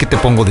voy a ver qué te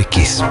pongo de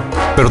Kiss,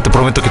 pero te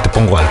prometo que te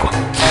pongo algo.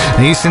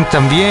 Me dicen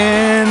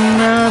también...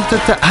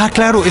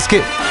 claro, es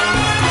que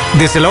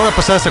desde la hora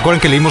pasada, ¿se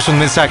acuerdan que leímos un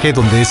mensaje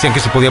donde decían que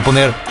se podía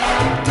poner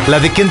la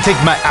de Can't Take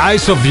My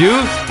Eyes Off You?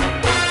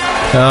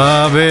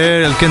 A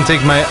ver, el Can't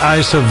Take My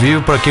Eyes Off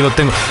You, por aquí lo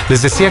tengo.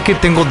 Les decía que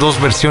tengo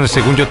dos versiones,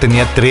 según yo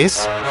tenía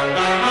tres.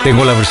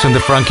 Tengo la versión de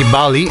Frankie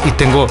Valli y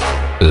tengo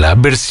la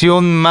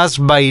versión más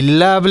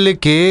bailable,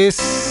 que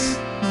es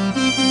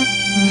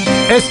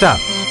esta.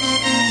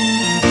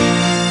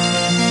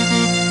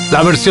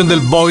 La versión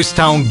del Boys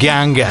Town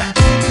Gang.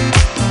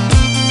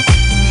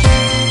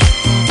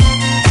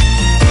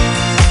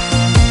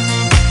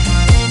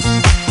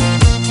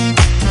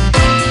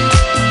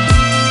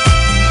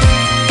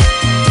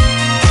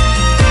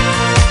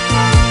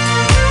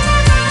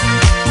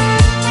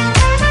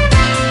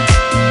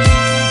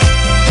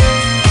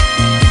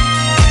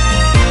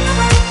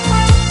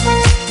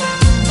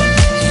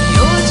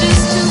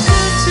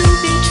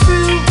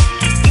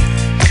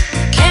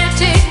 Can't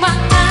take my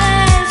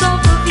eyes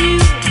off of you.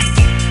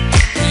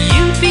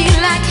 You be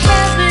like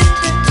heaven.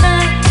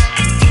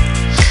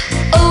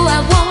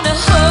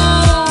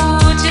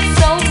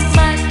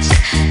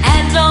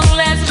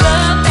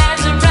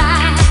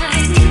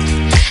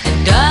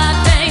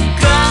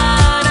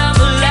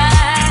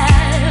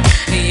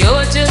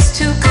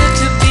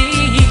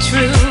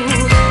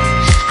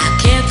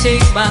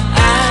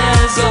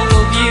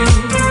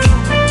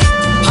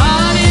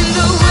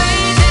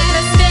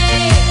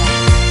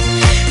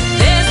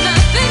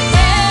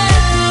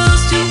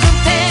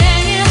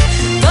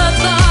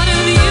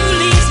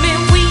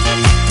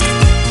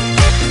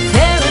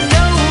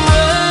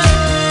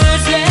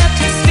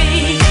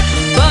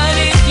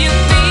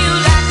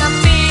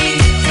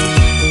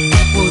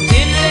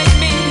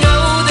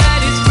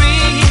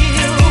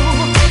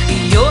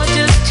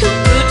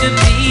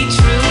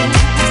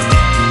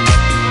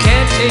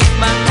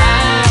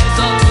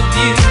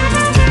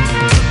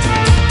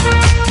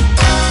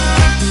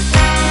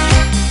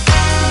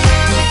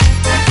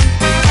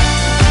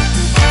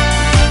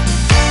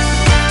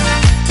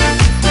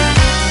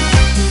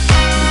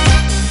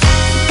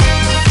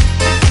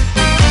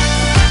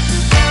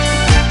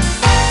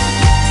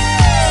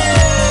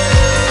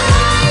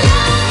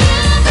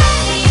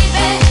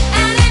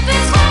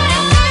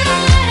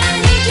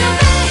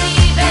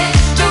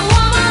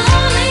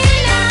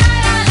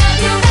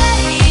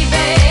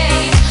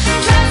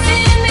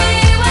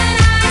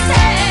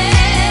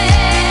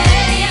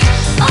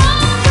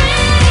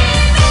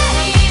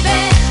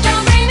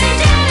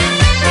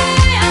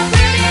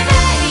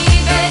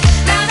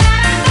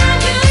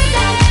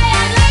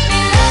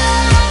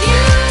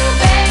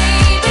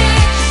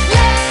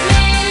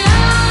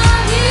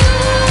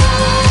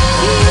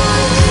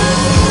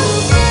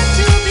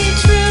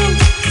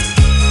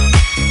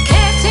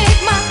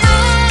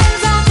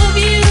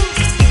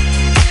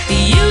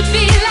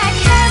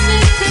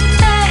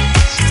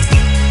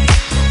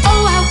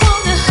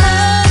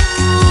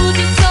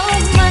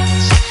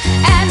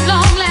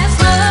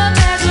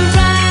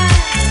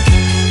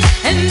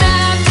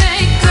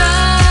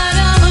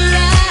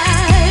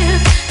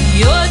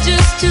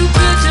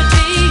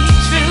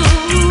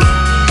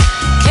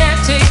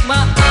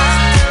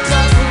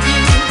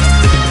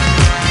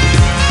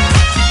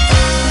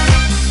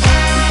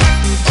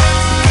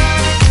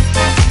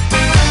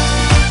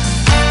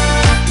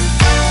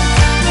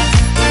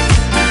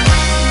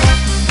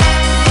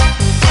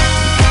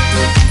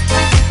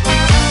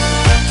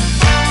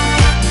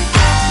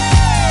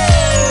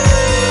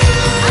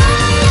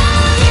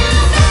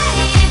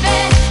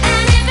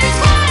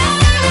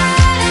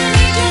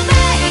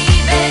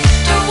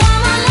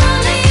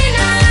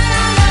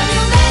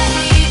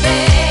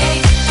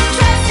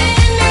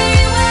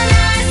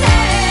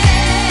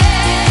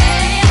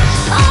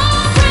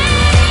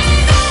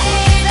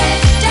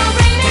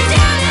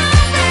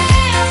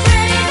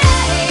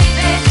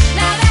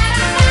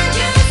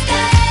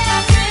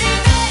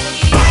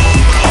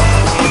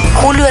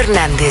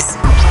 Hernández,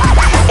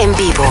 en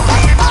vivo.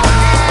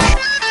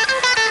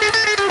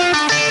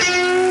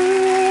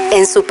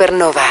 En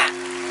Supernova.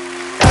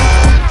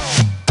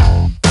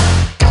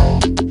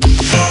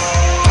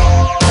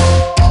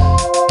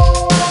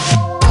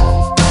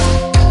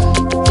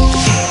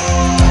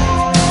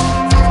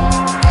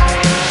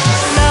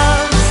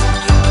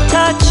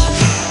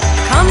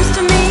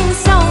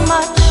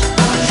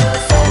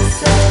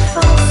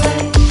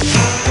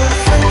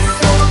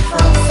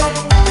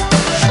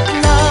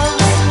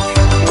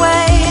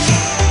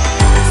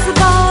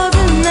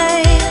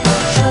 Subordinate,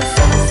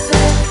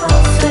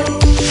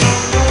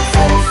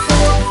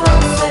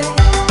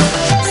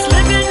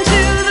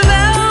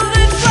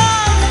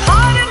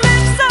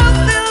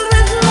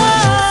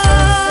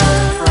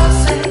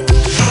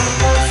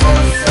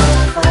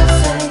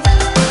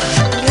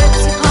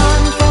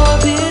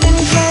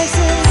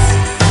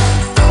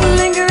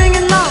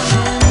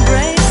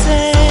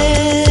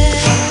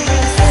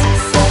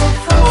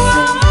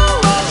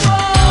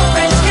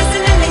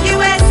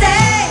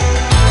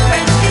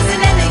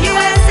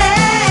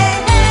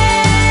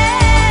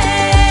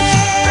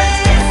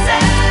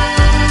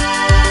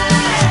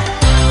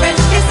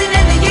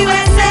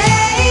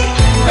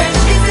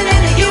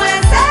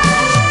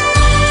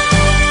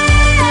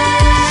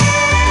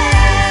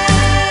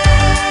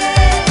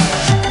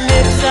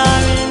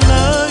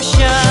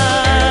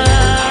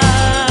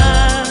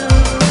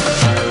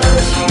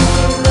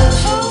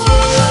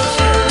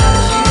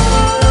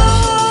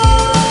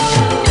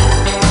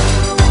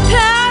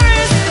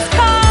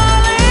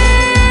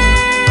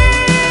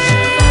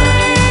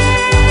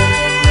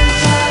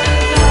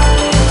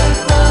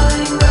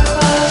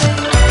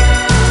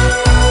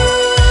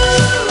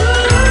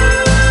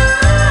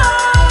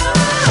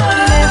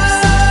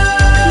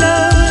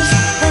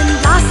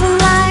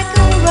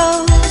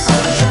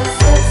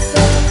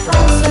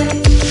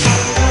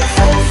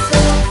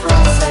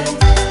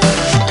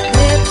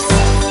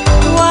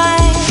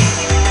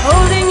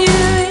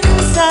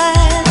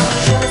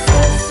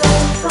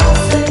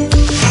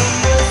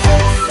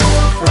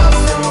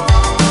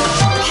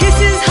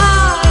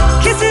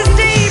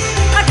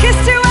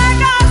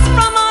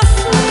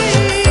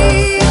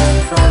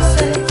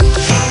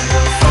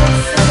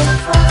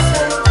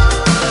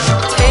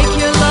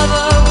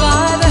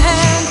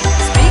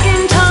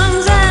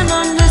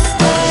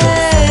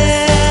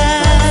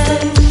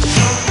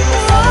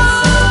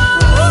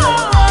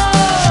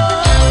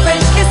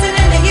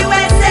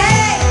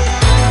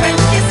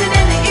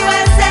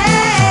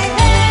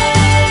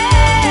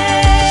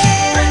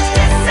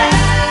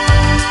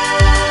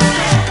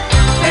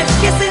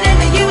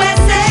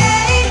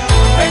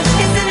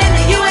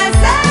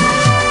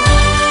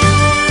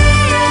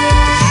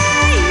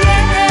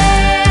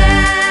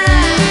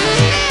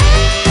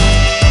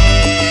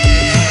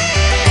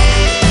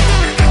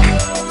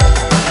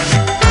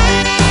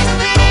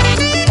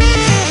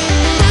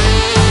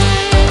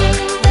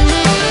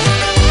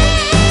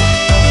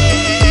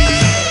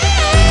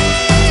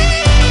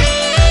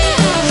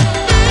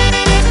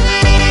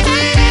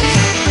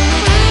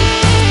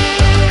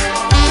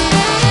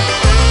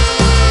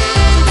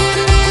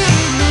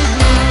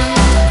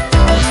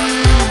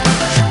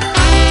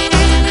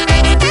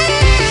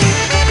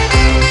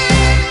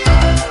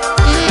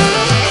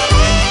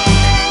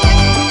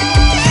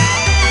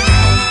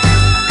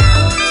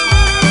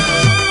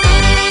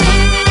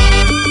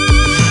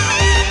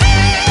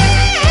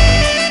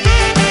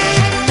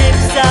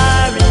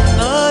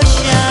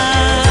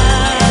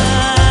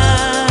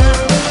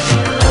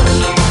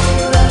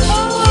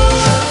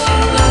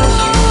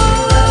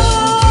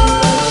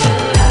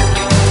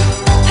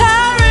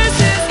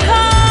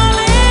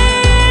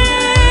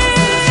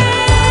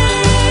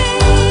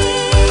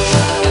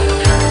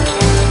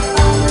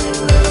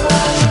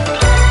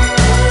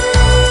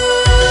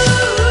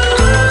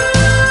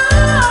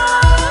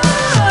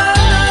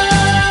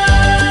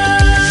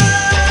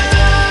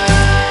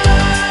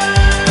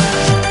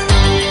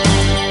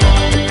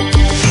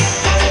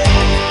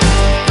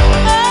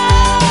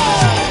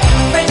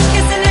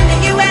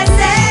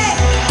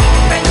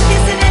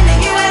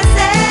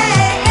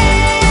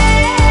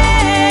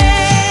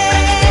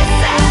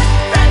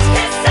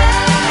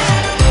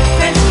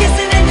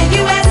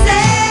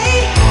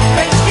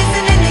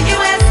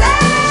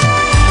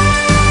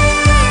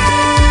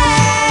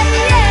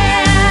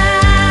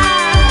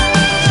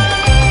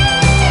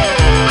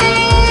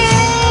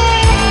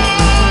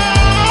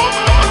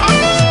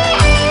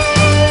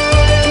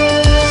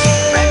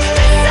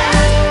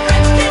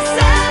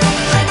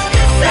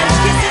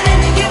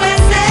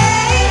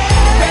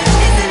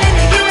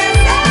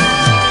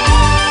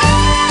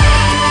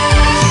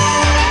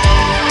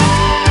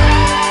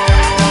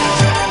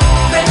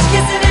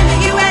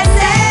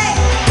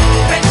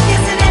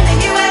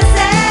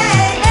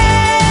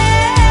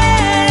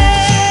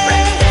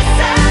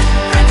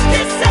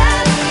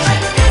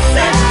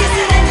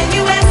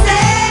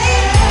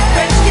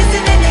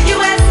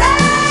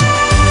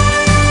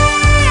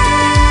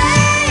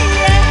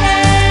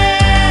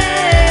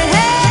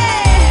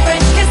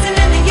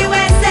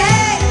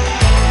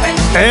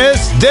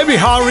 Debbie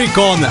Harry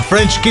con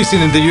French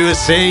Kissing in the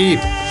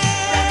USA.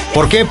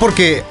 ¿Por qué?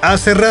 Porque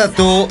hace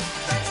rato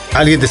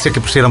alguien decía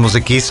que pusiéramos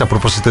de Kiss a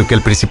propósito de que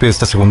al principio de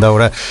esta segunda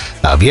hora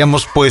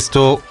habíamos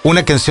puesto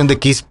una canción de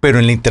Kiss, pero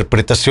en la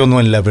interpretación o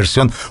en la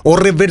versión o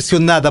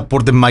reversionada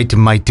por The Mighty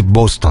Mighty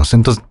Bostons.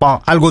 Entonces,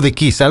 algo de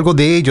Kiss, algo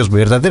de ellos,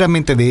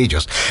 verdaderamente de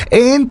ellos.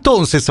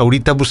 Entonces,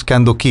 ahorita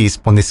buscando Kiss,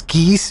 pones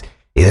Kiss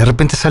y de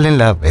repente sale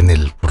en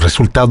el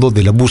resultado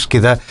de la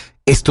búsqueda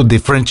esto de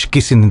French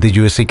Kissing in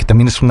the USA, que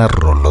también es una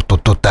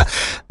rolototota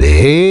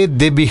de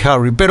Debbie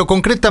Harry. Pero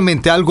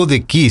concretamente algo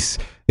de Kiss.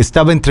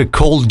 Estaba entre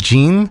Cold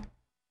Jean,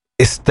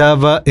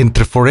 estaba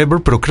entre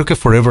Forever, pero creo que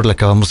Forever la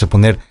acabamos de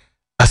poner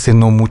hace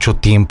no mucho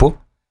tiempo.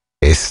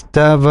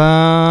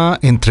 Estaba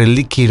entre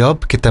Lick It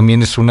Up, que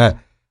también es una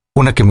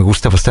que me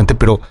gusta bastante,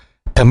 pero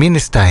también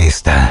está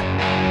esta.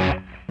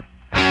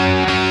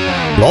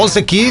 Los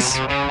de Kiss.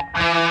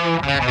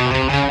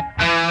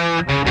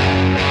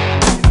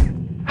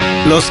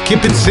 Los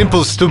Keep It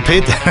Simple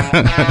Stupid.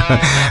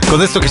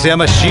 Con esto que se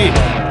llama She.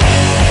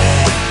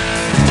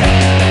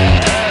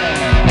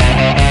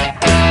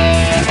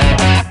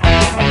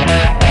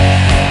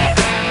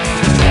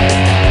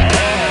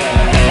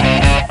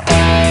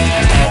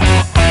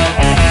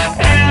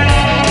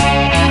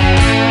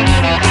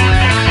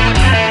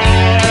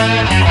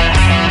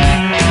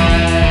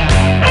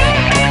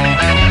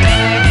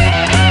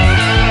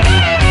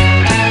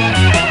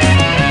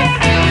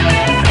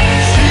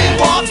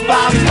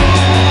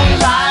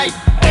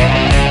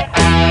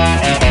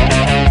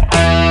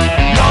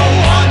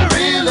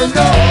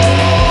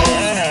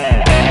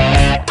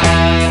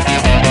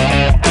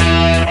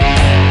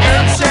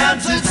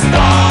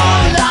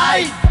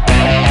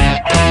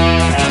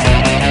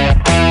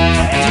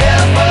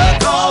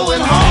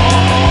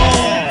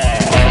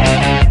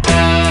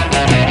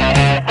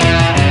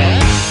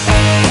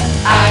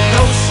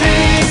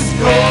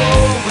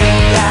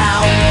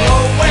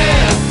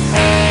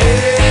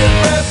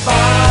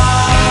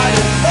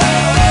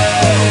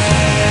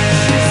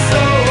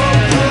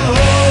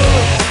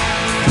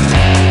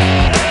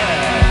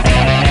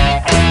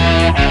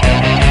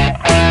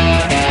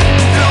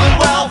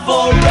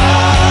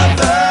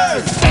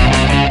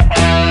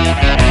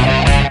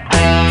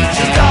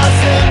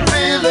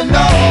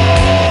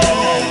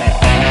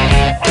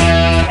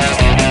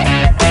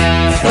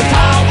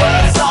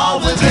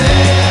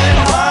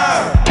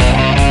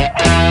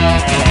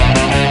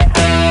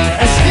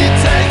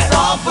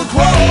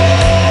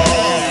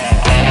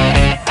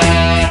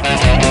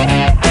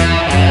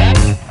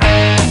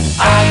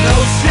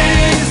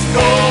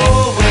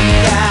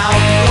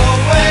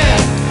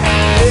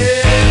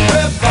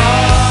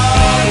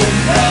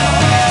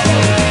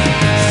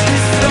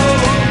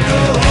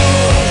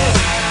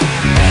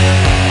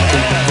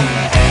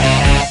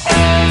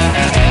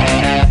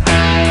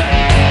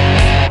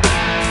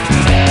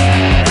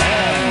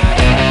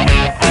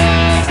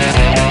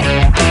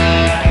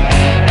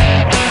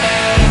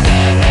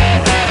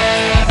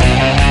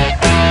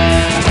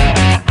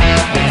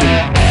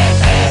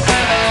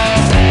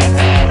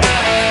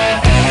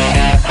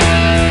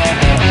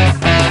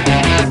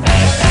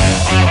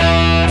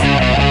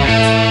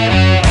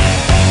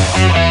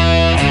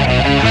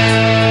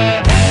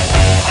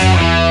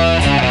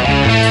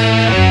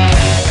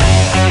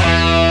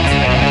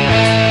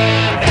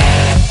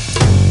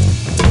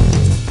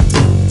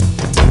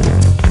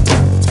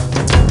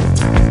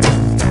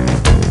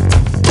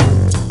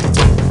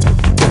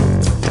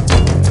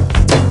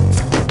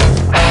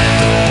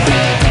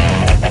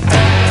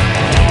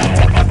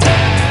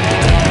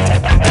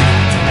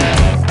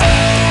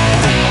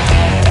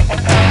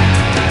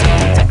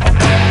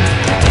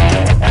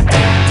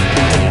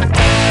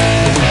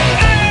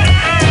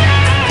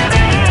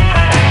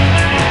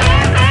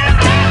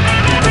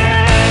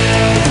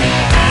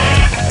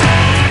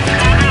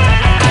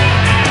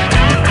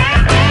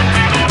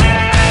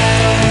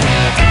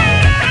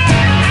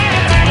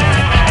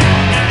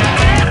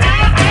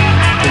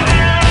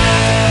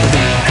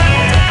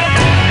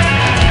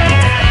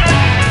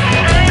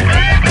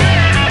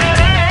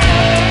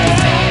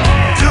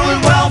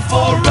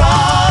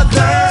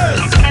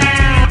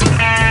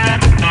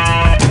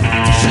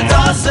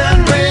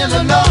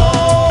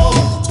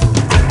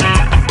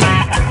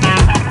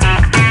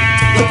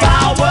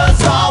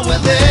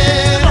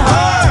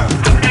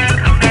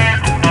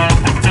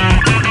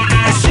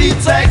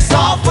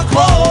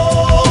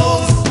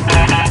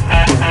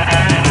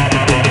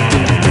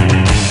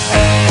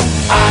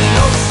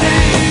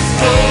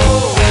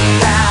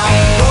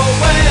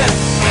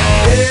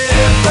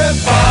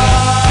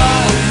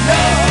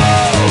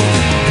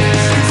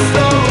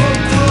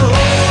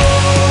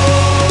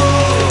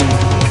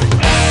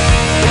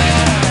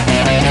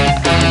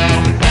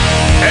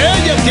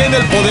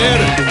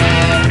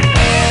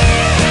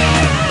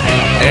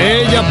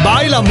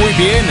 Muy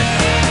bien.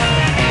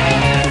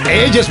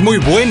 Ella es muy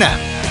buena.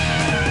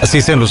 Así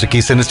dicen los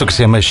X en esto que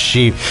se llama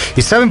She.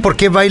 ¿Y saben por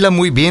qué baila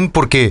muy bien?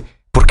 Porque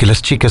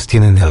las chicas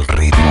tienen el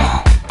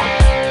ritmo.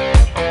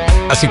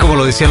 Así como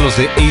lo decían los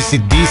de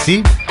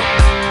AC/DC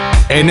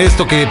en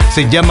esto que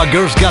se llama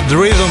Girls Got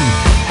Rhythm.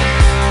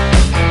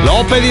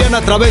 Lo pedían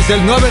a través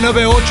del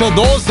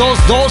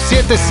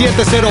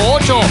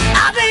 998-222-7708.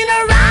 I've been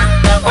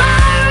around the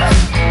world.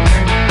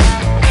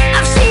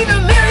 I've seen a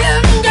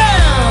million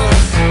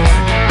girls.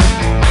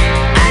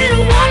 Ain't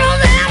one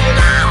of them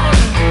gone.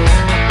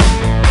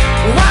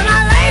 While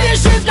my lady,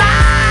 she's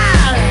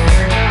gone.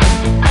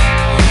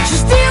 She's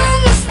still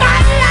in the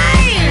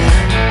spotlight.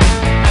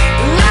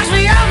 Knocks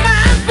me off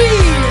my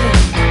feet.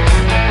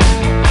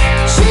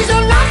 She's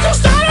a rock who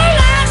started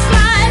last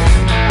night.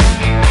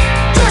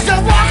 Just a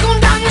walking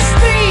down the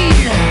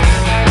street.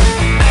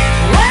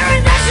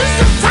 Wearing dresses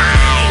so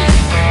tight.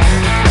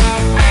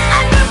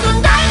 And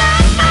looking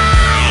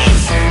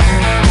dynamite.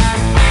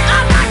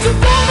 I'm not to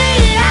pull me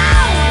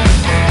out.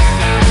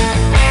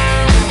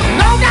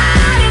 No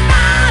doubt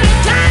about it.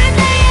 Time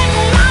they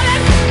ain't got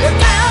it. The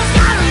girl's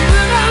got a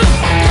rhythm.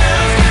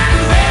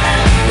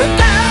 The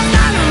girl's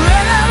got a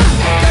rhythm.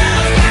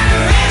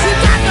 She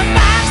got the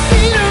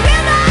backseat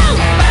rhythm.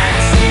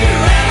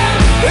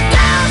 The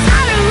girl's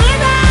got a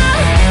rhythm.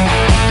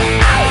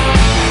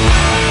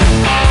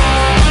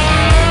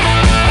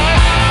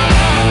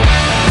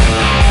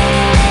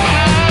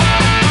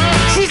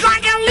 She's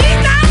like a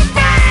lethal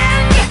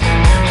friend.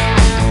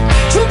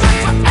 Too good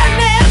for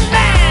any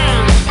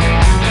man.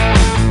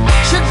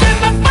 She did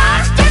the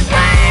first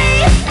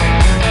degree.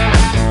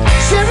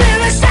 She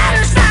really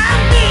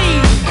satisfied me.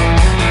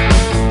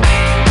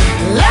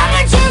 Love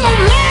me to the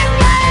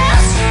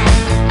limits.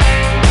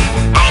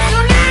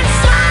 Aching and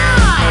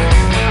sore.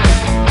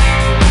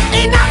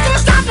 Enough to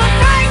stop the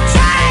freight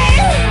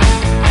train.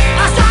 I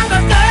start the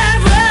Third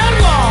World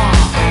War.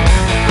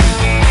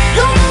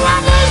 You know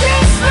I'm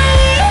losing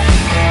sleep.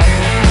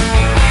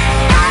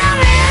 I'm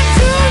in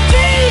too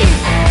deep.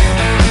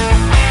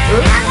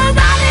 Like a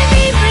body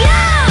needs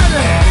blood.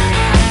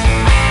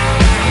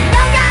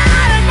 No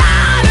doubt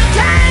about it.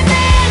 Time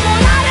ain't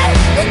got it.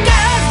 The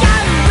girl's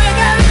got a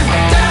rhythm.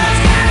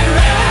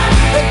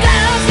 The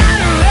girl's got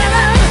a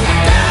rhythm.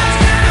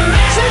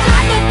 She's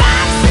like the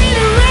backseat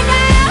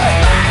rhythm.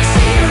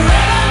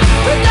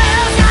 The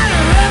girl's got a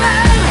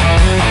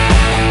rhythm.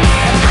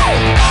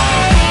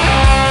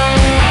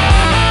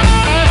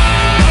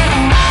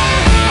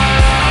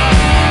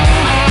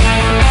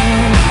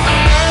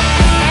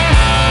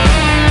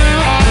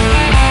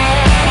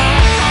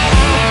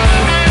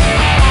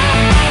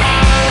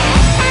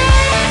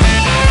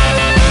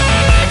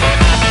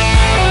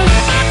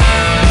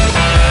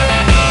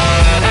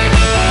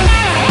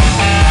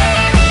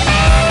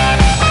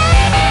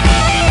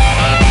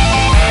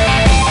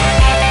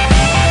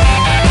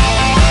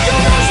 You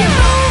know she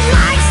moves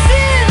like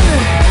sin.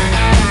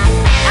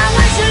 And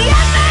when she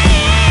let me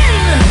in,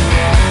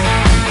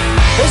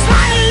 it's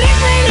like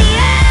liquid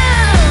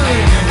love.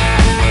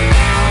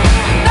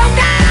 No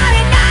doubt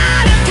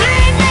about it.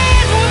 Time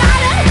ain't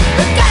got it.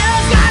 The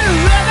girl's got a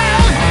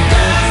rhythm.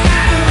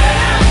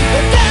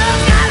 The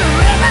girl's got a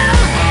rhythm.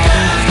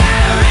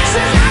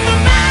 She's got the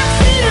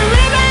backseat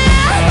rhythm.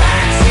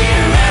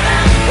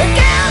 The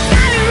girl's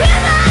got a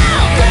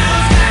rhythm.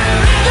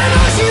 You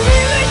know she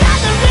really got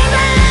the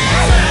rhythm.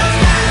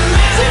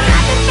 She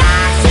got the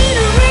backseat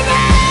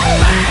rhythm.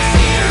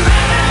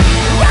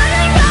 Rock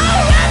and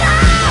roll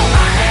rhythm.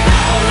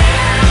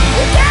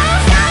 The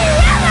girl's got a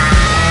rhythm.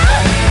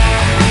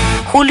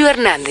 Julio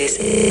Hernández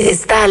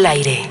está al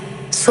aire,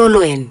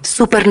 solo en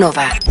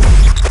Supernova.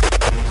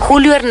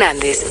 Julio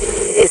Hernández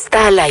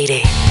está al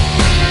aire,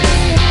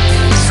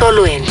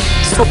 solo en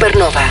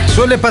Supernova.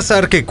 Suele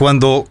pasar que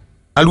cuando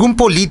algún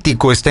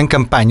político está en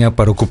campaña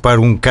para ocupar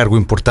un cargo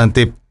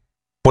importante,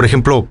 por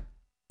ejemplo,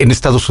 en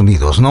Estados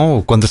Unidos, ¿no?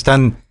 O cuando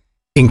están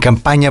en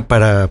campaña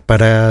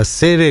para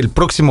ser el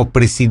próximo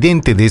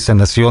presidente de esa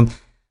nación,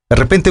 de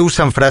repente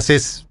usan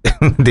frases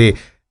de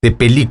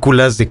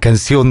películas, de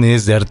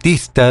canciones, de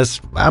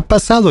artistas. Ha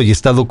pasado y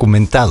está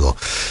documentado.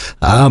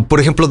 Por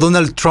ejemplo,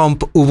 Donald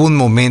Trump, hubo un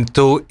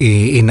momento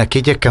en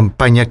aquella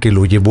campaña que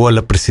lo llevó a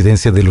la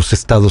presidencia de los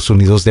Estados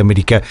Unidos de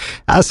América.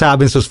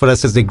 Saben sus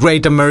frases de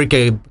Great America,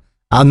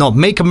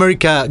 Make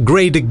America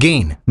Great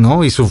Again,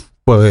 ¿no? Y su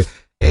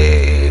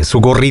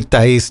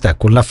gorrita esta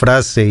con la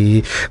frase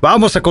y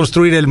vamos a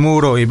construir el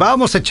muro y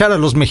vamos a echar a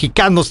los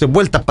mexicanos de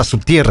vuelta para su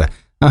tierra.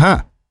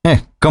 Ajá,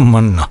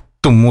 cómo no,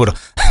 tu muro.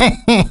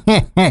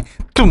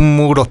 Tu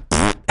muro.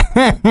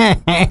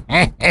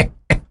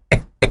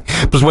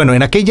 Pues bueno,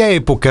 en aquella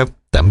época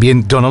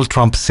también Donald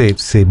Trump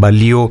se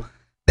valió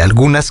de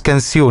algunas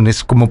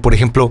canciones, como por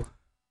ejemplo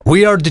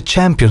We Are the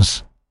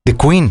Champions, de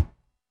Queen.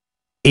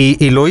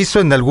 Y lo hizo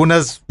en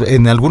algunos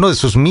de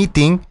sus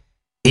meetings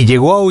y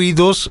llegó a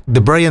oídos de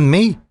Brian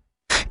May.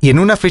 Y en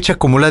una fecha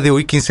como la de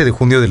hoy, 15 de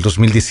junio del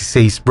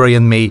 2016,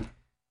 Brian May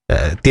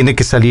tiene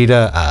que salir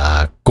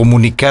a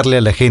comunicarle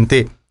a la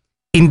gente,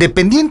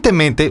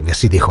 independientemente,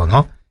 así dijo,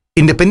 ¿no?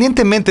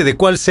 Independientemente de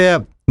cuál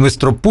sea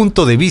nuestro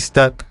punto de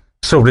vista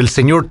sobre el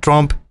señor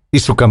Trump y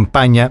su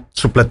campaña,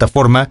 su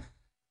plataforma,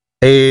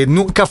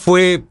 nunca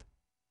fue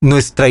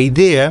nuestra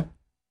idea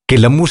que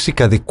la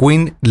música de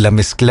Queen la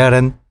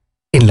mezclaran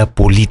en la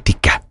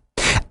política.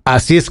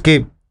 Así es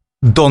que,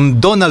 don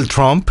Donald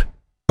Trump,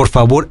 por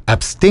favor,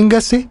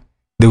 absténgase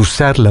de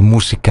usar la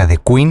música de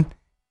Queen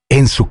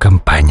en su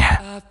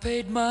campaña. I've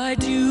paid my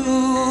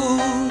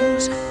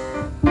dues,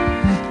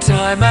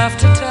 time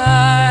after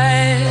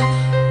time.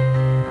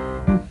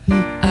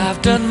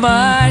 I've done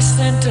my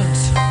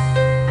sentence,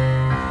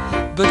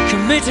 but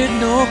committed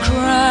no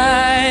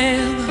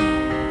crime.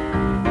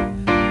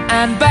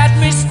 And bad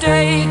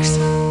mistakes,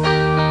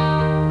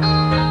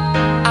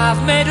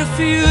 I've made a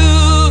few.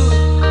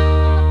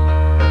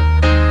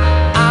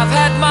 I've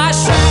had my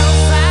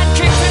shadows and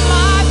kicks in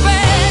my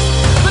face,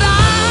 but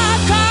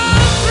I've come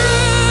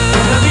through.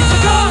 I need to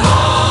go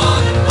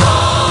on.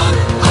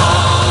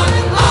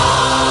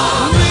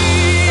 We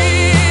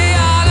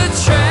are the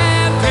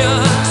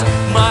champions,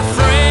 my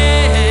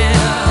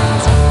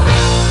friends,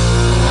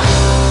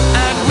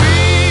 and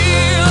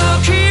we'll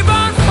keep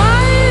on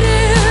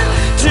fighting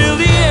till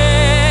the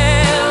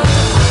end.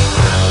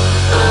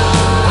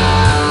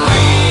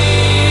 We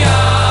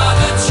are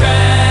the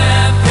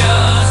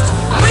champions.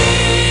 We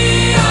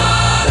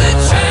are the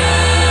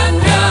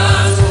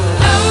champions.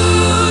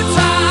 No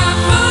time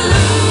for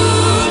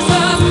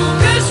losers,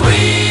 'cause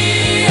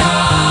we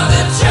are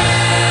the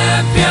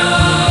champions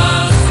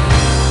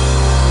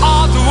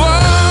of the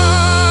world.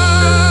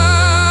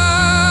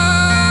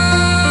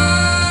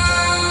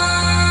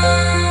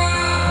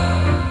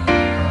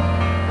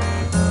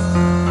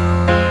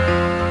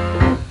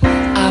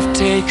 I've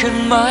taken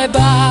my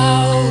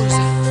bows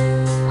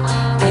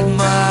and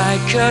my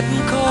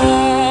curtain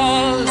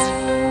calls.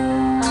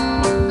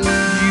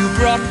 You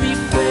brought me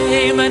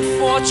fame and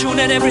fortune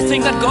and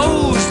everything that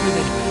goes with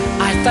it.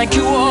 I thank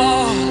you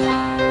all,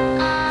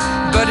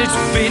 but it's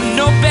been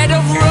no bed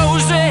of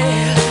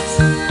roses,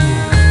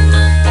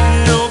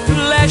 no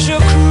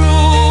pleasure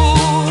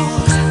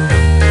cruise.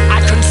 I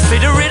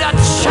consider it a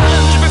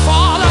challenge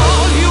before the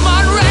whole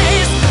human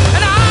race,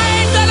 and I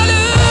ain't gonna lose.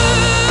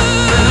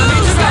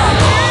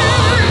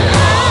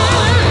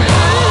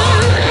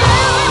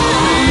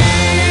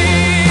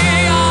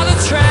 We are the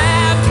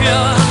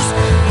champions,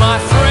 my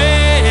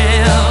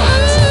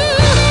friends,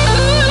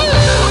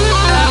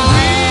 and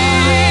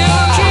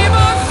we'll keep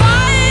on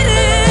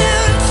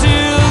fighting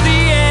till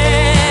the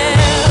end.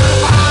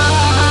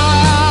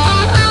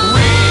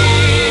 We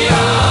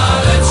are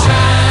the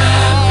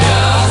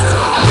champions.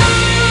 We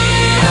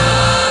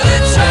are the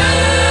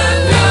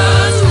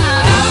champions.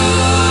 No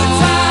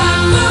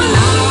time for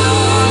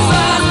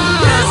losers,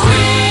 'cause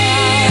we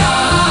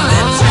are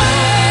the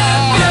champions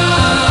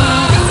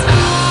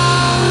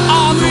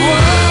of the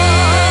world.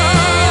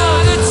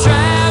 The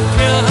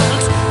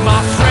champions,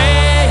 my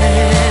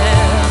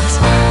friends,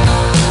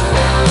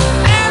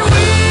 and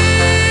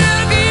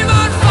we'll keep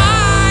on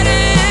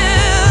fighting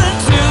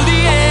till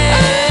the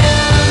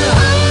end.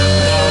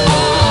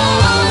 Oh,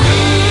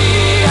 we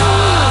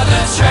are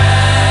the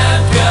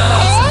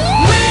champions.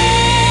 We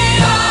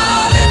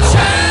are the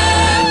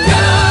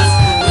champions.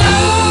 No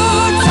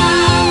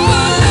time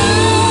for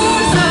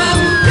losers,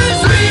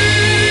 'cause we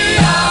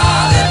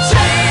are the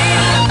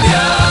champions.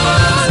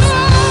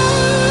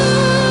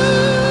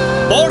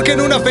 Porque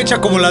en una fecha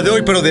como la de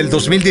hoy, pero del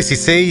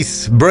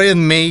 2016,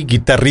 Brian May,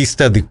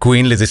 guitarrista de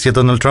Queen, les decía a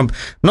Donald Trump: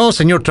 no,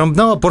 señor Trump,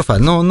 no, porfa,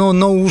 no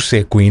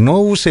use Queen, no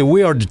use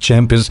We Are the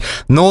Champions,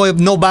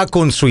 no va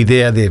con su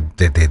idea de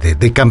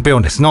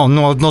campeones,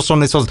 no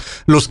son esos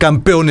los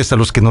campeones a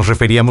los que nos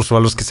referíamos o a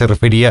los que se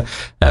refería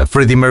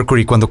Freddie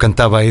Mercury cuando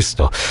cantaba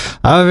esto.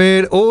 A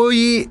ver,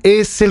 hoy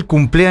es el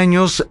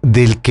cumpleaños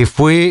del que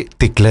fue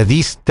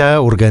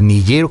tecladista,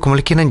 organillero, como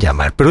le quieran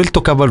llamar, pero él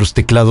tocaba los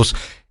teclados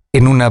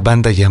en una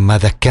banda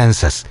llamada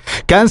Kansas.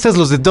 Kansas,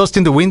 los de Dust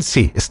in the Wind,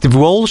 sí. Steve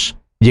Walsh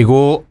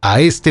llegó a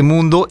este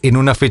mundo en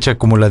una fecha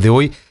como la de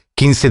hoy,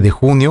 15 de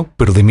junio,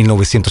 pero de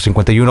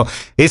 1951.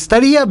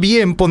 Estaría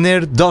bien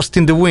poner Dust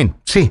in the Wind.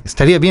 Sí,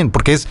 estaría bien,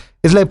 porque es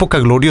la época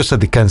gloriosa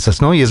de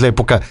Kansas, ¿no? Y es la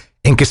época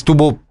en que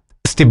estuvo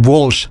Steve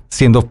Walsh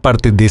siendo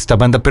parte de esta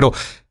banda. Pero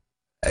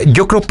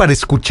yo creo, para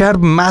escuchar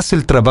más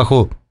el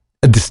trabajo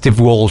de Steve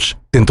Walsh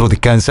dentro de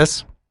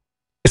Kansas,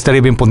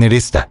 estaría bien poner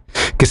esta,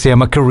 que se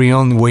llama Carry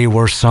On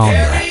Wayward Son.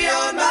 Carry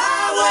on my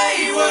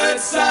wayward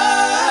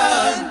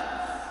son.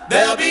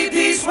 There'll be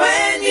peace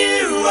when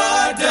you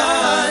are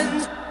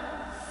done.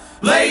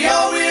 Lay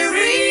your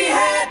weary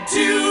head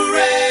to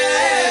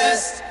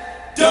rest.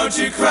 Don't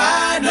you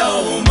cry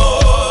no more.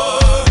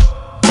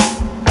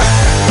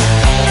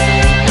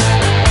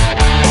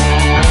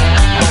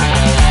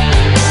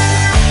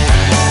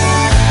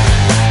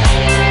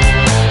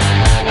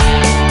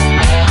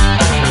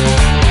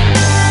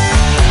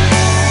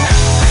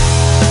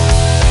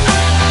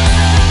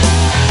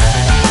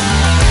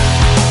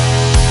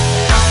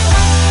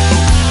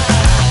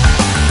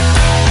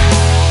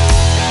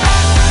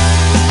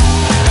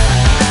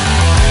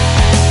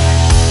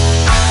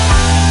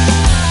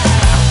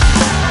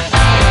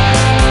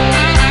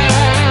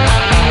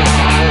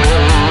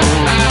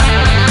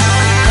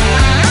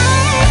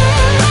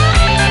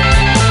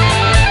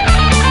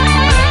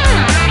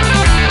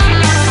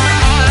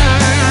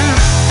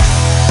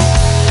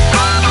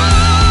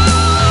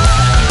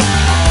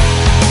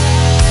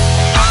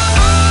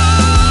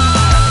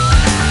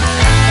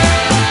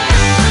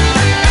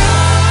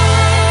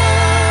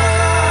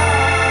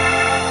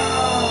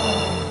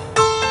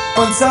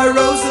 Once I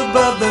rose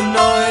above the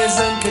noise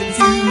and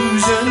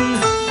confusion,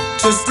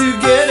 just to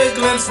get a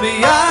glimpse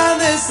beyond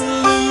this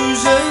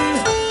illusion.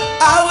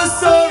 I was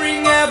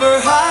soaring ever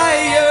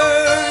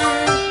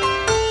higher,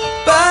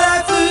 but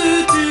I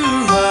flew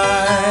too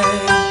high.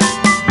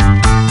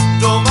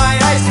 Though my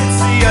eyes could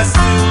see, I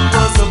still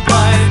was a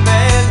blind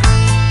man.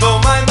 Though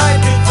my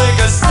mind could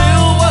think, I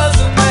still was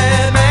a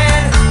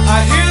madman.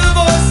 I hear the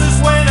voices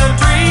when I'm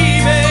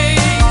dreaming.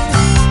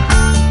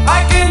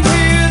 I can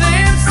hear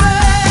them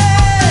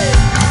say,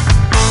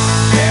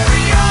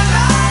 carry on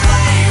my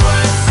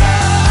wayward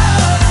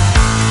son.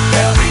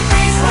 There'll be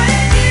peace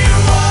when you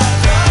are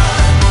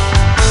done.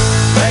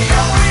 Lay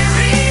your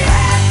weary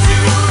head to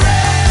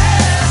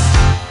rest.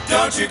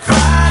 Don't you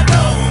cry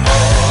no more.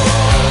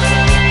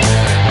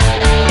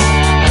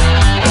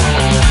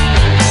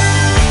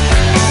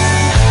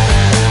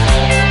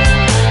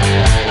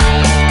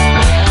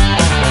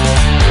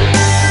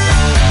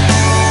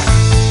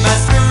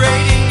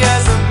 Masquerading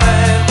as a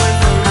man with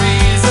a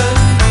reason.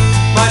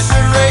 My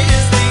charade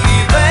is the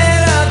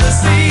event of the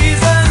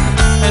season.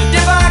 And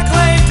if I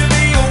claim to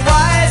be a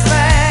wise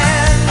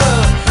man,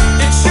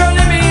 it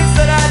surely means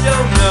that I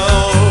don't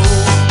know.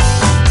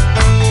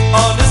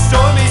 On a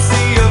stormy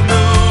sea of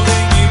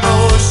moving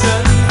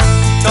emotion,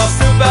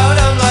 tossed about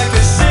I'm like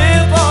a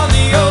ship on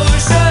the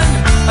ocean.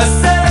 I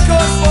set a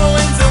course for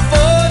winds of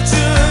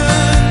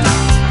fortune,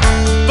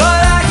 but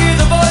I hear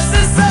the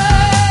voices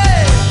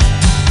say,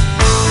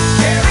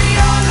 carry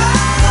on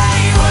my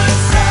wayward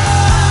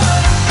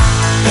son.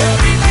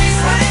 There'll be peace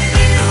when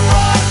you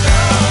are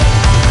done.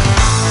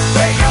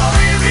 Lay your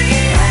weary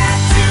head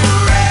to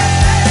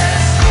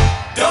rest.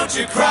 Don't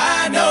you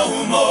cry no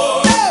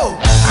more. No!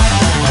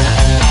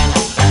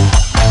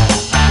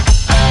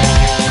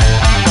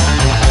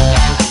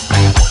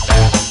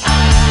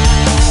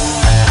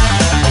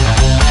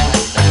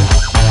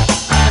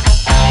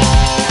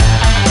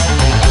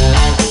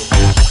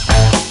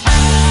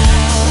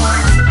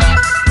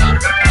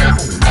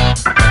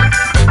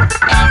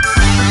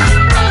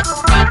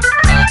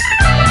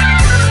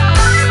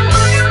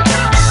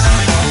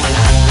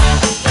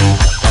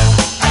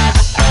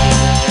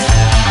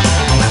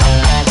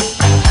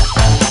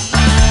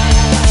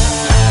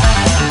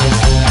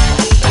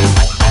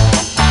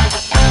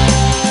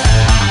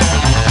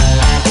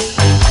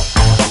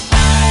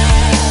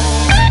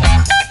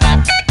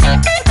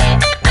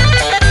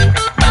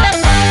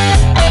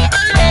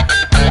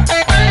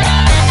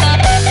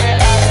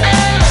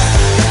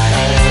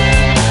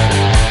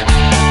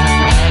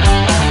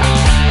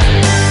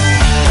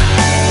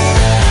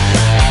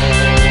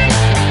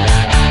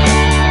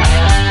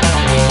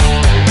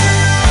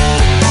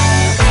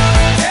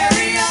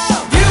 Carry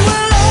on, you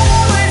will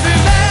always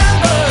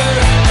remember.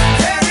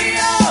 Carry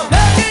on,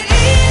 make it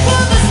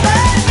equal the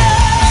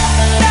standard.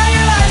 Now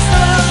your life's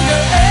no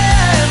longer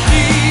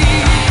empty.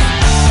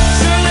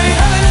 Surely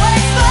heaven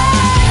waits for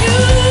you.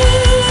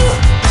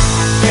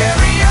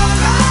 Carry on,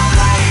 my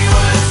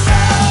wayward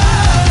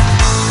son.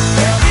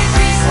 There'll be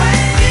peace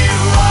when you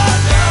are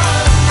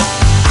done.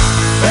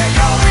 Lay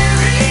your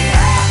weary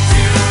head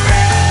to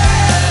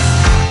rest.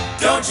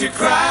 Don't you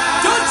cry.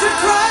 Don't you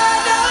cry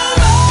no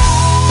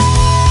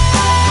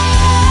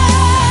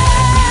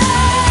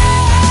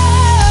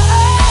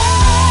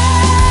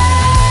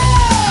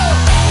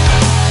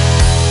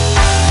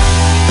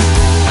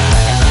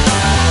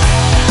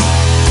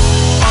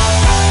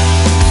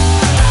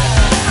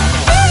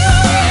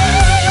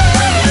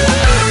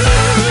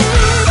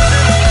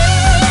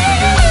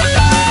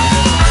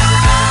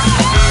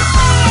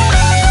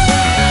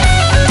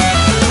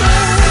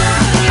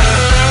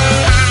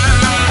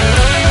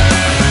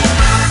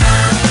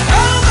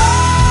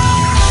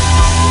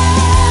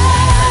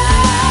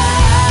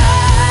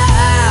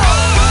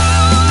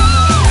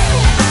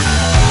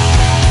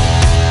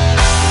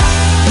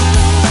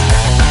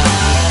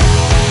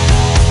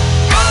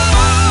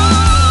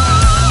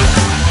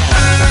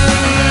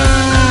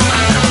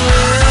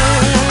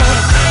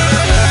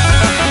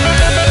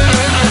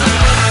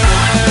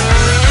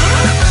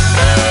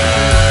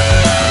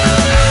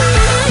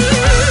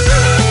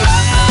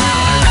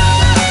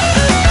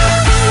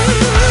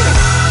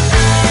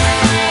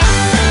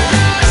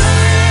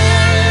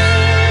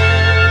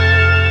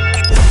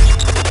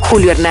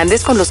Julio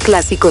Hernández con los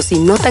clásicos y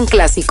no tan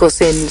clásicos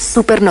en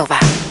Supernova.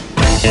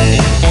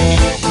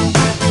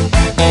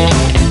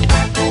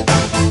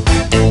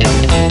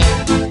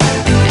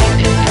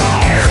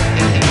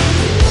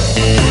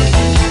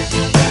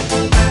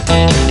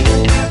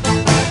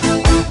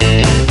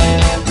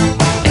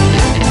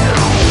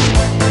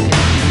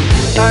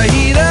 I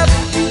heat up,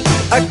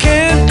 I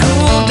can't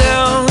cool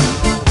down.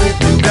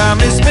 Got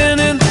me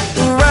spinning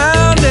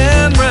round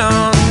and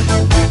round,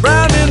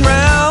 round and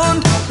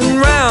round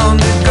and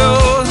round it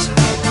goes.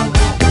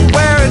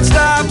 Where it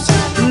stops,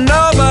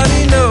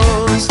 nobody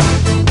knows.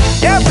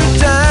 Every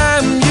time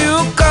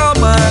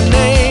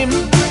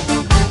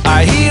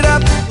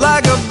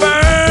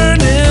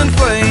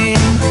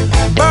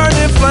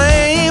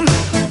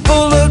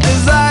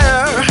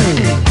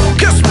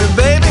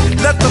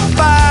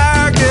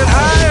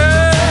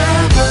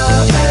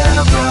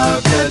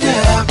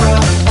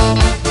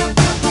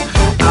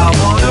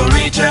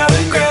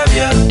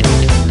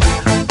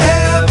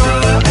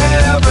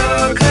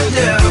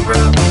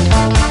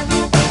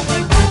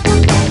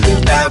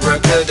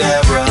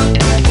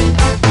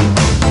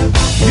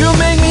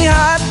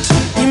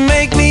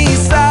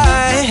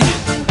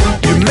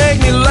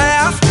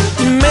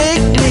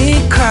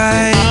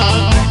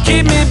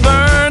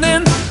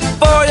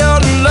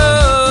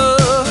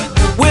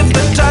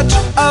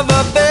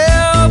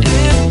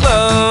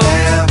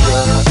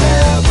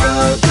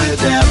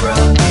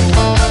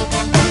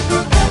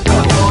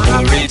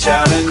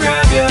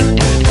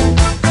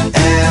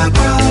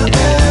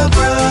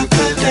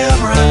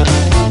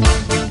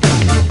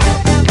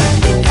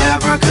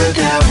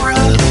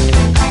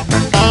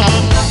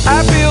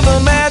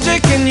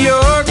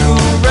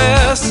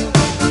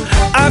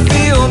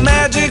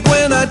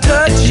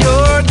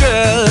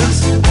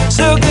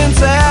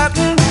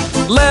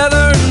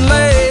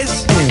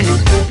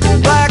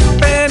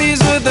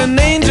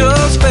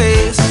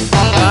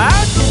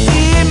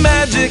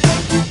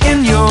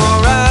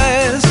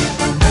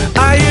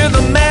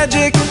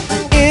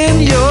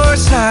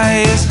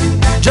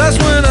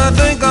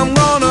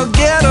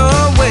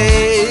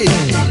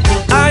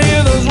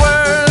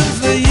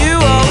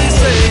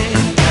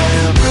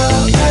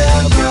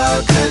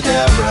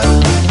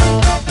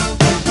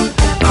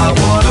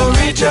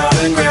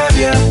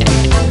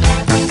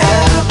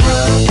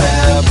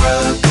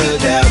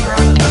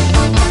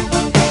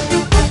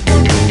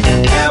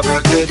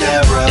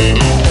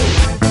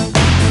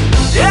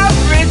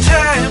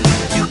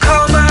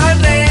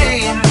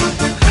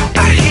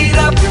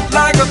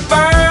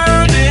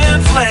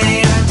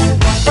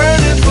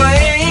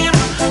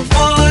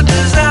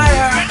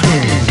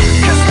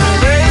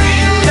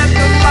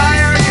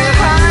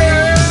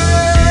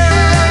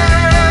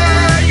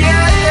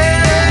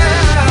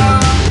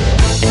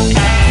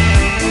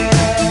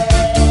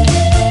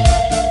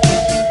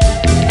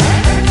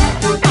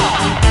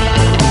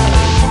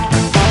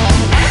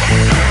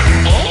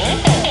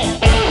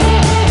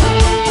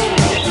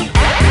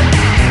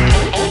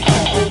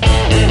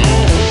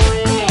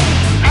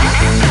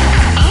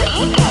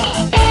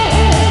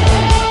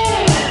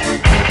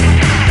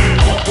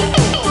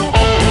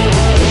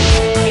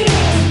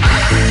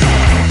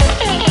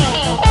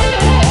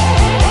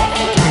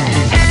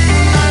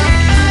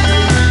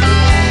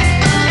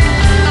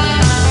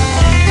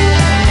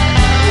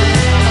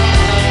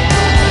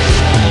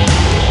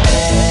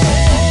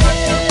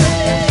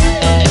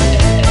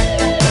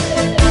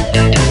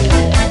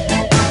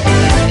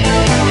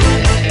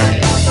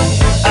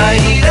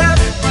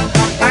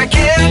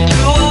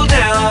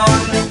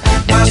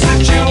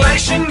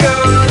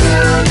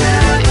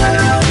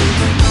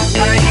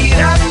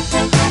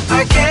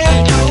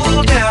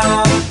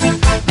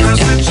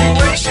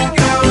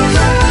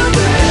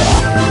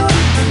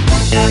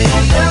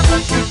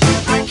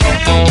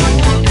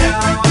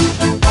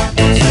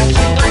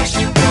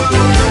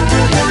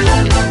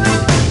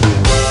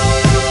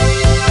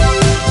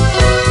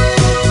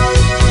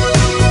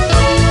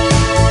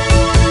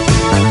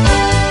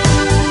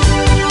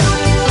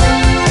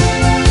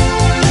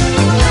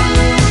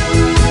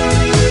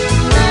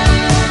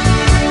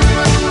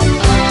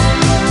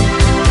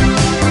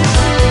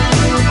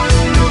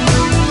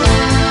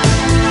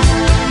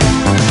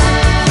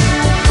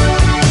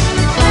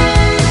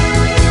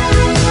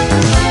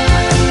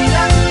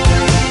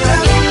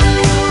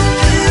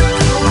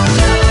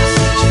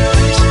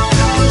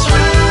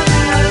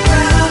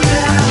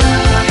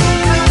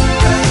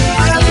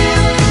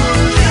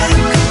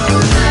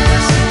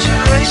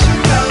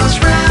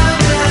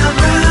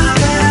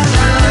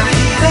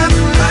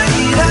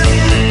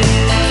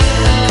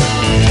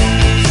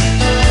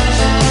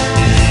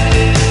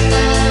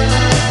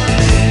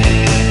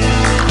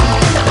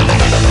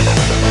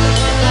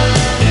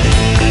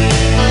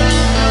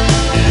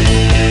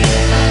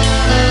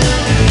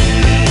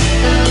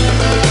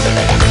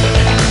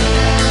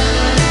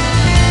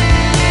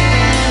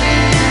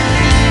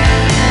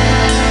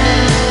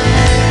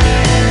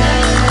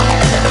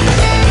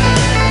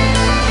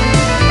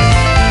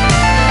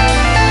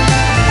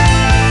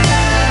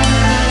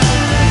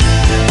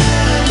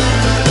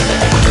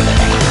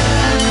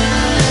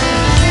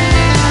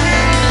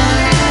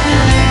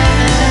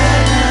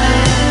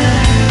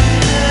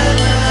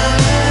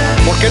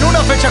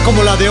fecha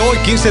como la de hoy,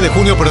 15 de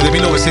junio, pero de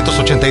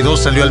 1982,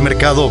 salió al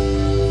mercado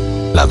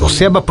la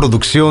 12ª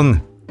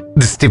producción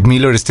de Steve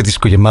Miller, este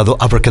disco llamado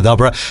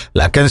Abracadabra,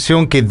 la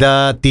canción que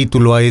da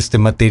título a este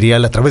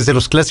material a través de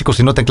los clásicos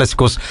y no tan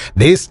clásicos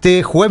de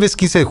este jueves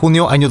 15 de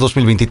junio, año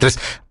 2023.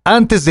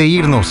 Antes de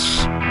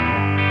irnos,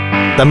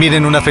 también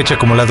en una fecha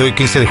como la de hoy,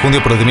 15 de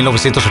junio, pero de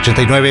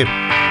 1989,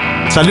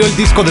 salió el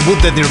disco debut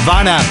de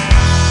Nirvana.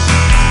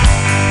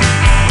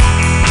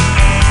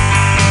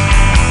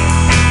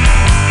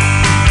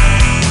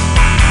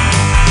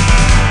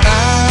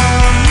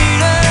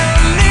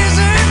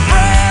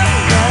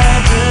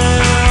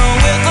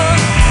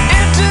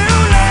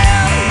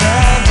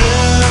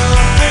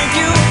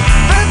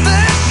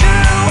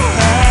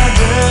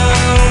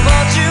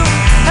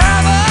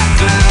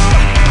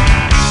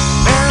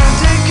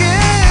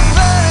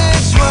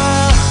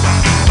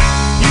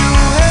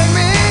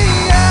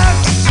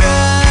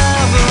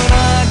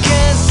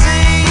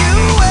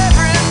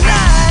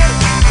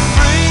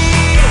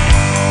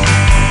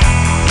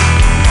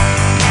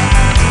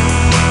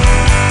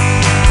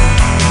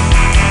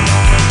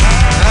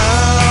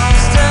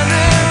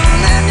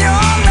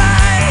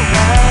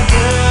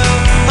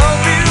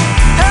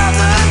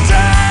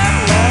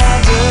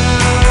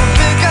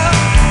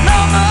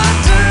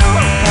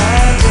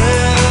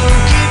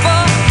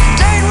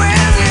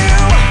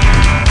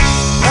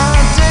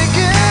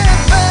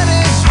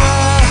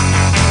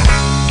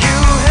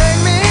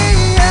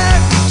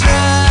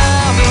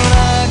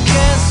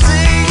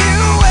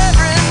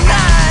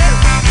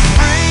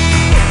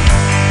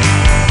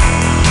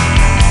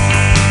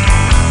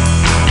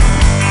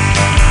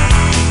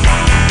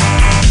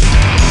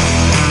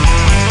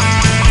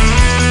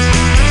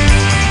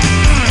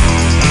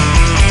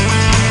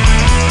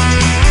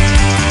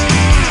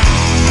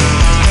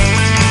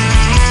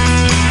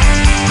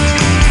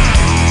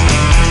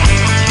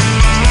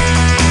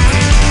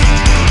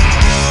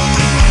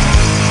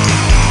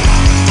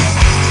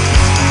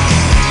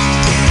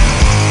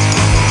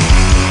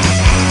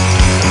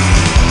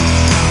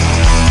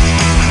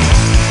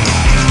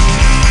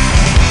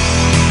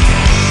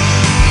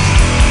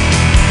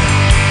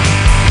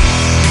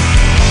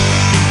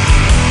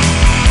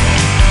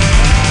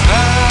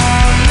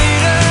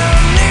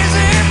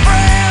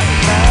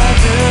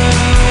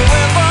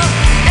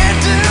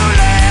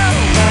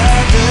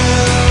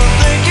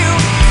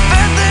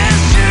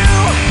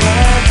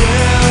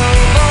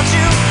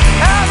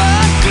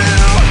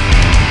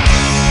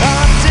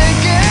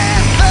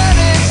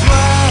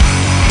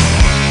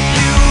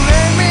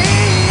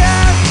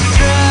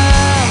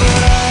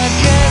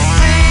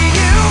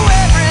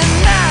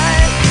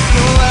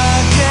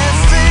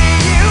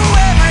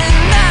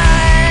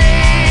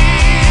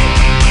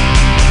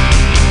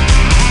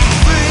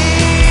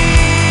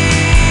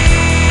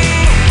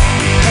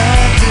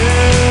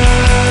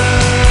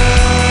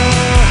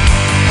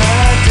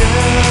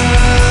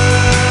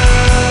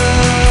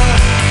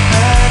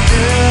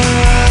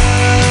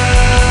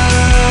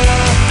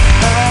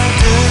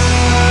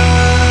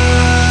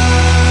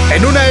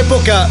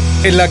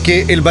 En la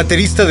que el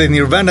baterista de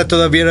Nirvana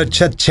todavía era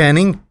Chad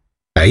Channing.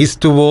 Ahí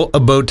estuvo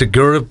About a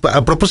Girl.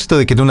 A propósito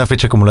de que en una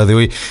fecha como la de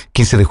hoy,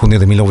 15 de junio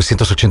de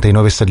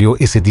 1989, salió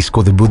ese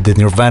disco debut de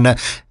Nirvana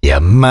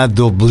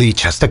llamado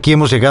Bleach. Hasta aquí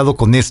hemos llegado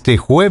con este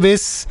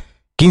jueves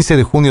 15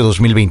 de junio de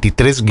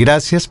 2023.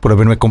 Gracias por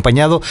haberme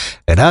acompañado.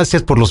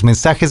 Gracias por los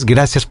mensajes.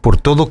 Gracias por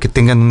todo. Que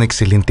tengan una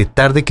excelente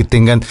tarde. Que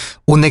tengan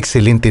una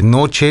excelente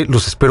noche.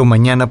 Los espero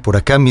mañana por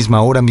acá,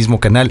 misma hora, mismo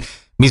canal,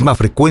 misma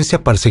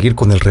frecuencia, para seguir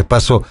con el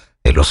repaso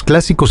de los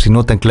clásicos y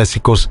no tan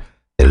clásicos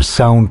del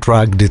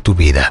soundtrack de tu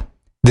vida.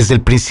 Desde el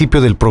principio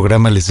del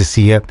programa les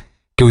decía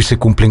que hoy se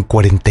cumplen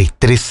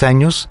 43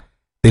 años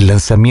del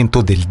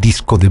lanzamiento del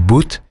disco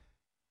debut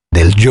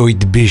del Joy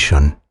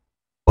Division.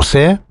 O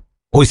sea,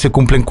 hoy se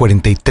cumplen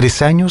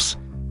 43 años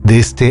de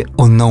este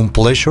Unknown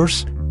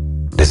Pleasures.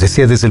 Les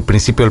decía desde el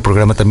principio del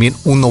programa también,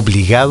 un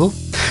obligado.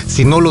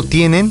 Si no lo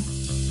tienen,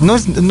 no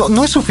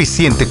es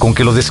suficiente con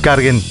que lo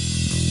descarguen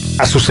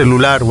a su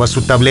celular o a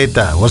su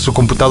tableta o a su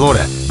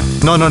computadora.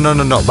 No.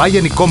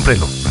 Vayan y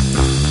cómprenlo.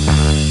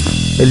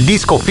 El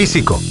disco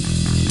físico.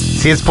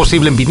 Si es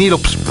posible en vinilo,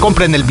 pues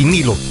compren el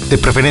vinilo de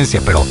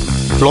preferencia, pero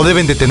lo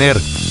deben de tener.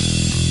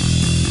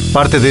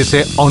 Parte de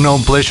ese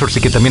Unknown Pleasures y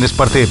que también es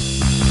parte...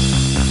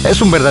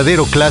 Es un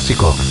verdadero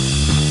clásico.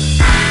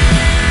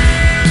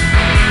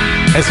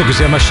 Eso que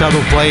se llama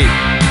Shadow Play.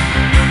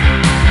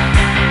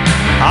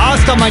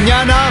 Hasta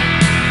mañana.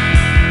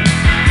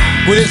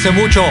 Cuídense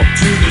mucho.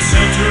 To the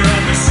center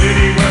of the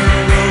city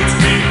where